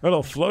there. A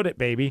little float it,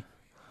 baby.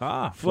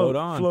 Float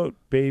on, float,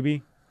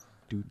 baby.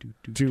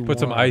 Put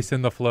some ice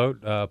in the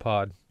float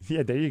pod.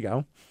 Yeah, there you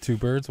go. 2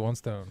 birds, 1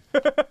 stone.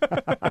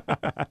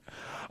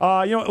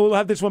 We'll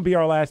have this one be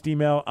our last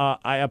email.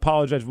 I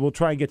apologize. We'll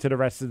try and get to the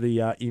rest of the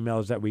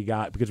emails that we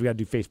got because we got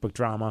to do Facebook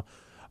drama.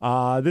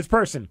 This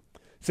person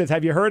says,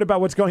 have you heard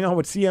about what's going on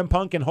with CM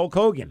Punk and Hulk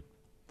Hogan?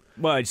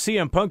 Well,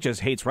 CM Punk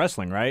just hates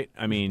wrestling, right?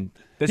 I mean,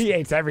 he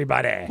hates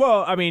everybody.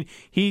 Well, I mean,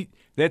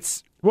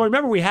 Well,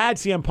 remember we had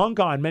CM Punk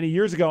on many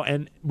years ago,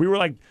 and we were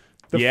like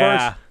the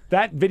first.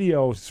 That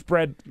video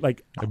spread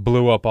it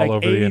blew up all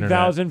over the internet.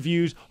 80,000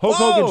 views. Hulk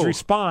Hogan's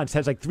response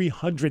has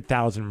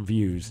 300,000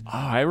 views. Oh,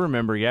 I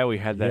remember. Yeah, we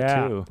had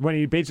that too. When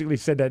he basically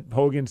said that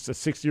Hogan's a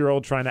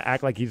 6-year-old trying to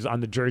act like he's on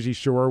the Jersey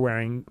Shore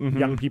wearing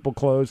young people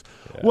clothes.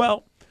 Yeah.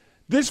 Well,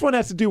 this one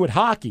has to do with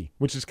hockey,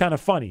 which is kind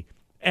of funny.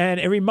 And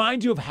it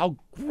reminds you of how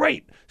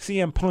great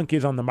CM Punk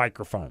is on the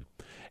microphone.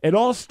 It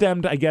all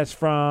stemmed, I guess,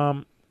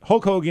 from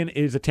Hulk Hogan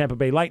is a Tampa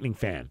Bay Lightning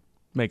fan.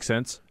 Makes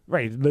sense.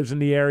 Right. He lives in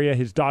the area.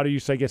 His daughter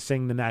used to, I guess,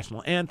 sing the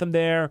national anthem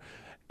there.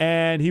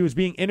 And he was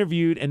being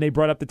interviewed, and they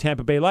brought up the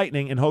Tampa Bay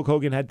Lightning, and Hulk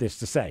Hogan had this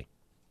to say.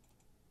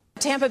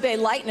 Tampa Bay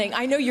Lightning,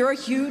 I know you're a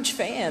huge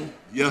fan.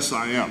 Yes,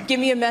 I am. Give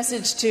me a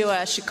message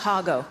to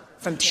Chicago.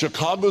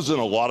 Chicago's in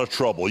a lot of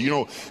trouble. You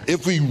know,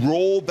 if we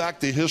roll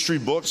back the history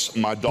books,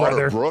 my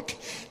daughter Brooke,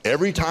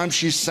 every time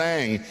she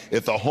sang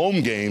at the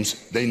home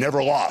games, they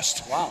never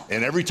lost. Wow.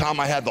 And every time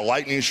I had the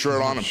Lightning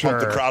shirt on and pumped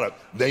the crowd up,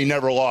 they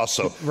never lost.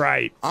 So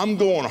I'm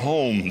going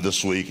home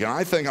this week, and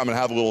I think I'm going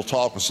to have a little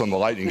talk with some of the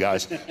Lightning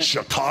guys.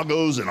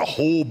 Chicago's in a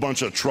whole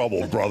bunch of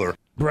trouble, brother.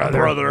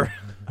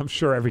 I'm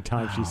sure every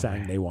time she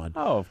sang, they won.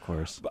 Oh, of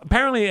course.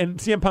 Apparently, and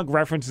CM Punk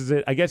references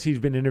it. I guess he's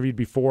been interviewed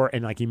before,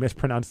 and he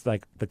mispronounced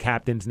the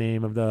captain's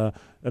name of the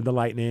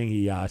Lightning.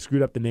 He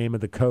screwed up the name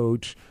of the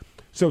coach.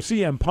 So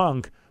CM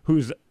Punk,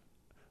 who's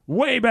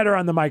way better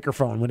on the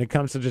microphone when it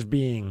comes to just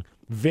being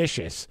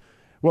vicious.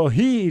 Well,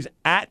 he's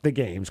at the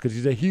games because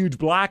he's a huge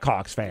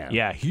Blackhawks fan.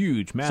 Yeah,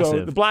 huge, massive.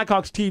 So the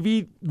Blackhawks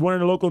TV, one of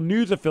the local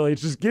news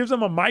affiliates, just gives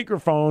him a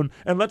microphone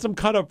and lets him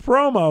cut a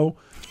promo,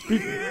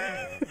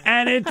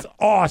 and it's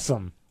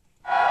awesome.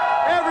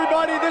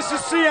 Everybody, this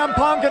is CM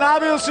Punk, and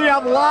obviously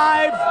I'm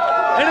live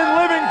and in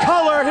living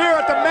color here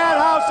at the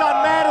Madhouse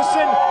on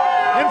Madison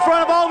in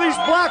front of all these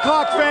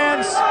Blackhawk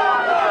fans.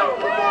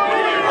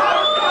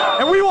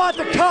 And we want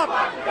the cup.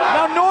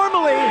 Now,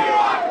 normally,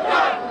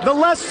 the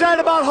less said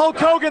about Hulk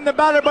Hogan, the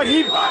better, but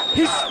he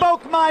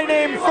spoke my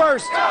name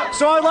first.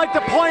 So I'd like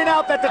to point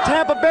out that the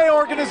Tampa Bay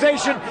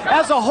organization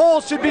as a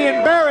whole should be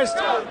embarrassed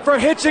for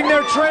hitching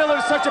their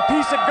trailer such a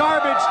piece of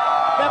garbage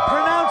that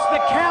pronounced the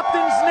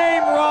captain's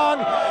name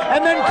wrong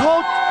and then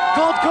called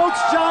Coach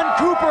John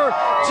Cooper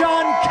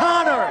John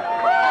Connor.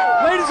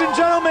 Ladies and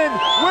gentlemen,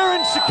 we're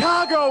in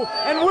Chicago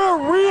and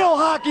we're real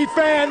hockey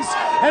fans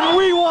and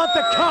we want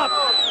the cup.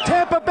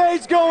 Tampa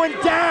Bay's going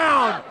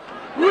down.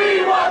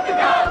 We want the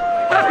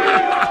cup.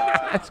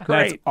 That's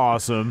great. That's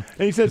awesome.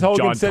 And he says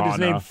Hogan John said Connor. his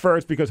name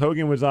first because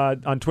Hogan was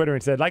on Twitter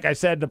and said, like I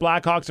said, the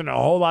Blackhawks are in a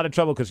whole lot of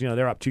trouble because,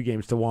 they're up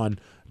 2-1.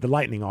 The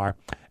Lightning are.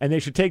 And they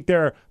should take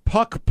their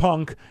puck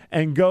punk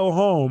and go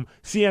home.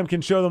 CM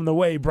can show them the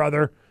way,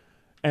 brother.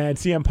 And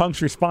CM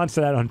Punk's response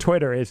to that on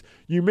Twitter is,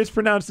 you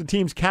mispronounced the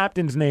team's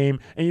captain's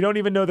name and you don't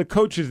even know the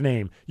coach's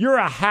name. You're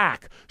a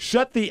hack.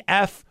 Shut the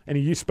F, and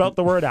you spelt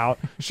the word out,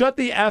 shut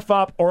the F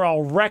up or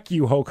I'll wreck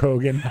you, Hulk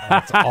Hogan.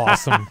 That's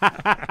awesome.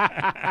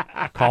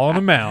 Calling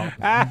him out.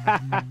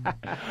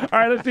 All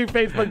right, let's do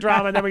Facebook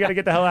drama, and then we got to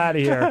get the hell out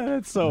of here.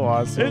 That's so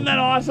awesome. Isn't that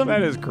awesome?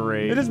 That is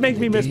great. It just makes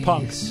me miss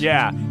punks.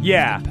 Yeah.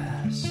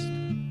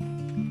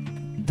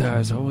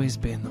 There's always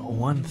been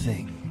one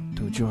thing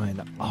to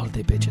join all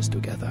the bitches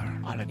together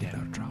on a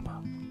dinner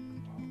drama.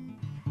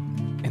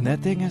 And that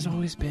thing has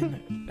always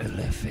been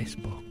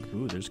Facebook.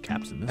 Ooh, there's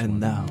caps in this and one.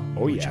 Now,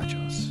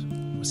 muchachos,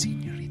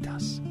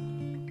 señoritas,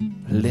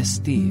 Les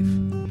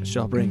Steve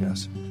shall bring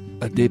us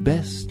the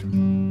best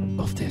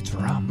of the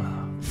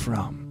drama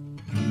from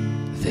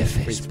the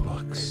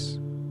Facebooks.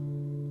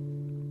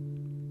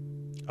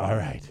 All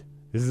right.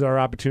 This is our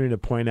opportunity to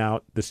point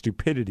out the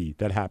stupidity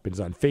that happens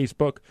on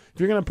Facebook.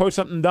 If you're going to post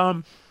something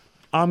dumb,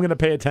 I'm going to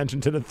pay attention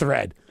to the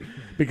thread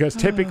because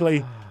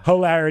typically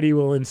hilarity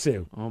will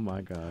ensue. Oh,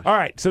 my gosh. All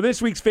right, so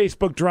this week's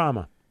Facebook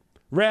drama.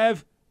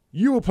 Rev,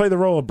 you will play the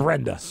role of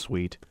Brenda.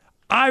 Sweet.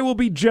 I will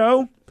be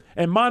Joe,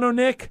 and Mono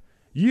Nick,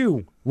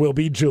 you will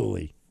be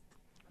Julie.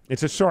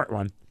 It's a short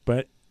one,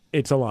 but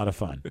it's a lot of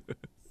fun.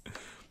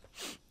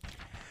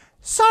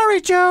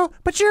 Sorry, Joe,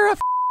 but you're a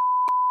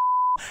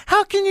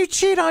How can you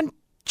cheat on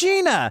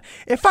Gina?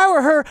 If I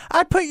were her,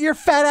 I'd put your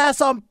fat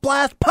ass on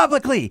blast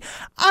publicly.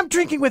 I'm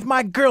drinking with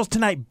my girls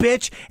tonight,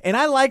 bitch, and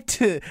I like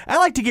to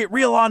get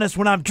real honest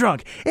when I'm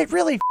drunk. It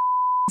really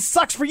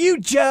sucks for you,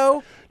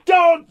 Joe.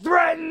 Don't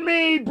threaten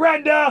me,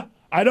 Brenda.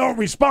 I don't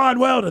respond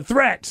well to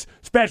threats,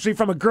 especially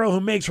from a girl who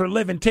makes her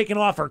living taking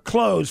off her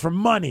clothes for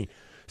money.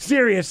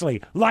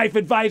 Seriously, life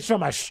advice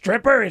from a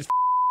stripper is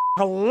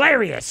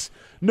hilarious.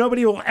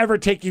 Nobody will ever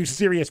take you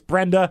serious,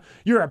 Brenda.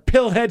 You're a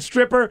pillhead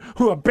stripper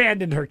who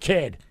abandoned her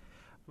kid.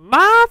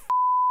 My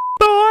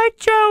boy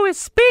Joe is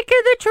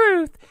speaking the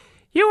truth.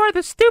 You are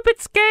the stupid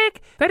skank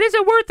that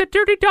isn't worth the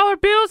dirty dollar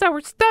bills that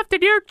were stuffed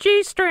in your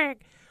G-string.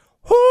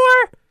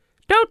 Whore!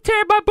 Don't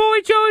tear my boy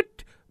Joe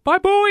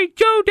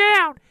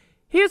down.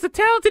 He is a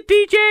talented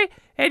DJ,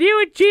 and you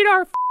and Gina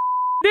are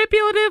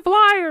manipulative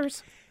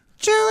liars.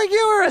 Julie,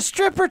 you were a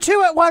stripper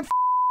too at one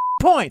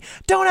point.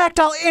 Don't act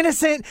all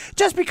innocent.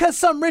 Just because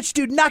some rich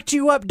dude knocked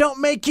you up don't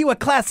make you a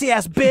classy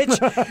ass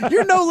bitch.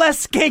 You're no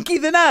less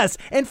skanky than us.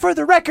 And for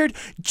the record,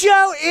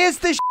 Joe is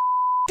the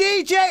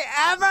DJ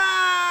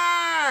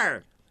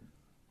ever.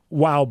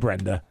 Wow,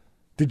 Brenda,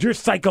 did your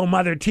psycho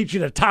mother teach you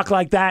to talk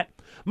like that?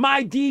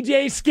 My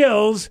DJ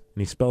skills,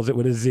 and he spells it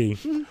with a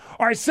Z,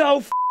 are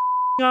so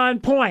on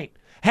point.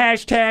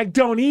 Hashtag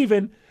don't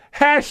even.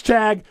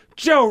 Hashtag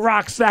Joe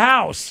rocks the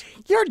house.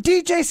 Your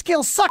DJ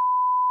skills suck,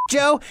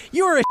 Joe.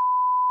 You were a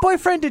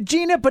boyfriend to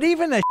Gina, but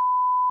even a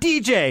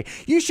DJ.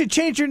 You should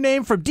change your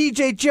name from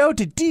DJ Joe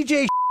to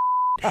DJ.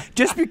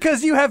 Just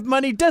because you have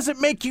money doesn't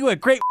make you a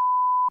great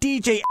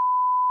DJ.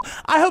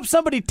 I hope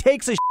somebody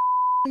takes a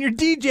on your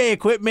DJ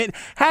equipment.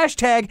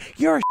 Hashtag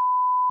you're a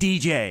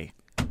DJ.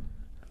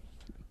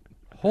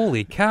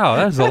 Holy cow,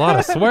 there's a lot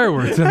of swear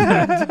words in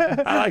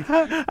that. I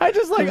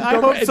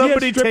hope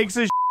somebody takes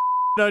a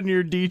on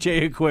your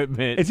DJ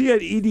equipment. Is he an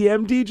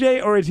EDM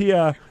DJ or is he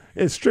a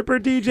stripper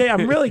DJ?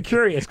 I'm really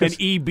curious. An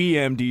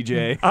EBM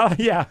DJ. Oh,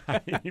 yeah.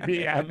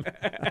 EBM.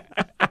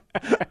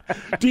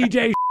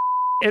 DJ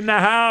in the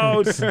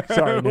house.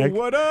 Sorry, Nick.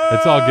 What up?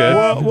 It's all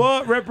good.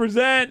 What?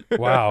 Represent.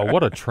 Wow,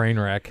 what a train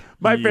wreck.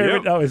 My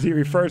favorite, is he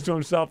refers to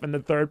himself in the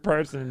third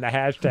person in the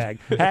hashtag.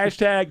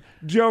 Hashtag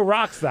Joe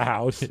rocks the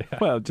house. Yeah.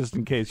 Well, just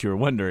in case you were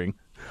wondering.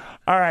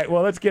 All right,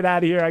 well, let's get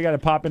out of here. I got to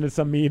pop into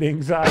some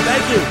meetings.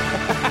 Thank you,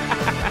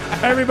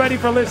 everybody,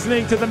 for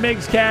listening to the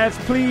Migs-Cast.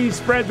 Please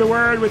spread the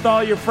word with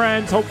all your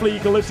friends. Hopefully you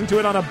can listen to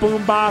it on a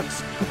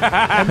boombox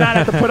and not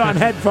have to put on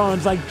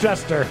headphones like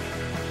Jester.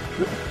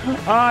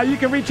 You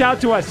can reach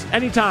out to us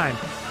anytime.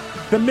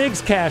 The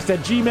Migs-Cast at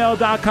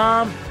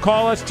gmail.com.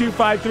 Call us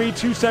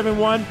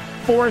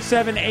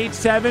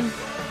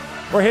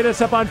 253-271-4787 or hit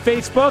us up on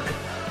Facebook.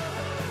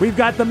 We've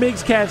got the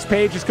Migs-Cast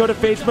page. Just go to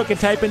Facebook and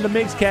type in the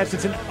Migs-Cast.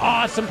 It's an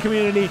awesome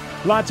community.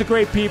 Lots of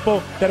great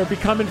people that are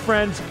becoming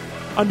friends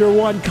under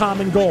one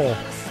common goal,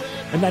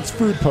 and that's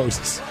food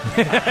posts.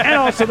 And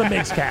also the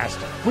Migs-Cast.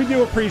 We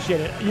do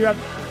appreciate it. You have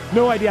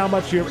no idea how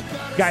much you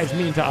guys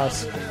mean to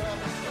us.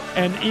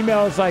 And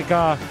emails like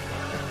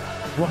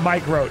what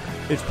Mike wrote.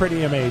 It's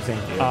pretty amazing.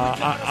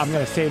 I'm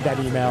going to save that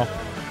email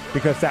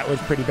because that was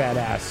pretty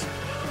badass.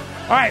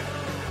 All right.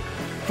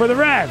 For the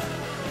Rev,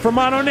 for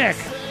Mono Nick,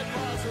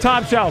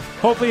 Top Shelf.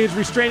 Hopefully his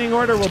restraining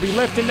order will be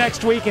lifted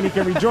next week and he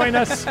can rejoin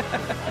us.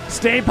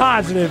 Stay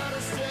positive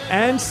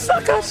and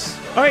suck us.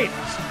 All right.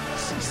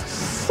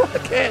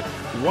 Suck it.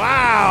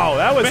 Wow.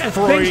 That was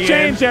Freudian. Things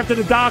changed after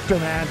the doctor,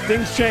 man.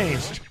 Things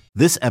changed.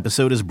 This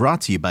episode is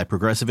brought to you by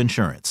Progressive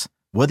Insurance.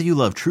 Whether you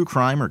love true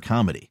crime or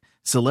comedy,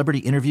 celebrity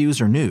interviews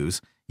or news,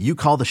 you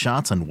call the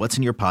shots on what's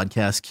in your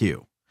podcast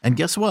queue. And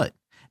guess what?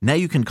 Now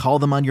you can call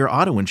them on your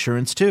auto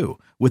insurance too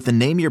with the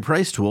Name Your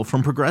Price tool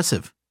from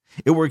Progressive.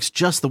 It works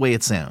just the way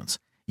it sounds.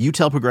 You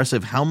tell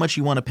Progressive how much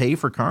you want to pay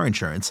for car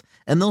insurance,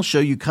 and they'll show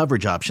you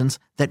coverage options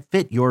that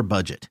fit your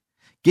budget.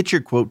 Get your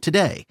quote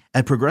today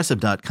at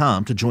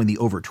Progressive.com to join the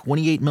over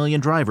 28 million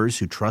drivers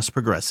who trust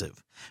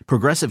Progressive.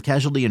 Progressive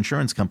Casualty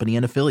Insurance Company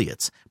and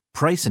Affiliates.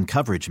 Price and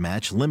coverage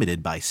match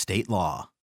limited by state law.